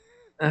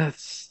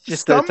 It's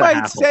just Some it's a might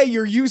hassle. say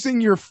you're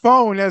using your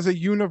phone as a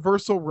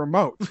universal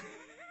remote.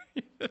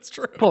 That's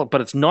true. Well,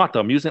 but it's not though.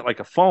 I'm using it like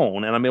a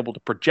phone, and I'm able to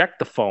project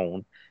the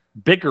phone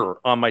bigger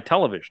on my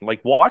television.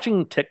 Like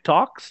watching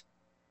TikToks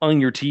on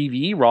your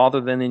TV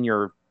rather than in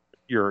your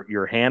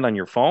hand on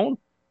your phone.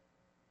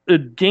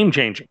 Game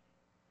changing.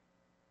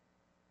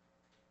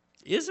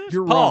 Is it?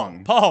 You're Paul,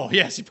 wrong. Paul,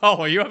 yes,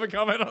 Paul, you have a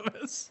comment on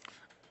this?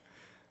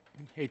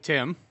 Hey,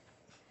 Tim.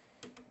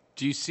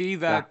 Do you see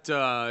that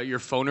your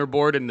phoner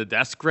board in the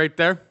desk right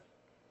there?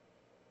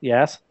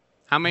 Yes.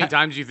 How many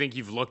times do you think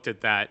you've looked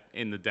at that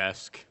in the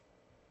desk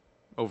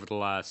over the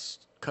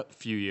last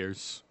few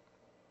years?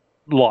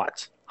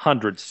 Lots.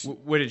 Hundreds.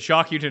 Would it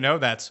shock you to know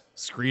that's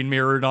screen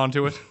mirrored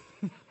onto it?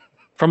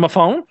 From a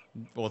phone?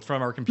 Well, it's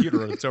from our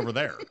computer. It's over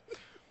there.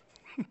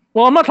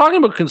 Well, I'm not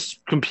talking about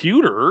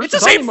computers. It's the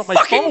I'm talking same about my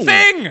fucking phone.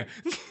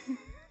 thing.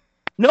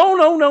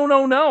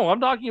 No. I'm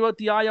talking about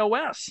the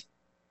iOS.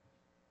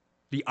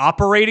 The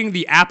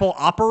Apple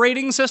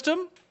operating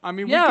system? I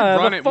mean, Yeah,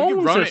 we the could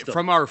phone run it system.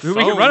 from our phone.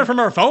 We can run it from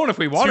our phone if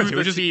we wanted to. the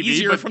It's just TV,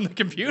 easier but- from the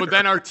computer. But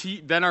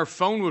then our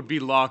phone would be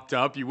locked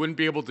up. You wouldn't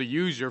be able to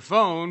use your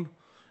phone,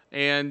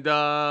 and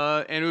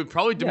it would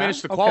probably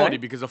diminish the quality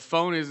because a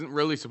phone isn't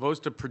really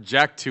supposed to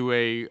project to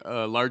a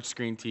large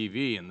screen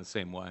TV in the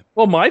same way.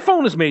 Well, my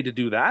phone is made to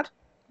do that.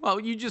 Well,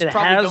 you just It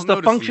probably has don't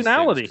the notice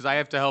functionality. because I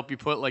have to help you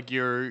put like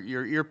your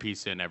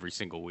earpiece in every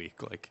single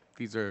week. Like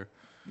these are.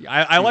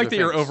 I like that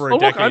you're things. over a Oh,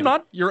 look, decade. I'm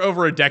not- You're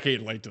over a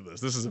decade late to this.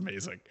 This is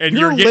amazing, and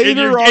You're you're giving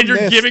later on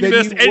this giving than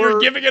this you and you're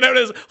were- giving it out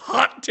as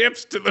hot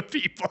tips to the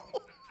people.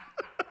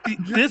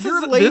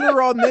 You're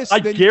later on this. I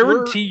than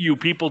guarantee you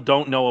people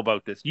don't know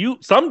about this.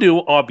 Some do,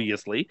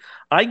 obviously.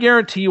 I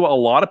guarantee you a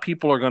lot of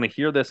people are going to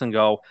hear this and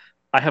go,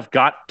 I have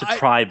got to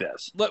try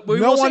this. Look, no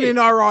will one see. in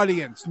our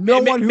audience, no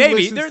one who maybe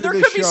listens there to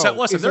this could be show some.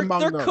 Listen, is there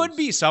among could those.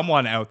 be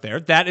someone out there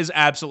that is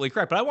absolutely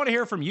correct. But I want to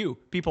hear from you,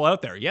 people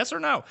out there. Yes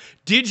or no?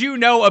 Did you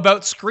know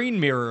about screen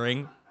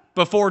mirroring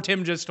before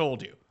Tim just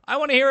told you? I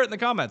want to hear it in the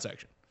comment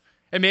section.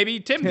 And maybe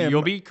Tim,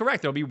 you'll be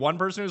correct. There'll be one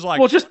person who's like,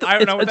 Well, just I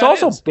don't know what it's that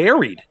also is.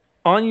 baried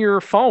on your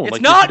phone. It's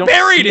Like, not you don't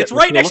buried. see It's it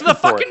right if next to you're the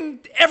looking for it. fucking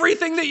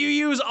everything that you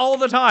use all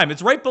the time.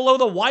 It's right below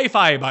the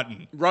Wi-Fi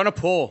button. Run a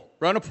poll.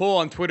 Run a poll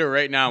on Twitter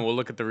right now, and we'll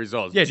look at the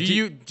results. Yeah,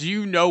 do do-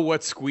 you know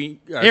what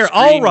Here,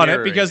 I'll screen run it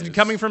mirroring because is?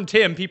 coming from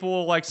Tim, people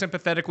will like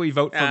sympathetically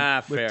vote with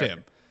fair.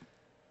 Tim.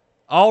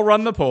 I'll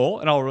run the poll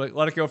and I'll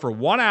let it go for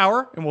 1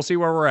 hour, and we'll see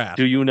where we're at.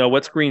 Do you know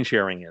what screen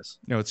sharing is?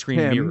 No, it's screen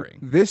Tim, mirroring.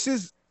 This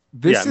is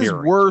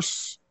mirroring.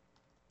 worse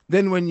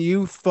than when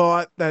you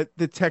thought that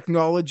the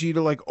technology to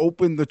like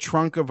open the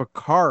trunk of a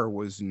car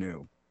was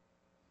new.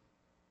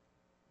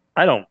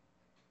 I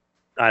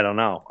don't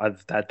know.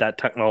 That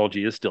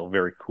technology is still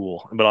very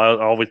cool, but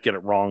I always get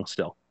it wrong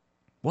still.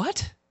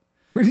 What?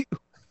 I'm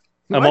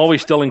What?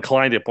 always still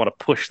inclined to want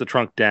to push the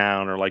trunk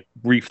down or like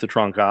reef the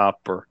trunk up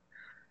or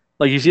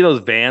Like you see those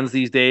vans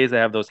these days that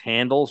have those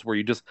handles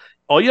where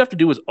all you have to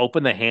do is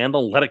open the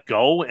handle, let it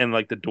go, and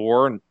like the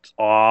door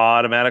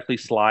automatically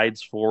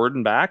slides forward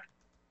and back.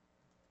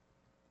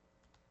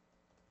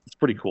 It's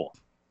pretty cool.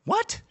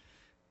 What?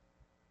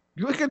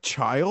 You're like a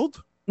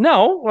child?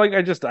 No, like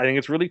I think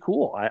it's really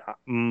cool.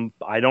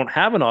 I don't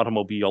have an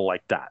automobile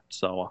like that,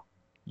 so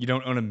You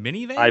don't own a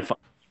minivan?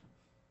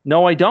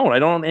 no, I don't. I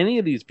don't own any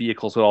of these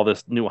vehicles with all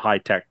this new high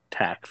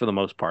tech for the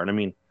most part. I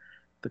mean,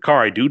 the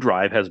car I do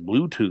drive has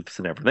Bluetooths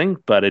and everything,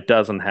 but it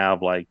doesn't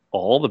have like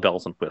all the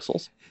bells and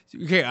whistles.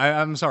 Okay,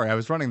 I'm sorry. I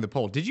was running the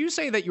poll. Did you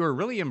say that you were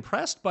really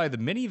impressed by the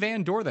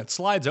minivan door that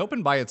slides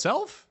open by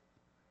itself?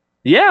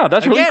 Yeah,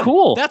 that's really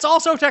cool. That's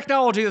also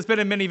technology that's been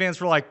in minivans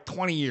for like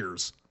 20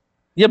 years.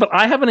 Yeah, but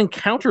I haven't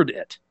encountered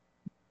it.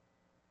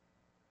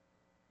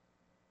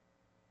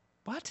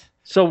 What?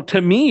 So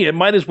to me, it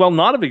might as well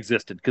not have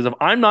existed because if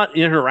I'm not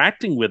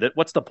interacting with it,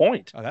 what's the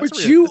point? Oh, that's But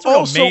a you that's a real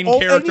also, main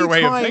character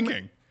way of anytime-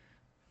 thinking.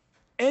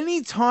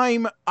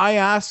 Anytime I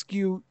ask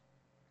you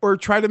or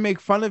try to make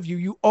fun of you,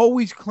 you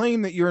always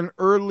claim that you're an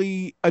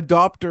early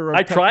adopter of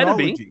I try to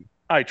be. technology.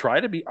 I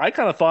try to be. I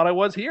kind of thought I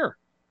was here.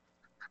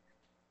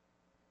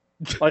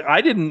 Like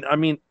I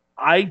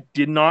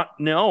did not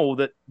know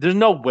that there's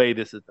no way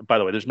this is, by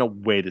the way, there's no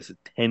way this is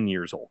 10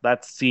 years old.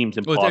 That seems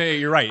impossible. Well,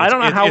 you're right. I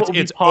don't know how it would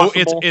be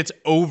possible. It's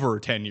over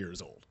 10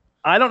 years old.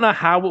 I don't know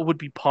how it would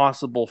be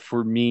possible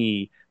for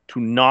me to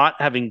not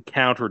have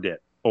encountered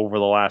it over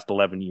the last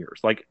 11 years.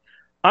 Like,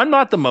 I'm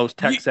not the most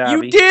tech savvy.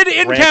 You did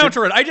granted,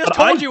 encounter it. I just but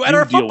told you at do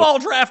our deal football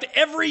with- draft,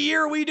 every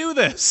year we do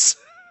this.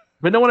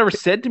 But no one ever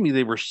said to me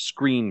they were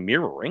screen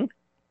mirroring.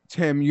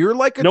 Tim, you're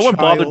like a No child.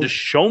 one bothered to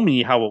show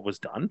me how it was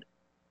done.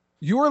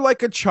 You're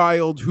like a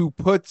child who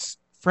puts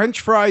French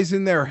fries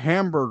in their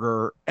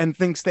hamburger and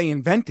thinks they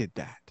invented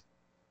that.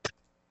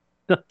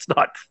 That's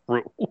not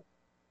true.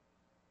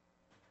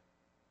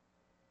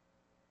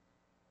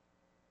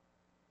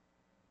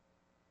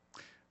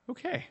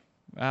 Okay.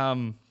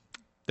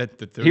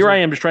 Here I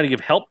am just trying to give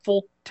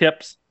helpful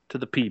tips to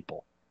the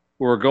people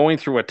who are going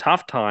through a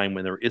tough time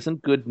when there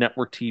isn't good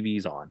network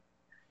TVs on.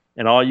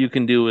 And all you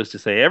can do is to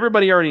say,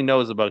 everybody already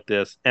knows about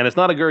this, and it's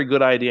not a very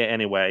good idea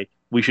anyway.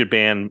 We should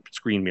ban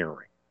screen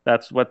mirroring.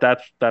 That's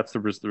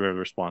the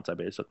response I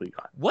basically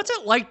got. What's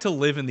it like to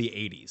live in the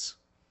 80s?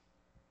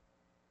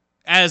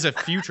 As a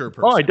future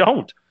person. Oh, I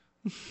don't.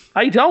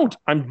 I don't.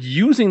 I'm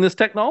using this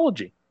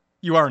technology.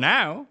 You are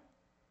now.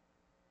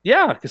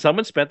 Yeah, because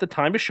someone spent the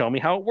time to show me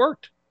how it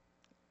worked.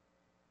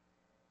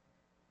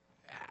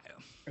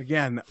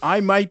 Again,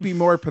 I might be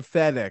more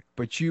pathetic,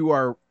 but you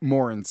are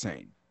more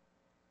insane.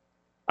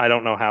 I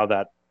don't know how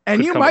that. And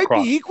could you come might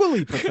across. be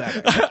equally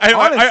pathetic.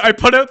 I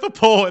put out the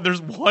poll, and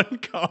there's one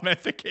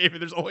comment that came,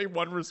 and there's only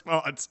one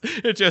response.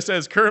 It just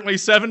says, currently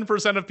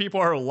 7% of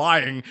people are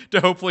lying to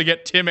hopefully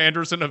get Tim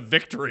Anderson a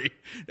victory.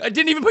 I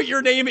didn't even put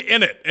your name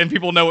in it, and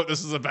people know what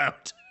this is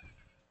about.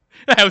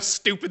 How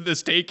stupid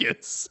this take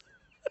is.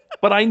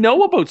 But I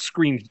know about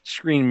screen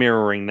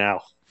mirroring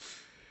now.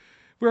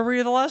 Where were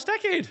you the last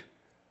decade?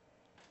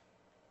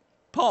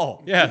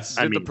 Paul, yes.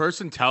 I Did the mean-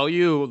 person tell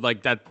you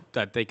like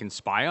that they can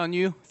spy on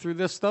you through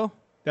this though?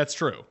 That's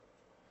true.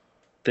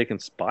 They can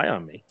spy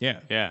on me. Yeah.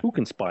 Yeah. Who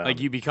can spy on Like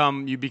me? you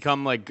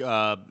become like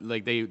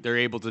they're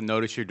able to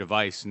notice your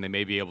device and they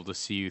may be able to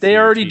see you. They through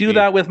your already do TV.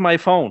 that with my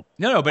phone.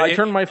 No, but I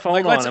turn my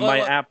phone on and my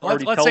app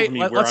already tells me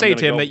where let's I'm say,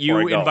 gonna Tim, go that you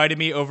before I go. invited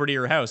me over to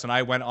your house and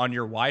I went on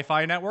your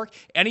Wi-Fi network.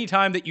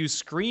 Anytime that you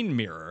screen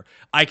mirror,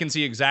 I can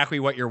see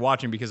exactly what you're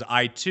watching because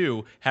I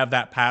too have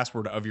that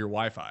password of your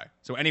Wi-Fi.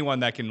 So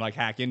anyone that can like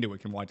hack into it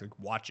can watch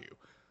you.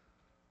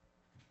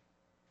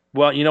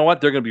 Well, you know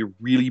what? They're going to be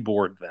really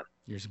bored then.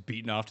 You're just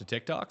beating off to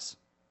TikToks.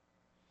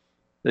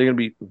 They're going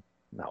to be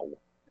no.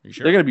 Are you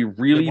sure? They're going to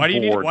be really why do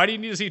you bored. why do you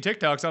need to see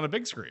TikToks on a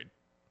big screen?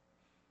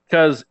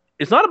 Because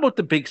it's not about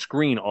the big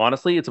screen.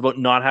 Honestly, it's about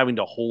not having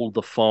to hold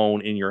the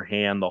phone in your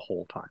hand the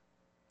whole time.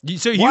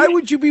 Why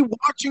would you be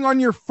watching on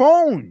your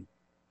phone?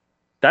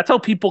 That's how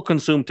people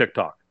consume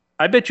TikTok.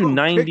 I bet you Oh,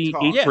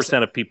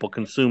 98% of people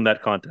consume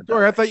that content.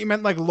 Sorry, I thought you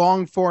meant like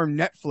long form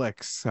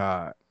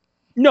Netflix.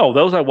 No,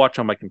 those I watch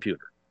on my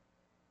computer.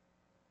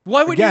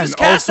 Why would Again, you just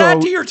cast that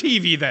also- to your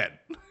TV then?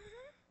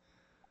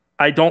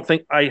 I don't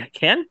think I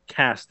can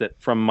cast it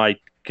from my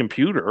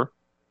computer.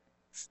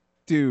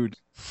 Dude.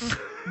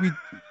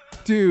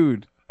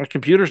 Dude. My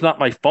computer's not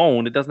my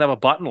phone. It doesn't have a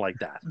button like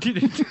that.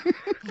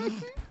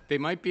 They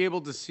might be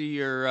able to see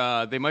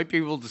your. They might be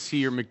able to see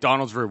your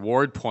McDonald's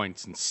reward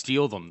points and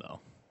steal them though.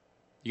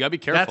 You gotta be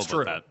careful That's about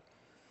true. that.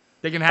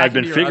 They can hack I've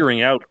been into your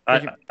figuring out. They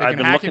can I've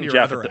been hack looking, into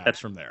your Jeff, other at apps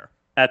from there.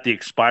 at the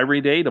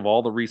expiry date of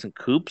all the recent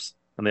coupes,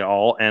 and they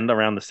all end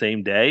around the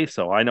same day.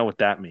 So I know what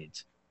that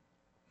means.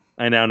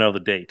 I now know the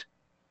date.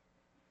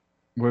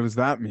 What does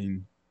that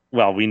mean?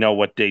 Well, we know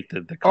what date the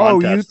Oh,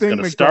 contest you is think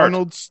going to start.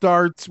 McDonald's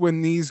starts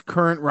when these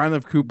current run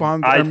of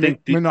coupons? I or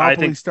think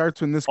Monopoly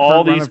starts when this all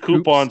current run these of coops?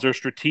 coupons are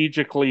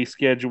strategically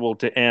scheduled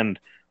to end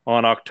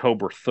on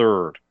October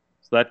 3rd.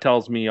 So that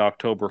tells me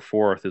October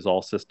 4th is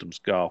all systems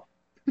go.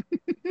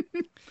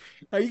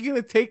 Are you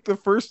going to take the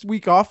first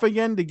week off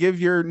again to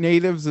give your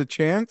natives a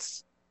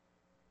chance?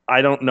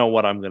 I don't know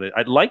what I'm gonna.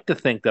 I'd like to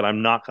think that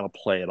I'm not gonna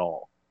play at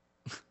all,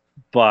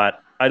 but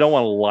I don't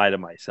want to lie to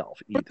myself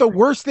either. But the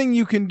worst thing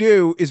you can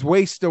do is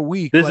waste a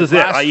week. This like is it.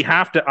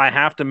 last- I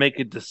have to make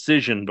a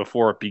decision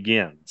before it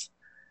begins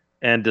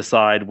and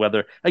decide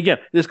whether, again,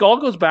 this all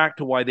goes back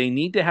to why they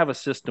need to have a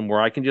system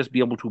where I can just be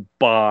able to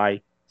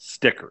buy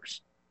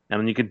stickers. And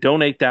then you can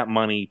donate that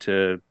money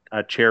to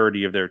a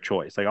charity of their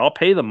choice. Like, I'll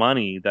pay the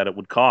money that it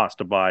would cost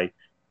to buy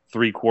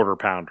 3/4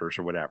 pounders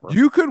or whatever.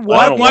 You could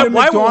Why, walk why, in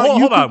why, McDonald's- hold,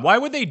 you hold could- on. Why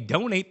would they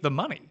donate the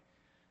money?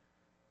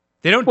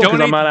 They don't Well, 'cause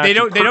donate. I'm not They actually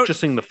don't. They don't.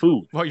 purchasing the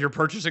food. Well, you're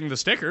purchasing the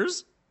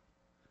stickers.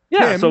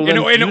 Yeah, Tim, so then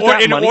In use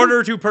that money.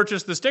 order to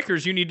purchase the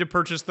stickers, you need to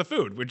purchase the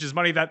food, which is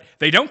money that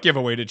they don't give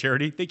away to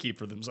charity. They keep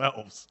for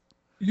themselves.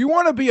 You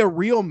want to be a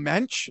real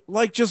mensch?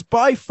 Like, just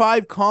buy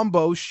 5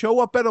 combos,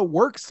 show up at a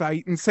work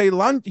site, and say,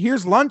 "Lunch,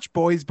 here's lunch,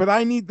 boys, but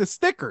I need the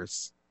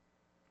stickers."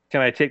 Can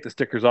I take the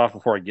stickers off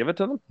before I give it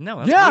to them? No,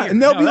 that's Yeah, weird.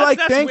 and they'll No, be that's- like,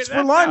 that's "Thanks weird. for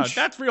That- no, lunch."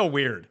 that's real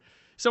weird.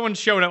 Someone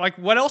showed up like,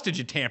 "What else did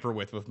you tamper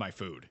with my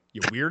food? You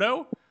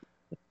weirdo."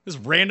 This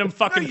random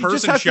fucking you just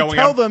person have to showing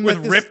tell up them with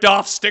that this- ripped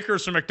off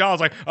stickers from McDonald's.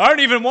 Like, I don't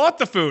even want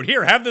the food.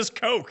 Here, have this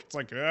Coke. It's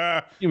like,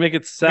 You make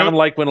it sound No.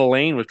 like when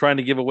Elaine was trying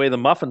to give away the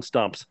muffin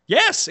stumps.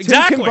 yes, Tim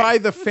exactly. can buy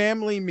the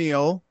family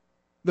meal.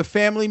 The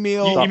family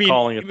meal. Stop mean,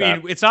 calling it you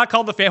mean that. it's not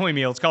called the family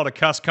meal. It's called a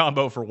CUST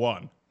combo for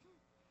one.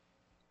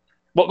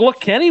 Well, look,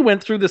 Kenny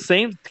went through the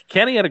same.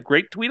 Kenny had a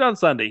great tweet on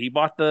Sunday. He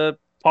bought the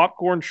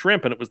popcorn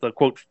shrimp, and it was the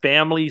quote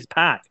family's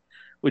pack,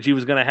 which he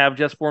was going to have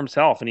just for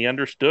himself, and he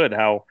understood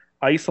how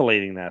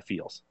isolating that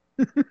feels.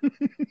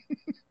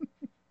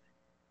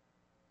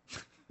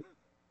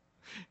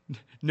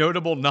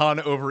 Notable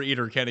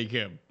non-overeater Kenny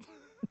Kim.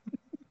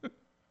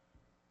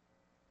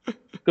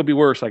 Could be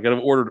worse. I could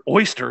have ordered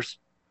oysters.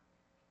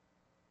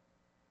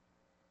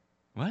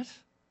 What?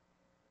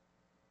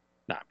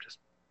 Nah, I'm just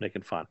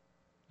making fun.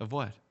 Of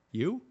what?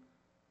 You?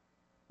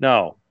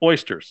 No,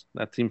 oysters.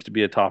 That seems to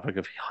be a topic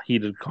of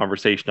heated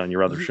conversation on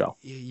your other show.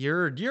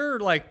 You're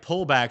like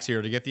pullbacks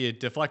here to get the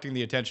deflecting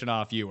the attention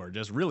off you are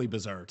just really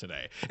bizarre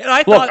today. And I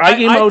Look, thought I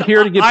came out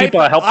here to give people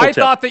a helpful I tip.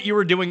 thought that you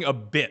were doing a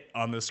bit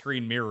on the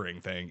screen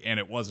mirroring thing, and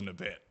it wasn't a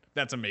bit.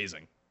 That's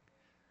amazing.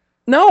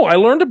 No, I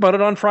learned about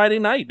it on Friday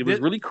night. It was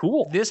Thi- really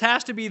cool. This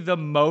has to be the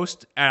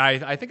most,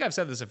 and I think I've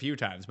said this a few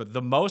times, but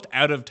the most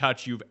out of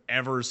touch you've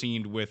ever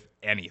seen with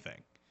anything.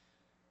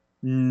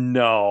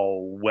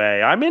 No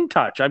way. I'm in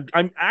touch.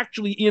 I'm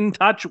actually in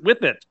touch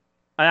with it.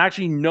 I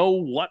actually know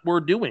what we're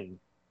doing.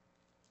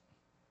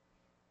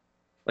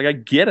 Like, I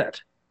get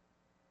it.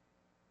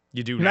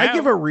 You do Can now. I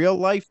give a real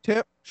life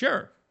tip?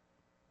 Sure.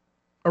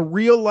 A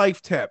real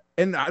life tip.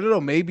 And I don't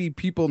know, maybe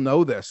people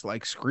know this,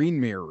 like screen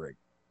mirroring.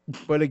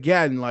 But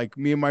again, like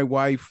me and my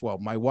wife, well,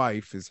 my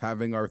wife is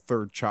having our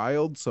 3rd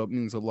child, so it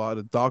means a lot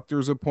of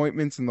doctor's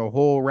appointments and the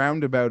whole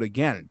roundabout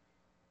again.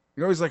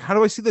 You're always like, how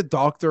do I see the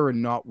doctor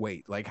and not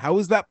wait? Like, how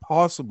is that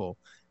possible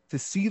to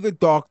see the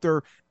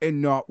doctor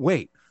and not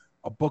wait?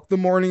 I'll book the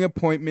morning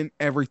appointment,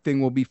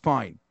 everything will be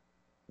fine.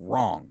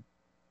 Wrong.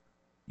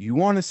 You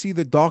want to see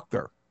the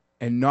doctor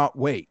and not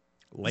wait.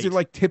 These Late. are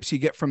like tips you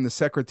get from the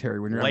secretary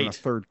when you're having a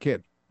Late. 3rd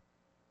kid.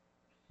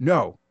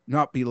 No,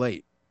 not be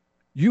late.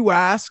 You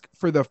ask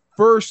for the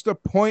first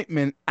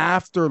appointment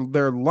after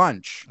their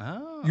lunch.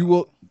 Oh. You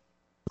will.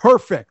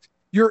 Perfect.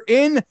 You're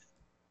in.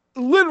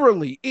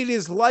 Literally, it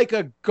is like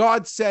a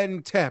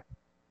godsend tip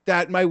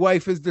that my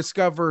wife has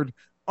discovered.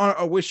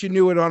 I wish you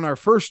knew it on our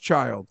 1st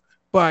child,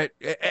 but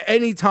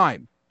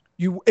anytime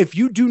if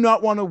you do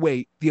not want to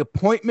wait, the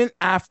appointment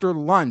after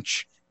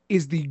lunch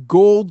is the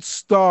gold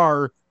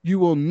star. You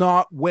will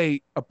not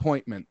wait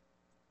appointment.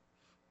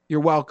 You're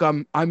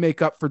welcome. I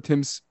make up for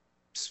Tim's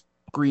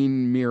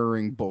screen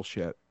mirroring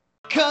bullshit.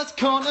 CUST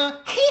Corner.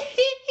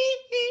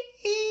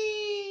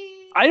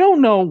 I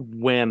don't know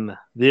when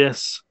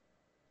this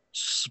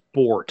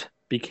sport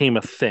became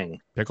a thing.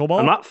 Pickleball?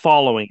 I'm not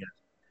following it.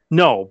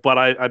 No, but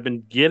I've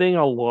been getting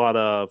a lot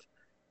of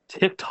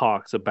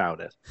TikToks about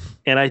it.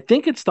 And I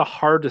think it's the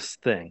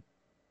hardest thing.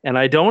 And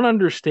I don't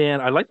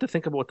understand. I like to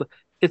think about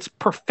it's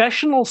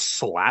professional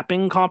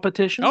slapping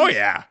competition. Oh,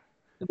 yeah.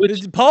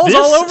 Which Paul's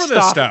all over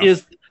this stuff.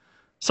 Is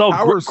so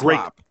Power great.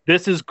 slap.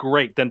 This is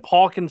great. Then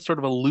Paul can sort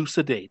of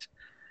elucidate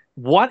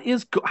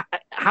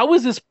how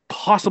is this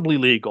possibly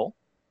legal?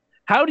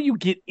 How do you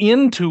get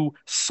into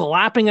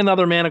slapping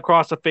another man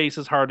across the face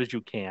as hard as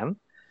you can?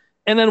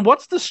 And then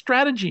what's the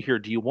strategy here?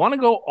 Do you want to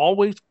go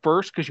always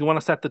first because you want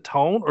to set the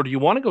tone, or do you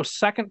want to go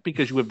second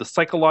because you have the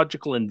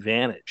psychological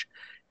advantage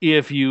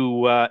if you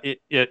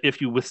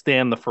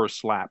withstand the first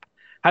slap?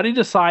 How do you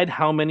decide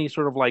how many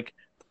sort of like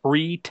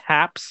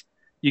pre-taps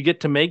you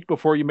get to make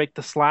before you make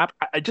the slap?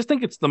 I just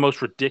think it's the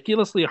most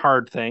ridiculously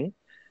hard thing,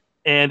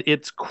 and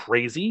it's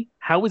crazy.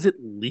 How is it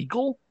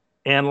legal?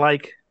 And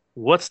like,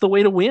 what's the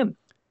way to win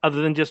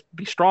other than just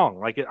be strong?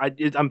 Like,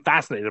 I'm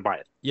fascinated by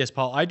it. Yes,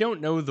 Paul, I don't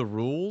know the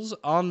rules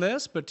on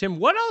this, but Tim,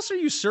 what else are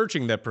you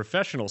searching that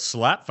professional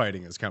slap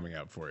fighting is coming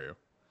up for you?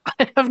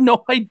 I have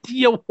no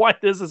idea why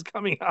this is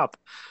coming up,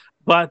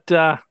 but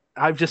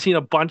I've just seen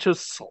a bunch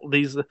of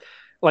these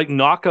like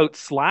knockout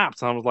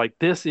slaps. And I was like,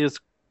 this.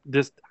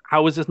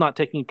 How is this not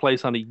taking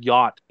place on a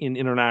yacht in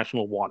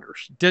international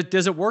waters?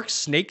 Does it work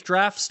snake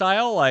draft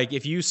style? Like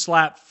if you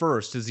slap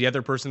first, does the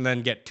other person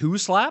then get 2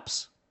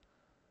 slaps?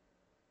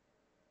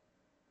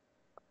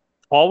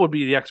 Paul would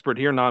be the expert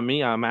here, not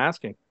me. I'm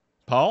asking.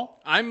 Paul?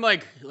 I'm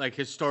like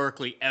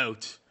historically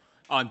out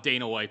on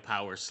Dana White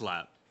power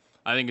slap.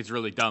 I think it's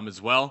really dumb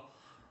as well.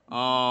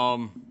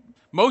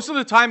 Most of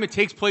the time it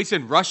takes place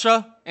in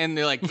Russia, and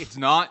they're like, it's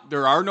not.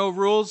 There are no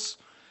rules.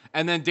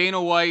 And then Dana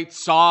White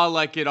saw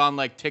like it on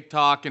like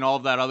TikTok and all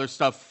of that other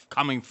stuff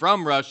coming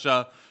from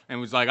Russia,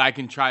 and was like, I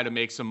can try to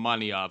make some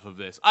money off of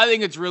this. I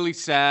think it's really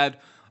sad.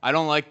 I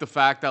don't like the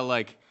fact that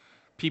like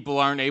people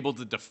aren't able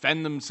to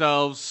defend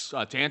themselves.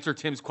 To answer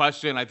Tim's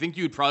question, I think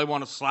you'd probably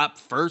want to slap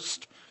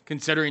first,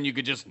 considering you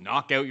could just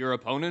knock out your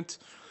opponent.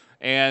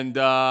 And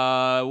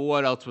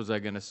what else was I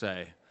going to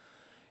say?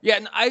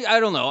 Yeah, I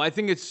don't know. I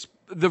think it's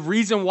the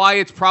reason why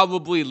it's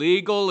probably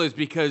legal is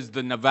because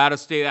the Nevada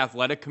State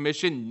Athletic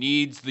Commission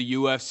needs the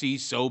UFC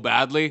so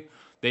badly.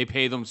 They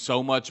pay them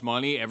so much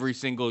money every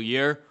single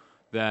year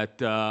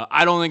that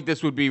I don't think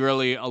this would be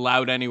really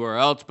allowed anywhere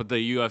else, but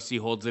the UFC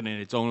holds it in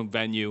its own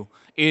venue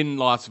in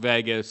Las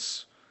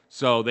Vegas,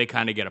 so they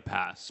kind of get a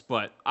pass.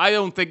 But I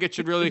don't think it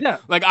should really... Yeah.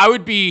 Like, I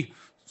would be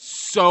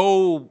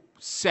so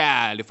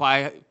sad if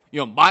my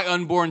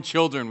unborn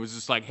children was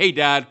just like, hey,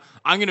 Dad,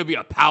 I'm going to be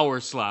a power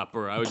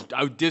slapper.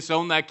 I would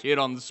disown that kid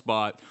on the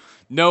spot.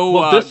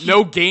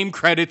 No game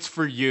credits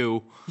for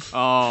you.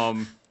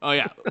 Oh,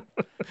 yeah.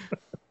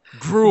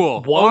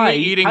 Gruel. Why? Only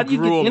eating How do you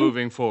get gruel in-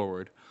 moving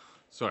forward.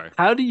 Sorry.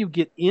 How do you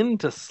get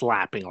into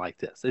slapping like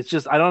this? It's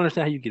just, I don't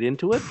understand how you get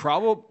into it.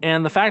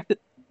 And the fact that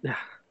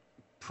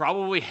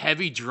Probably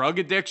heavy drug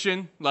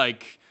addiction.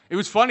 Like, it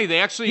was funny. They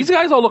actually... these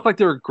guys all look like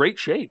they're in great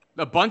shape.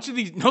 A bunch of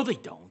these... No, they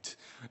don't.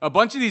 A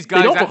bunch of these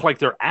guys... They don't look like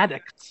they're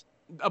addicts.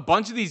 A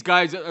bunch of these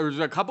guys... There was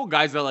a couple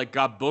guys that, like,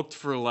 got booked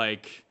for,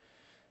 like...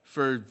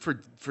 For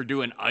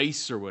doing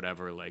ice or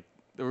whatever. Like,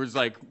 there was,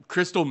 like,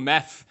 crystal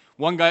meth.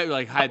 One guy,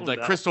 like, had,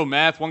 like, crystal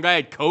meth. One guy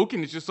had coke.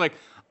 And it's just, like...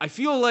 I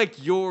feel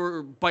like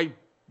you're...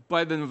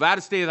 By the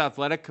Nevada State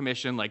Athletic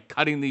Commission, like,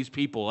 cutting these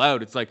people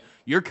out. It's like,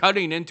 you're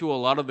cutting into a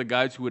lot of the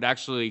guys who would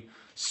actually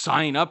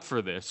sign up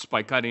for this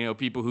by cutting out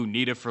people who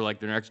need it for,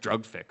 like, their next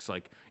drug fix.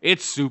 Like,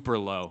 it's super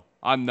low.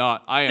 I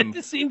am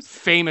It seems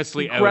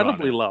famously incredibly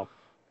out on it. low.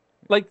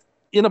 Like,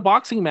 in a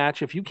boxing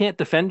match, if you can't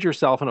defend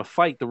yourself in a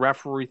fight, the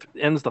referee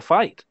ends the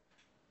fight.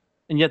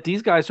 And yet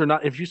these guys are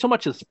not... If you so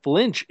much as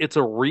flinch, it's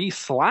a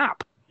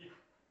re-slap.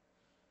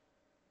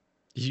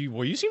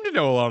 You seem to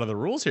know a lot of the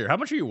rules here. How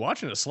much are you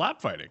watching a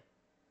slap fighting?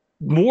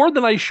 More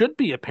than I should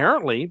be,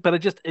 apparently,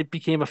 but it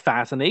became a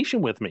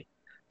fascination with me.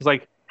 It's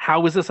like,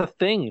 how is this a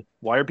thing?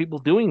 Why are people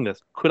doing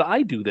this? Could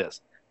I do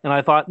this? And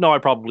I thought, no, I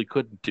probably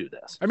couldn't do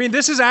this. I mean,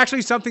 this is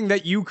actually something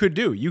that you could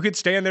do. You could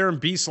stand there and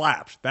be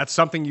slapped. That's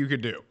something you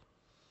could do.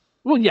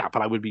 Well, yeah,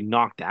 but I would be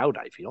knocked out,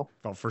 I feel.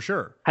 Well, for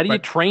sure. How do you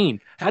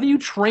train? How do you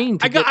train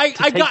to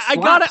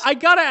I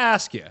gotta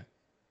ask you.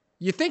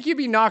 You think you'd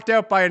be knocked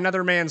out by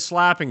another man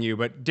slapping you,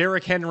 but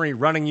Derrick Henry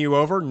running you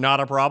over,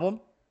 not a problem?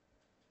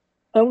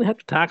 I only have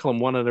to tackle him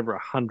one out of every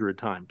 100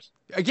 times.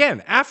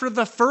 Again, after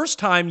the first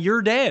time,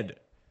 you're dead.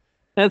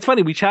 And it's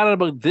funny, we chatted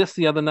about this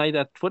the other night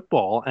at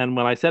football, and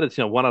when I said it's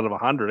 1 out of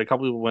 100, a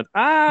couple people went,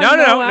 No.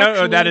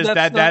 actually,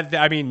 That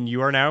I mean,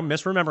 you are now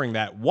misremembering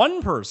that.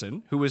 One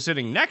person who was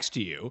sitting next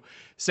to you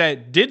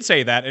did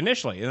say that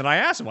initially, and then I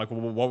asked him, like,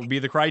 well, what would be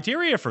the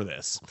criteria for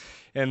this?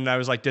 And I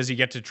was like, does he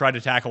get to try to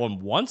tackle him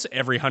once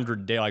every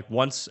 100 day, like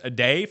once a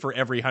day for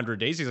every 100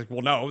 days? He's like,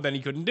 well, no, then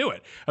he couldn't do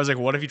it. I was like,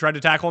 well, what if you tried to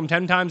tackle him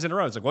 10 times in a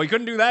row? He's like, well, he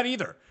couldn't do that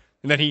either.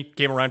 And then he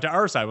came around to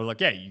our side. I was like,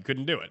 yeah, you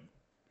couldn't do it.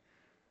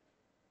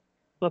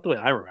 Not the way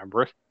I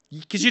remember it.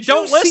 Because you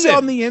don't listen. See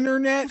on the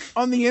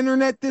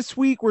internet this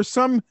week where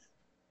some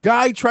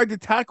guy tried to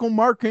tackle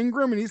Mark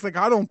Ingram and he's like,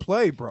 I don't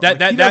play, bro.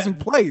 He doesn't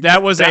play.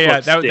 That was a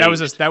staged.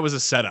 that was a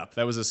setup.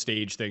 That was a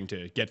stage thing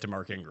to get to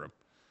Mark Ingram.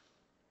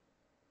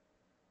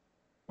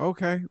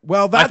 Okay.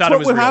 Well, that's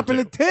what would happen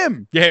to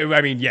Tim. Yeah,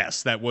 I mean,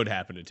 yes, that would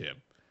happen to Tim.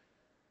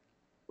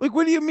 Like,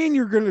 what do you mean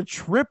you're going to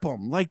trip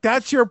him? Like,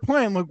 that's your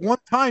plan. Like, one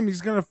time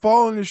he's going to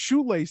fall in his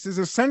shoelace is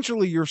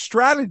essentially your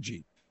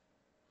strategy.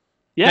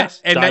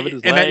 Yes. And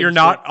that you're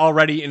not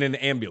already in an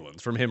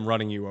ambulance from him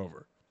running you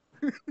over.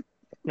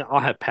 Yeah, I'll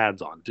have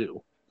pads on,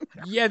 too.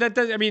 Yeah,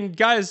 I mean,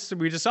 guys,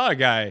 we just saw a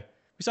guy.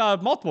 We saw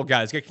multiple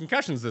guys get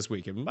concussions this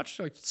week, and much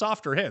like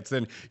softer hits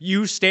than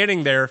you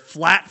standing there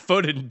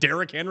flat-footed and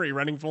Derrick Henry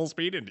running full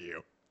speed into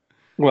you.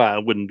 Well,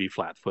 it wouldn't be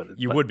flat-footed.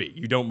 You would be.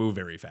 You don't move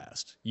very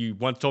fast. You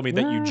once told me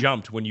that you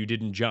jumped when you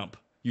didn't jump.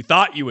 You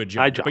thought you would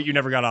jump, but you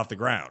never got off the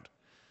ground.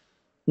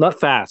 Not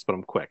fast, but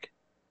I'm quick.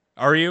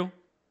 Are you?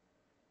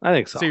 I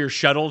think so. So your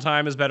shuttle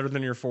time is better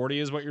than your 40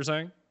 is what you're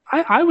saying?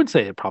 I would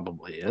say it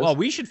probably is. Well,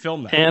 we should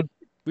film that. And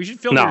we should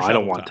film your shuttle I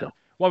don't want time. to.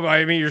 Well,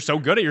 I mean, you're so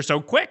good at it. You're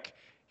so quick.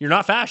 You're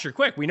not fast. You're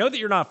quick. We know that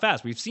you're not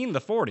fast. We've seen the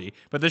 40,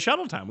 but the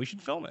shuttle time, we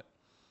should film it.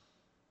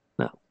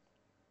 No.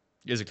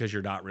 Is it because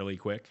you're not really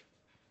quick?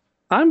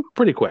 I'm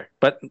pretty quick,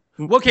 but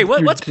okay.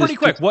 What's pretty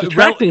quick?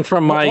 Detracting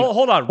from my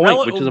hold on.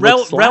 point, which is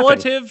about slapping.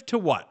 Relative to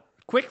what?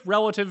 Quick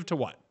relative to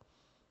what?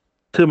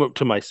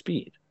 to my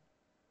speed.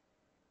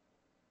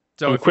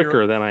 So I'm if you're-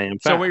 quicker than I am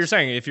fast. So what you're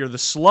saying, if you're the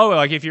slow,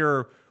 like if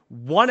you're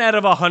 1 out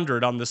of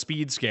 100 on the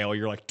speed scale,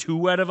 you're like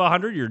 2 out of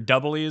 100. You're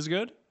doubly as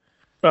good.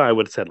 I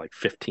would have said like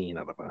 15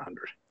 out of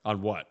 100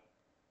 On what?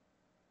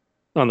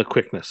 on the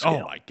quickness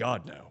scale. Oh my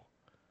god, no.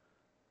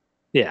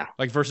 Yeah.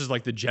 Like versus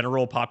like the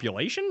general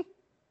population,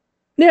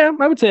 Yeah,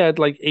 I would say I'd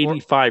like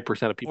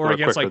 85% of people or are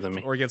against quicker like, than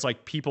me. or against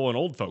like people in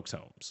old folks'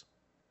 homes.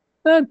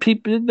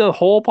 People, the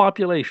whole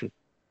population.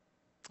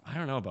 I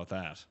don't know about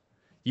that.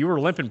 You were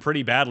limping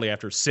pretty badly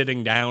after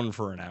sitting down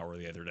for an hour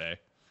the other day.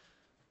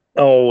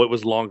 Oh, it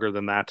was longer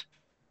than that.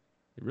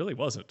 It really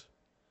wasn't.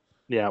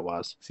 Yeah, it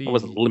was. See, I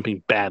wasn't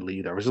limping badly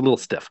either. I was a little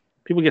stiff.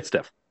 People get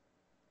stiff.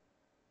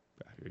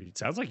 It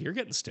sounds like you're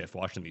getting stiff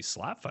watching these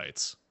slap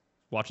fights.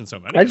 Watching so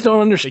many. I just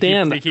don't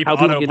understand they keep how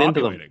people get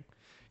into them.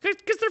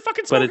 Because they're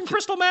fucking smoking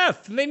crystal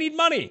meth and they need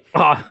money.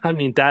 I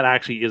mean, that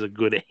actually is a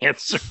good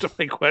answer to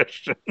my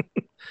question.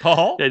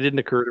 Paul? That didn't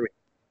occur to me.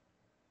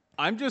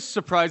 I'm just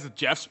surprised that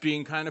Jeff's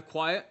being kind of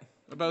quiet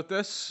about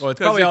this. Well, it's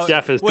 'Cause probably all-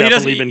 Jeff has Well, he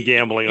definitely doesn't- been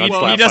gambling on he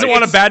slap doesn't fights.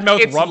 want to badmouth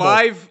it's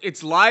Rumble.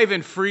 It's live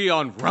and free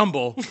on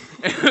Rumble,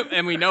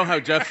 and we know how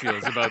Jeff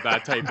feels about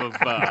that type of.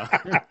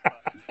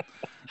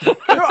 No,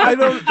 I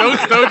don't.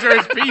 Those are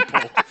his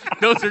people.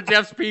 Those are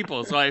Jeff's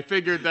people. So I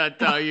figured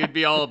that you'd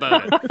be all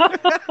about it.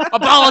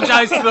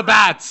 Apologize to the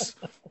bats.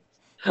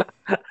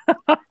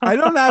 I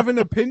don't have an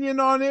opinion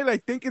on it. I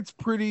think it's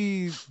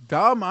pretty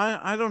dumb.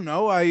 I don't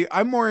know.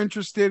 I'm more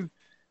interested.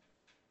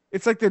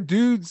 It's like the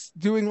dudes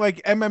doing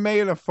like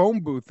MMA in a phone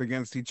booth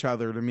against each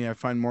other. To me, I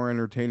find more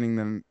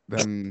entertaining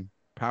than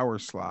power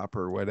slap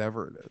or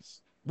whatever it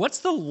is. What's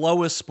the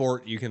lowest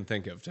sport you can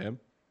think of, Tim?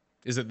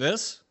 Is it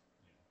this?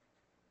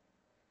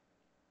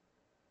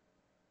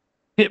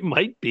 It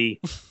might be.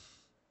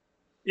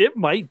 It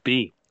might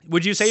be.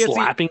 Would you say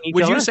Slapping each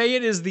Would you other? say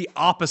it is the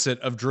opposite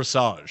of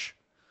dressage?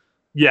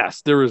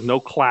 Yes, there is no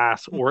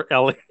class or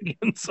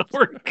elegance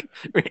or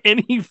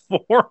any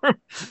form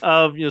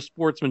of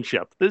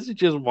sportsmanship. This is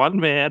just one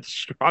man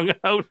strung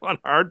out on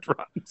hard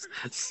drugs,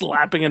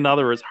 slapping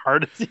another as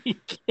hard as he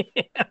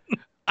can.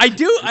 I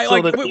do. I So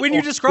like that when people you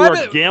who describe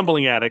are it.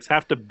 gambling addicts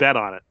have to bet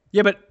on it.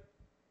 Yeah, but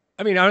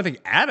I mean, I don't think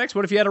addicts.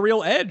 What if you had a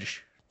real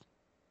edge?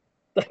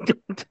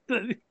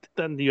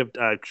 Then you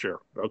have sure,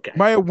 okay.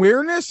 My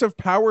awareness of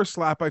power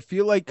slap, I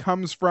feel like,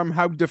 comes from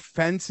how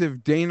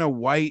defensive Dana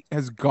White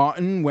has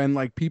gotten when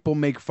like people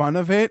make fun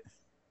of it,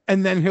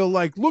 and then he'll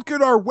like look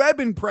at our web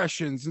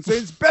impressions and say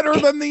it's better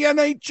than the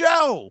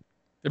NHL.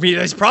 I mean,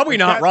 he's probably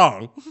not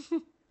wrong.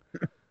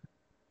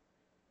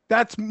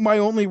 That's my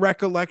only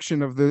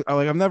recollection of the.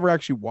 Like, I've never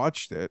actually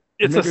watched it.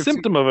 It's a Maybe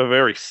symptom of a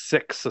very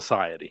sick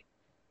society.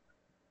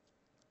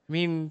 I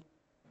mean,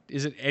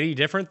 is it any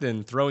different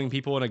than throwing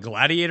people in a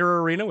gladiator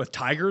arena with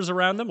tigers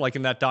around them, like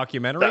in that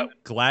documentary,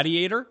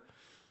 Gladiator?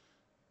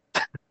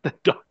 The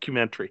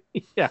documentary.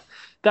 Yeah.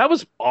 That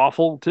was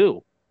awful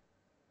too.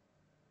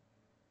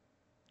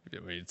 I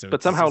mean,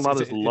 But somehow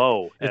not as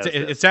low.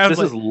 It sounds this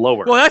like is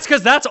lower. Well, that's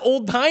because that's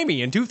old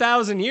timey. In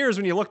 2,000 years,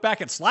 when you look back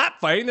at slap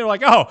fighting, they're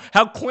like, "Oh,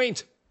 how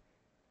quaint."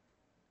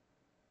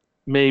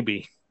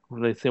 Maybe.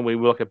 When they think we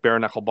look at bare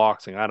knuckle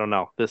boxing, I don't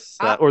know. This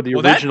or the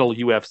well, that- original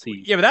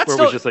UFC. Yeah, but that's where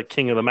still- it was just like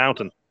King of the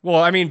Mountain.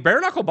 Well, I mean,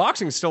 bare knuckle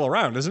boxing is still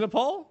around, isn't it,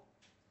 Paul?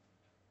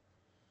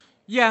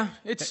 Yeah,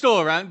 it's still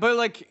around, but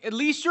like at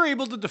least you're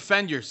able to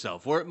defend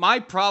yourself. Where my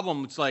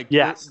problem is like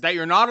Yes. that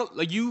you're not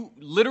like you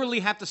literally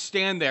have to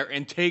stand there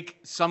and take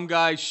some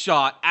guy's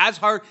shot as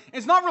hard.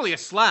 It's not really a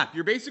slap.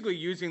 You're basically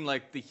using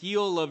like the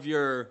heel of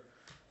your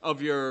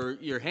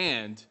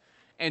hand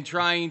and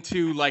trying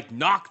to like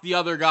knock the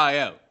other guy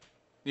out.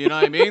 You know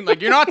what I mean?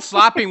 Like you're not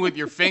slapping with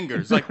your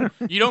fingers. Like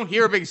you don't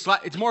hear a big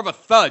slap. It's more of a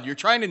thud. You're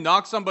trying to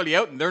knock somebody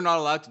out and they're not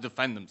allowed to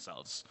defend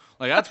themselves.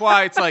 Like that's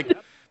why it's like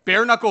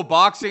bare knuckle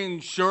boxing,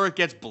 sure it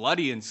gets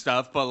bloody and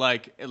stuff, but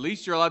like at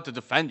least you're allowed to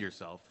defend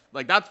yourself.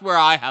 Like that's where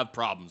I have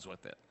problems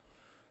with it.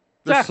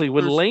 Exactly.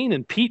 When Lane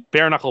and Pete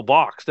bare knuckle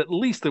boxed, at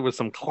least there was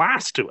some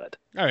class to it.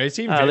 Oh, it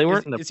seemed They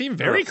weren't in it seemed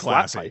very a slap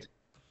classy fight.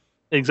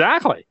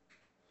 Exactly.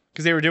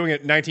 because they were doing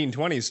it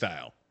 1920s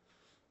style.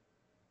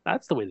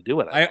 That's the way to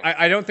do it.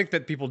 I don't think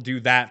that people do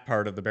that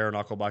part of the bare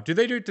knuckle box. Do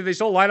they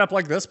still line up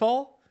like this,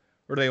 Paul?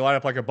 Or do they line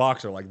up like a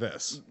boxer like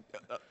this?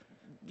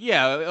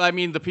 Yeah, I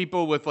mean the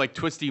people with like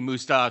twisty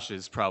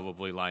mustaches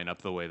probably line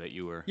up the way that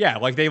you were. Yeah,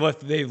 like they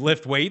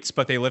lift weights,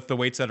 but they lift the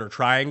weights that are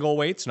triangle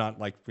weights, not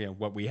like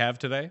what we have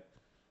today.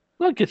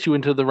 Well, it gets you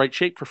into the right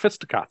shape for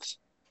fisticuffs.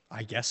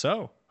 I guess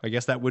so. I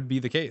guess that would be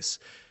the case.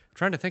 I'm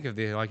trying to think of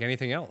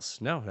anything else.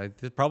 No,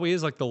 it probably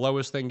is like the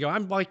lowest thing going.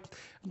 I'm like,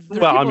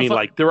 Well, I mean,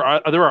 like there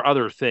are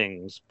other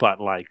things,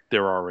 but like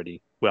they're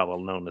already well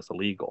known as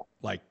illegal.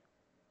 like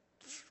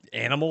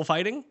animal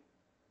fighting.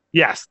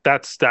 Yes,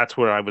 that's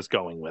where I was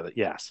going with it.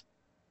 Yes.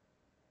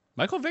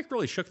 Michael Vick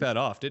really shook that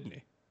off, didn't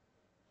he?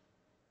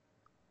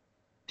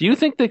 Do you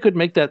think they could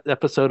make that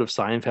episode of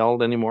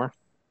Seinfeld anymore?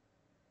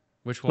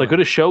 Which one? Like, could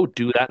a show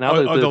do that now?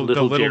 the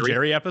little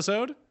Jerry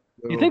episode?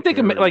 You think they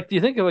could like? Do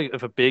you think like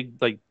if a big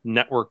like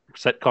network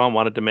sitcom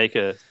wanted to make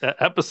a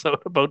episode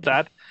about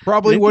that,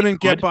 probably think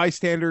wouldn't they get could? by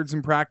standards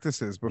and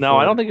practices? Before, No,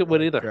 I don't think it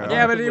would either. like, I don't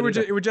Yeah, think but it would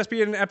either. it would just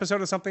be an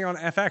episode of something on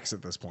FX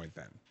at this point.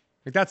 Then,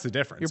 like that's the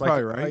difference. You're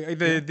Like, probably right.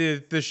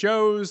 like, the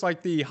shows,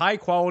 like the high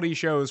quality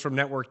shows from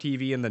network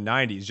TV in the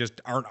 '90s,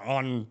 just aren't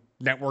on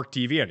network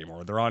TV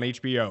anymore. They're on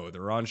HBO.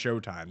 They're on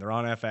Showtime. They're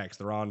on FX.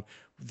 They're on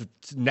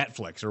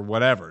Netflix or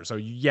whatever. So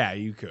yeah,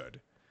 you could.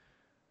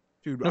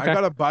 Dude, Okay. I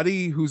got a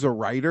buddy who's a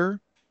writer.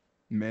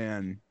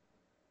 Man,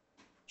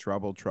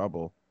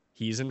 trouble.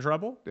 He's in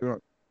trouble.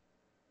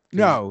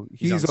 No,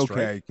 He's on he's strike?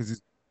 okay because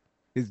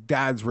his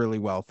dad's really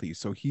wealthy,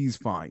 so he's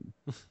fine.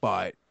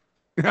 But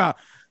yeah,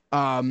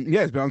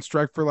 he's been on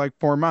strike for like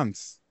 4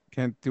 months.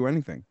 Can't do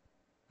anything.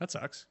 That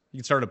sucks. You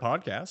can start a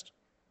podcast.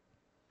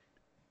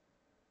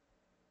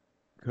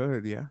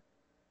 Good, yeah.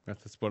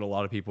 That's what a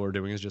lot of people are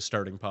doing, is just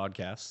starting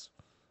podcasts.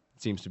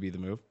 It seems to be the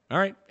move. All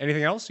right.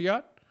 Anything else you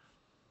got?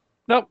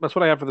 Nope, that's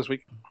what I have for this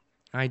week.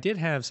 I did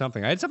have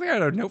something. I had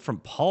a note from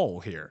Paul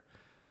here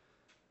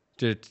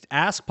to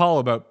ask Paul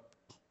about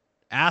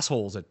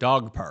assholes at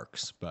dog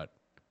parks, but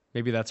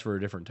maybe that's for a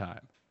different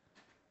time.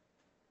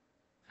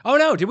 Oh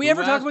no, did we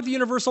ever talk about the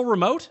universal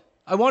remote?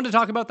 I wanted to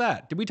talk about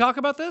that. Did we talk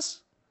about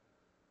this?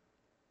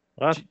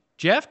 What?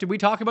 Jeff, did we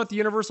talk about the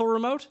universal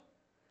remote?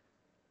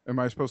 Am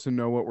I supposed to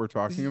know what we're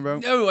talking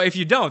about? No, if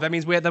you don't, that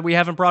means that we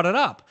haven't brought it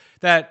up.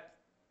 That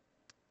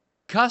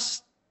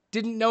CUST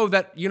didn't know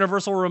that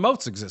universal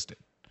remotes existed.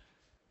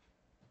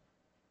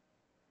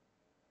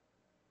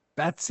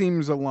 That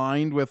seems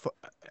aligned with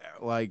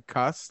like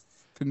CUST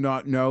to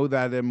not know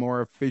that a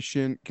more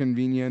efficient,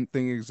 convenient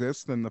thing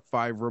exists than the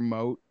 5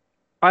 remote.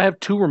 I have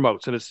 2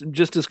 remotes, and it's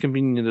just as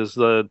convenient as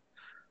the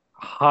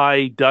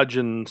high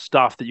dudgeon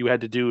stuff that you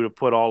had to do to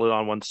put all it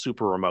on one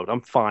super remote.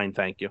 I'm fine,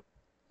 thank you.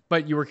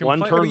 But you were One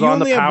complaining. turns You on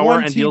the only have power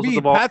one and deals with TV.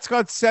 the ball. Pat's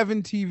got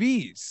 7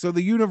 TVs, so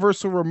the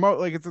universal remote,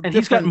 like it's a And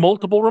he's got different.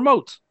 multiple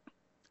remotes.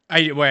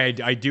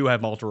 I do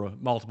have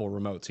multiple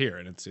remotes here,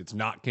 and it's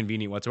not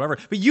convenient whatsoever.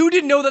 But you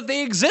didn't know that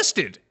they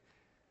existed.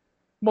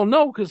 Well,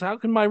 no, because how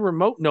can my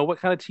remote know what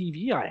kind of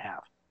TV I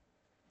have?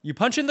 You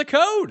punch in the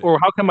code. Or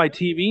how can my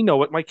TV know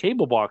what my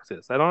cable box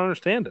is? I don't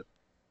understand it.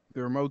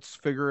 The remotes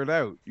figure it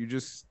out. You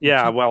just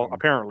Yeah, keep well, them.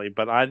 apparently.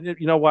 But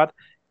you know what?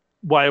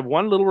 Well, I have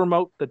one little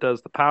remote that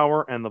does the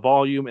power and the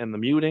volume and the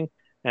muting,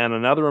 and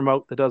another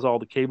remote that does all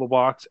the cable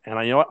box.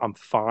 And you know what? I'm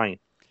fine.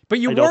 But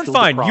you I don't weren't feel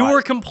fine. You deprived.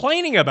 were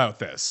complaining about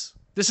this.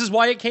 This is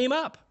why it came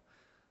up.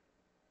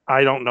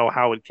 I don't know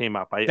how it came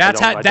up.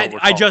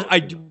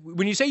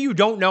 When you say you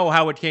don't know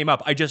how it came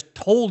up, I just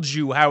told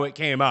you how it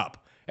came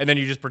up, and then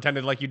you just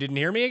pretended like you didn't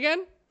hear me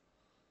again.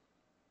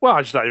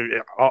 Well,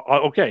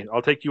 okay,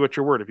 I'll take you at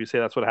your word. If you say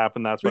that's what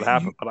happened, that's what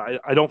happened. But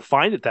I don't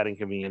find it that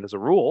inconvenient as a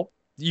rule.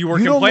 You were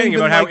You don't complaining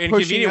even about how like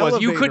inconvenient it was.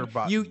 pushing You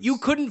elevator you buttons.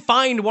 couldn't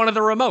find one of the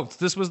remotes.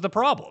 This was the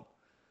problem.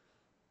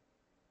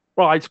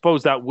 Well, I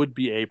suppose that would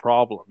be a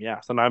problem,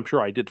 yes, and I'm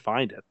sure I did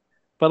find it.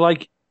 But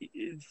like,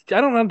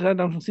 I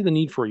don't see the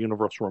need for a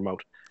universal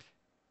remote.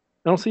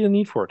 I don't see the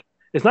need for it.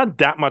 It's not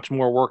that much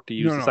more work to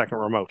use the second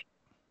remote.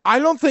 I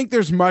don't think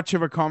there's much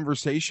of a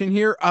conversation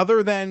here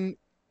other than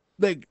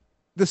like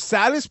the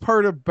saddest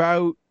part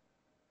about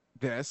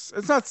this.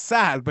 It's not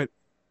sad, but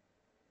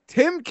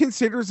Tim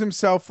considers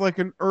himself like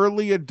an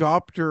early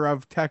adopter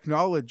of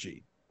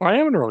technology. I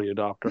am an early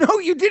adopter. No,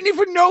 you didn't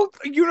even know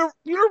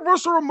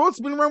universal remote's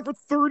been around for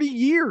 30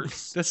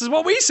 years. This is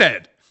what we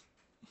said.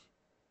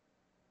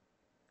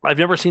 I've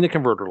never seen a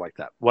converter like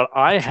that. What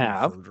I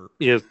have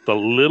is the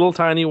little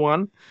tiny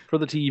one for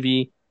the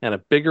TV and a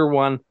bigger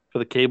one for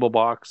the cable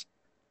box,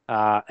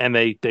 and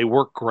they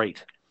work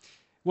great.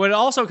 Well, it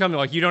also comes to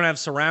like you don't have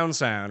surround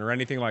sound or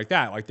anything like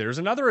that. Like there's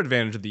another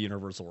advantage of the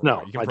universal remote.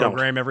 No, You can I don't.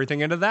 program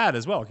everything into that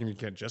as well. You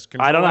can just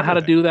control I don't know how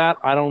to everything. do that.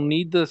 I don't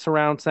need the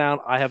surround sound.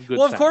 I have good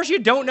Well, of sound. course you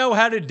don't know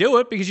how to do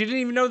it because you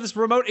didn't even know this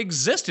remote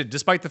existed,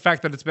 despite the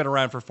fact that it's been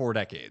around for 4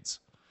 decades.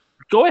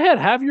 Go ahead,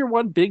 have your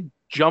one big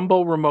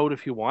jumbo remote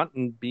if you want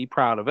and be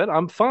proud of it.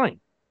 I'm fine.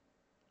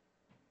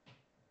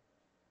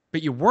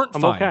 But you weren't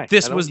I'm fine. okay.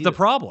 This I don't was need the it.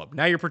 problem.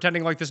 Now you're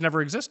pretending like this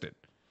never existed.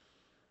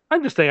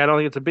 I'm just saying I don't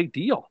think it's a big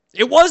deal.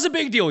 It was a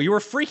big deal. You were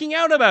freaking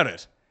out about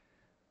it.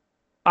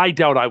 I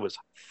doubt I was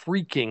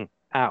freaking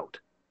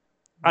out.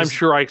 I'm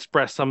sure I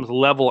expressed some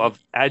level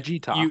of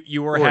agita.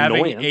 You were or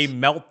having annoyance. a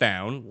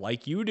meltdown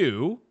like you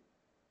do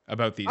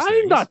about these I'm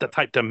things. not the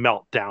type to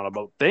melt down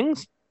about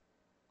things.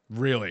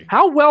 Really.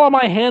 How well am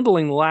I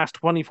handling the last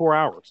 24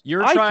 hours?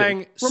 You're I trying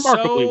think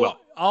remarkably so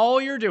well.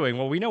 all you're doing,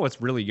 well, we know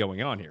what's really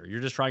going on here.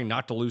 You're just trying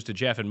not to lose to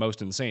Jeff and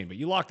Most Insane, but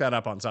you locked that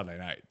up on Sunday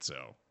night,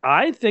 so.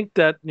 I think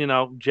that,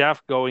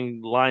 Jeff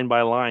going line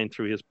by line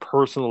through his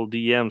personal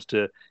DMs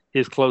to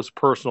his close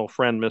personal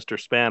friend, Mr.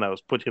 Spanos,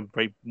 put him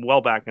very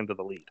well back into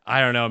the lead. I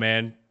don't know,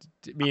 man.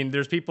 I mean,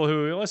 there's people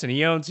who, listen,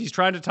 he's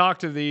trying to talk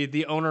to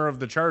the owner of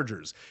the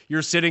Chargers.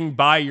 You're sitting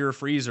by your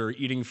freezer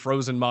eating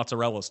frozen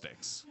mozzarella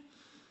sticks.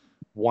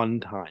 One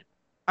time.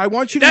 I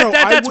want you to know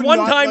That's I would one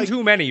not, time like-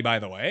 too many, by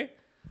the way.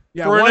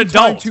 Yeah, for an one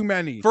time adult. too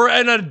many. For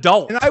an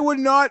adult. And I would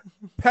not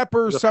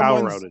pepper The power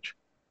someone's outage.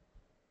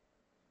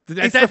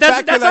 It's the fact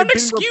That's that not I've an been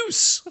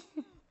excuse.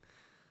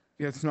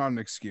 Yeah, it's not an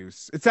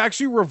excuse. It's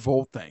actually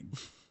revolting.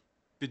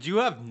 Did you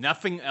have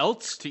nothing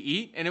else to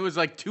eat? And it was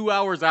like 2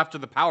 hours after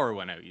the power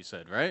went out, you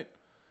said, right? It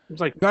was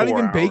like Not 4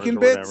 even hours bacon or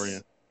bits? whatever, yeah.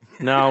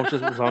 No, it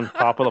was on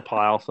top of the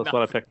pile, so that's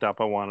what I picked up.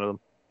 I wanted them.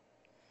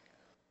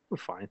 We're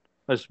fine.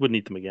 I just wouldn't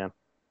eat them again.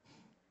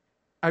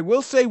 I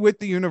will say with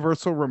the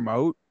universal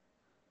remote,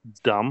 It's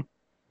dumb.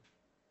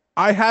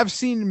 I have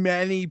seen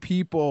many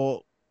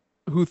people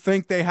who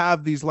think they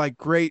have these like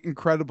great,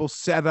 incredible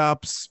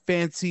setups,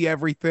 fancy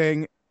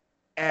everything,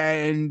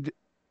 and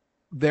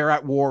they're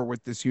at war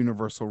with this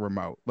universal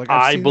remote. Like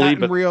I've seen believe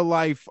that in it. real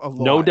life a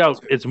lot. No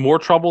doubt. too. It's more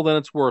trouble than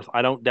it's worth.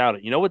 I don't doubt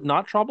it. You know what?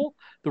 Not trouble?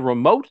 The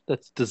remote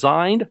that's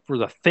designed for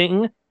the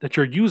thing that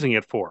you're using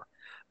it for.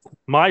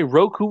 My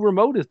Roku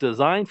remote is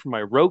designed for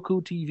my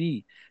Roku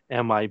TV,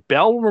 and my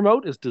Bell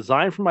remote is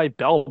designed for my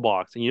Bell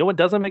box. And you know what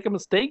doesn't make a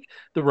mistake?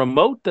 The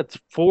remote that's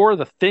for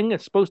the thing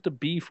it's supposed to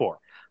be for.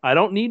 I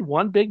don't need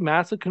one big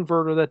massive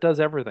converter that does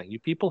everything. You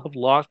people have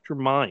lost your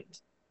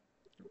minds.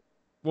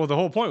 Well, the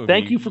whole point would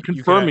Thank be you for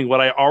confirming what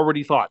I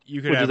already thought, you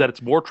which could is have- that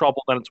it's more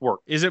trouble than it's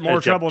worth. Is it more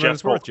As Jeff trouble than just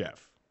it's worth, told.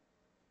 Jeff?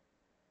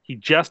 He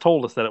just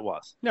told us that it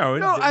was. No,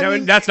 I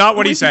mean, that's not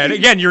what he when said. you-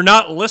 Again, you're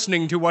not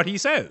listening to what he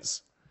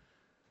says.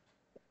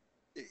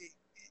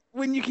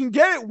 When you can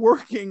get it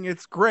working,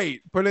 it's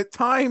great. But at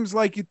times,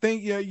 like you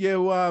think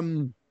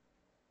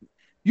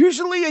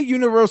usually a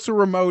universal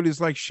remote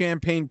is like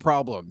champagne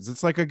problems.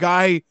 It's like a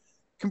guy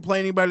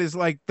complaining about his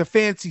like the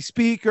fancy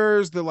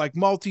speakers, the like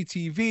multi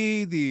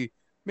TV,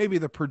 maybe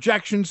the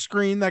projection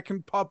screen that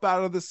can pop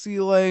out of the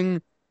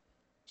ceiling.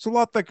 There's a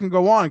lot that can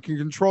go on. It can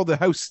control the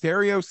house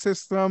stereo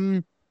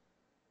system.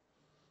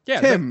 Yeah,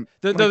 Tim,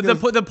 the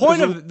like,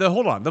 point of the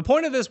hold on. The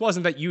point of this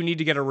wasn't that you need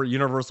to get a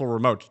universal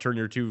remote to turn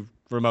your two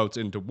remotes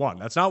into one.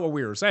 That's not what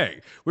we were saying.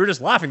 We were just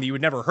laughing that you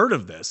had never heard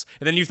of this,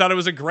 and then you thought it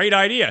was a great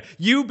idea.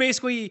 You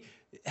basically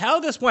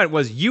how this went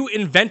was you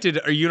invented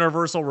a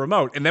universal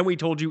remote, and then we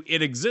told you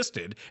it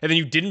existed, and then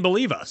you didn't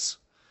believe us.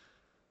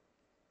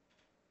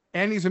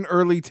 And he's an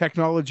early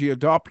technology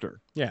adopter.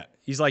 Yeah,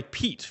 he's like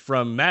Pete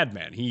from Mad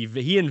Men.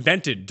 He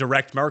invented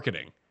direct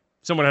marketing.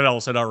 Someone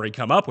else had already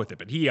come up with it,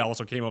 but he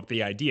also came up with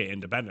the idea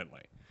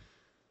independently.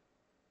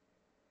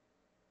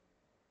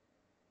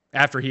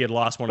 After he had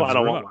lost one of his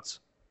remotes.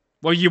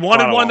 Well, you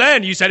wanted one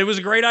then. You said it was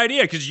a great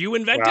idea because you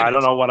invented it. I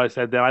don't know what I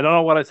said then. I don't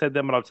know what I said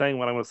then, but I'm saying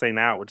what I'm going to say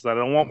now, which is I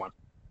don't want one.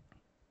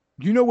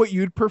 You know what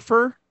you'd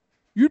prefer?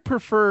 You'd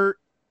prefer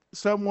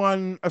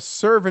a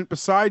servant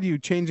beside you,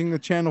 changing the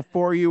channel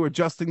for you,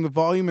 adjusting the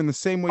volume in the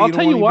same way I'll you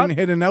tell don't you what, even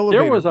hit an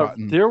elevator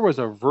button. There was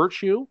a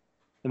virtue,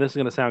 and this is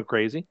going to sound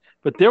crazy,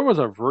 but there was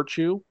a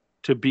virtue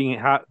to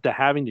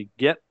having to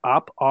get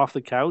up off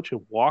the couch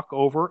and walk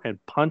over and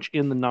punch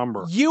in the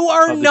number. You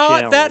are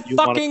not that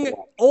fucking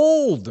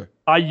old.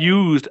 I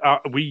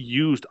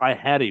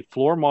had a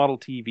floor model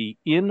TV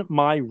in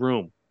my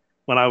room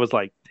when I was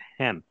like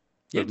 10.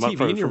 You had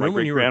TV in your room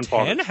when you were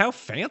 10? How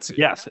fancy.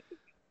 Yes.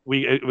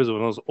 It was one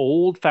of those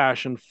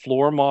old-fashioned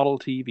floor model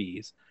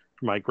TVs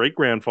from my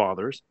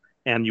great-grandfathers,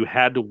 and you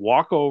had to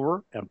walk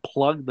over and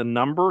plug the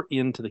number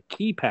into the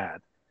keypad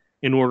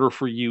in order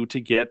for you to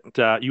get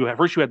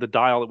first you had the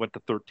dial that went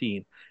to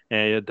 13,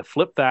 and you had to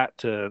flip that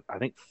to I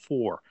think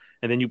 4,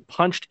 and then you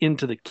punched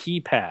into the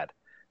keypad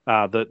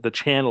the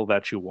channel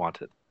that you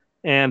wanted.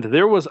 And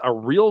there was a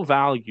real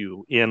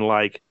value in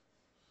like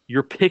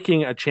you're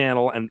picking a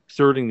channel and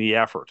exerting the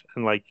effort,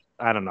 and like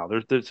I don't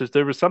know,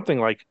 there was something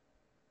like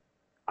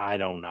I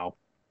don't know,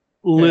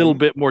 a little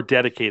bit more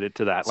dedicated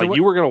to that. So like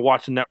you were going to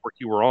watch the network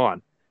you were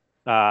on.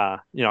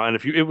 And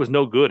if it was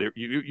no good,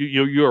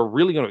 you're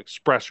really going to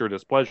express your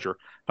displeasure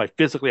by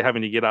physically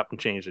having to get up and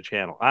change the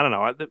channel. I don't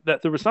know.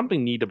 There was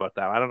something neat about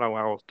that. I don't know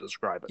how else to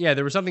describe it. Yeah,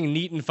 there was something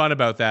neat and fun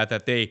about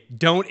that they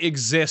don't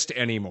exist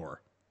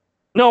anymore.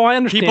 No, I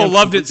understand. People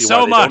loved it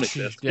so much.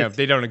 Yeah,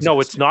 they don't exist. No,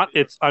 it's not.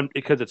 It's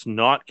because it's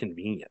not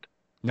convenient.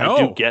 No.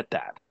 I do get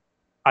that.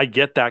 I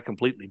get that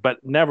completely. But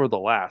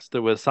nevertheless,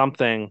 there was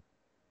something,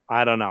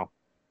 I don't know,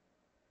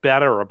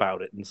 better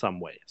about it in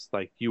some ways.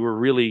 Like you were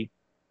really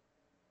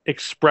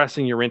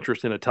expressing your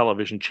interest in a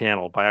television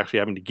channel by actually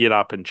having to get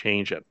up and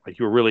change it. Like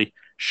you were really,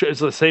 it's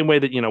the same way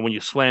that, when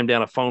you slam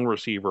down a phone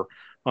receiver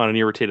on an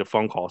irritated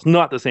phone call. It's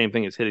not the same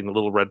thing as hitting the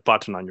little red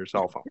button on your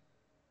cell phone.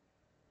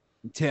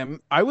 Tim,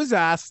 I was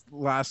asked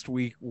last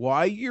week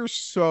why you're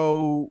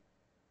so,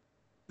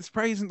 this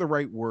probably isn't the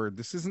right word.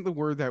 This isn't the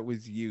word that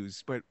was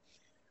used, but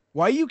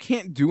why you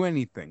can't do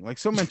anything. Like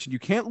so mentioned, you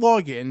can't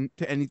log in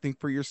to anything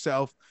for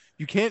yourself.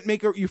 You can't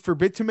you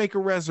forbid to make a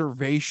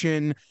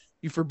reservation.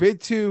 You forbid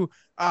to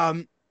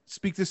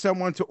speak to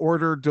someone to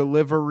order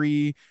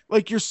delivery.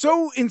 Like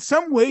in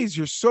some ways,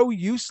 you're so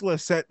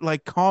useless at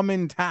like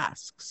common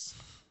tasks.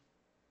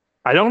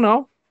 I don't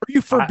know. Or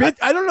you forbid,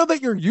 I don't know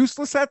that you're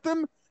useless at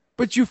them,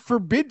 but you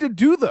forbid to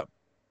do them.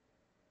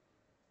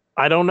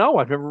 I don't know.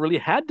 I've never really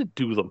had to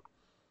do them.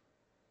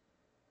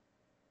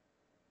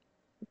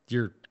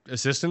 Your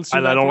assistants? I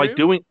don't like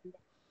doing.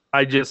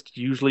 I just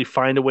usually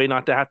find a way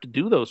not to have to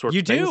do those sorts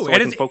of things. You do, so I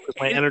can focus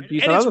my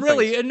energies on other it's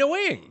really things.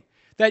 annoying.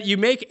 that you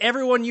make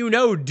everyone you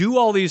know do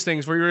all these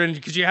things where you're in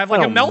because you have like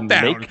a don't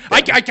meltdown. make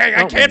I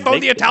them. can't phone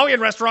make the them. Italian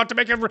restaurant to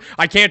make it.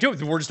 I can't do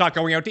it. We're just not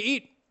going out to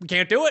eat. We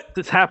can't do it.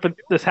 This happened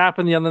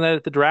the other night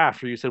at the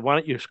draft where you said, why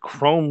don't you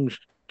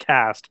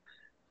Chromecast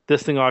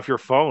this thing off your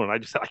phone? And I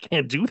just said, I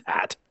can't do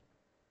that.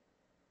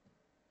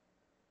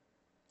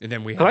 And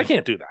then But I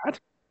can't do that.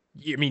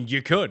 I mean,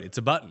 you could. It's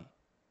a button.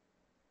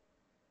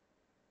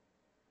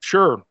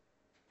 Sure.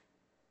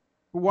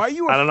 Why are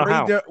you I don't know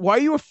afraid? how. Why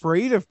are you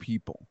afraid of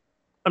people?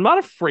 I'm not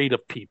afraid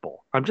of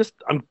people. I'm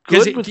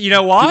good with you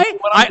know why? doing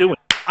what I'm doing.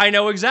 I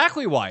know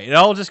exactly why. It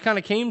all just kind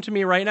of came to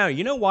me right now.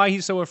 You know why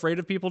he's so afraid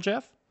of people,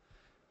 Jeff?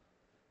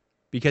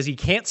 Because he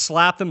can't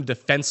slap them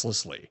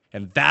defenselessly.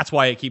 And that's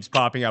why it keeps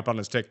popping up on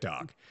his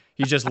TikTok.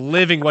 He's just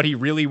living what he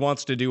really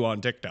wants to do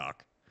on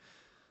TikTok.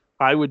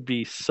 I would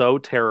be so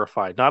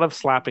terrified, not of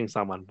slapping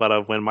someone, but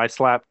of when my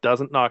slap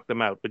doesn't knock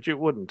them out, which it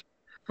wouldn't.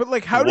 But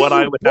like, how do what you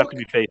I would have to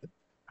be facing.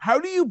 how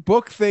do you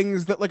book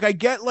things that like I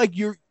get like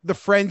the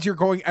friends you're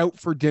going out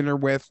for dinner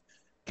with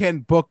can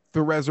book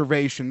the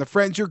reservation. The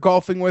friends you're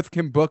golfing with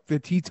can book the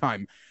tea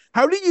time.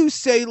 How do you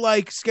say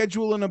like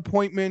schedule an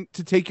appointment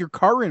to take your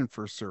car in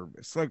for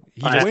service? Like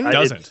He just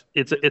doesn't.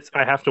 It's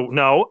I have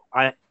to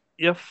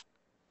if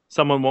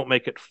someone won't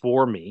make it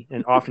for me,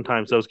 and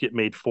oftentimes those get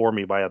made for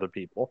me by other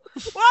people.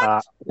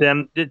 What?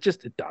 Then it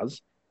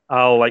does.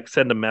 I'll like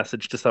send a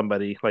message to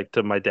somebody, like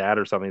to my dad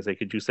or something, say,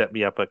 could you set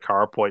me up a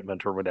car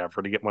appointment or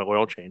whatever to get my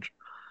oil change?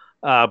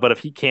 But if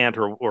he can't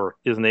or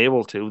isn't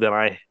able to, then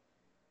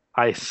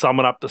I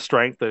summon up the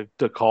strength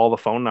to call the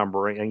phone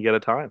number and get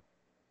a time.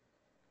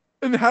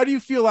 And how do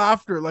you feel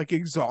after? Like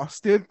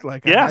exhausted?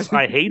 Like Yes,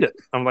 I hate it.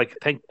 I'm like,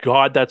 thank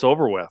God that's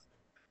over with.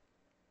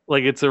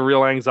 Like it's a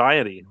real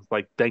anxiety.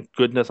 Like, thank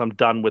goodness I'm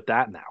done with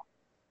that now.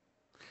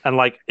 And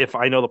like, if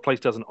I know the place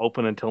doesn't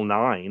open until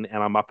 9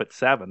 and I'm up at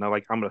 7, I'm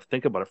going to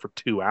think about it for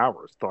 2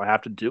 hours till I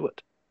have to do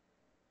it.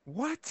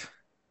 What?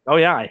 Oh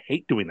yeah, I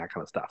hate doing that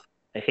kind of stuff.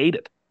 I hate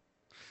it.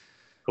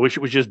 I wish it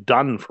was just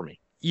done for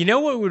me. You know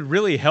what would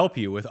really help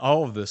you with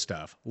all of this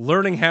stuff?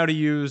 Learning how to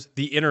use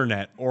the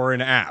internet or an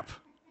app.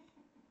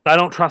 I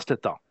don't trust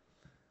it though.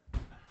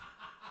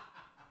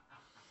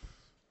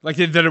 Like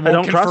that it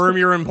won't confirm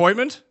your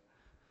appointment?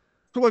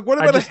 So like, what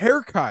about a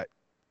haircut?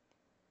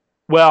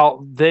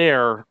 Well,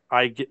 there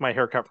I get my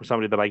haircut from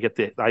somebody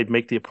that I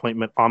make the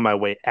appointment on my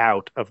way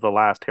out of the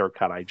last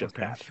haircut I just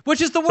had. Which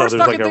is the worst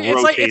fucking thing.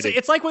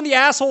 It's like when the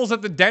assholes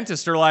at the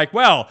dentist are like,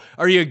 "Well,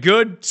 are you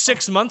good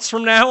 6 months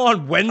from now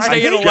on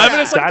Wednesday at 11?"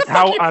 It's like,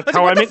 that's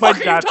how I make my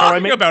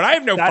about. I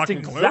have no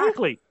fucking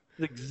clue.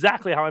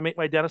 Exactly how I make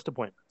my dentist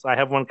appointments. I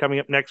have one coming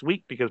up next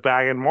week because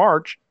back in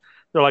March,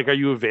 they're like, "Are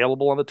you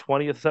available on the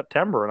 20th of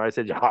September?" And I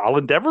said, "Yeah, I'll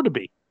endeavor to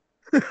be."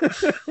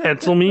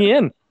 Pencil me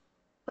in.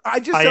 I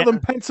just tell them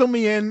pencil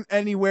me in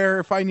anywhere.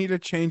 If I need to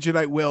change it,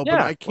 I will. Yeah,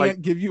 but I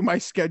can't give you my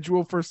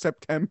schedule for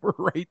September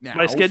right now.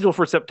 My schedule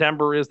for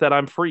September is that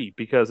I'm free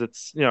because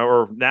it's,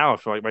 or now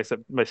if like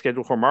my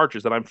schedule for March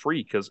is that I'm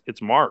free because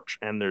it's March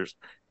and there's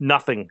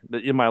nothing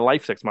in my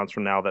life 6 months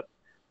from now that,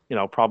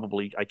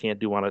 probably I can't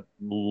do on a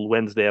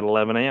Wednesday at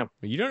 11 a.m.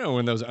 You don't know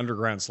when those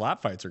underground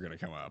slap fights are going to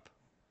come up.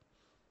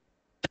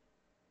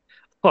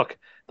 Look,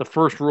 the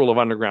first rule of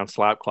underground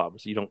slap club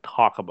is you don't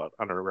talk about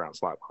underground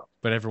slap club.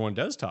 But everyone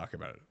does talk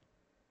about it.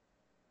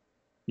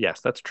 Yes,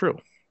 that's true.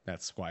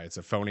 That's why it's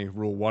a phony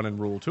rule 1 and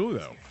rule 2,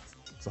 though.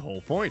 It's the whole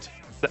point.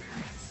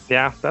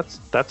 Yeah, that's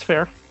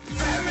fair.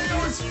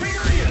 Mayo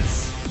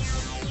experience!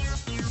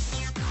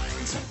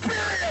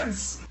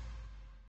 Experience!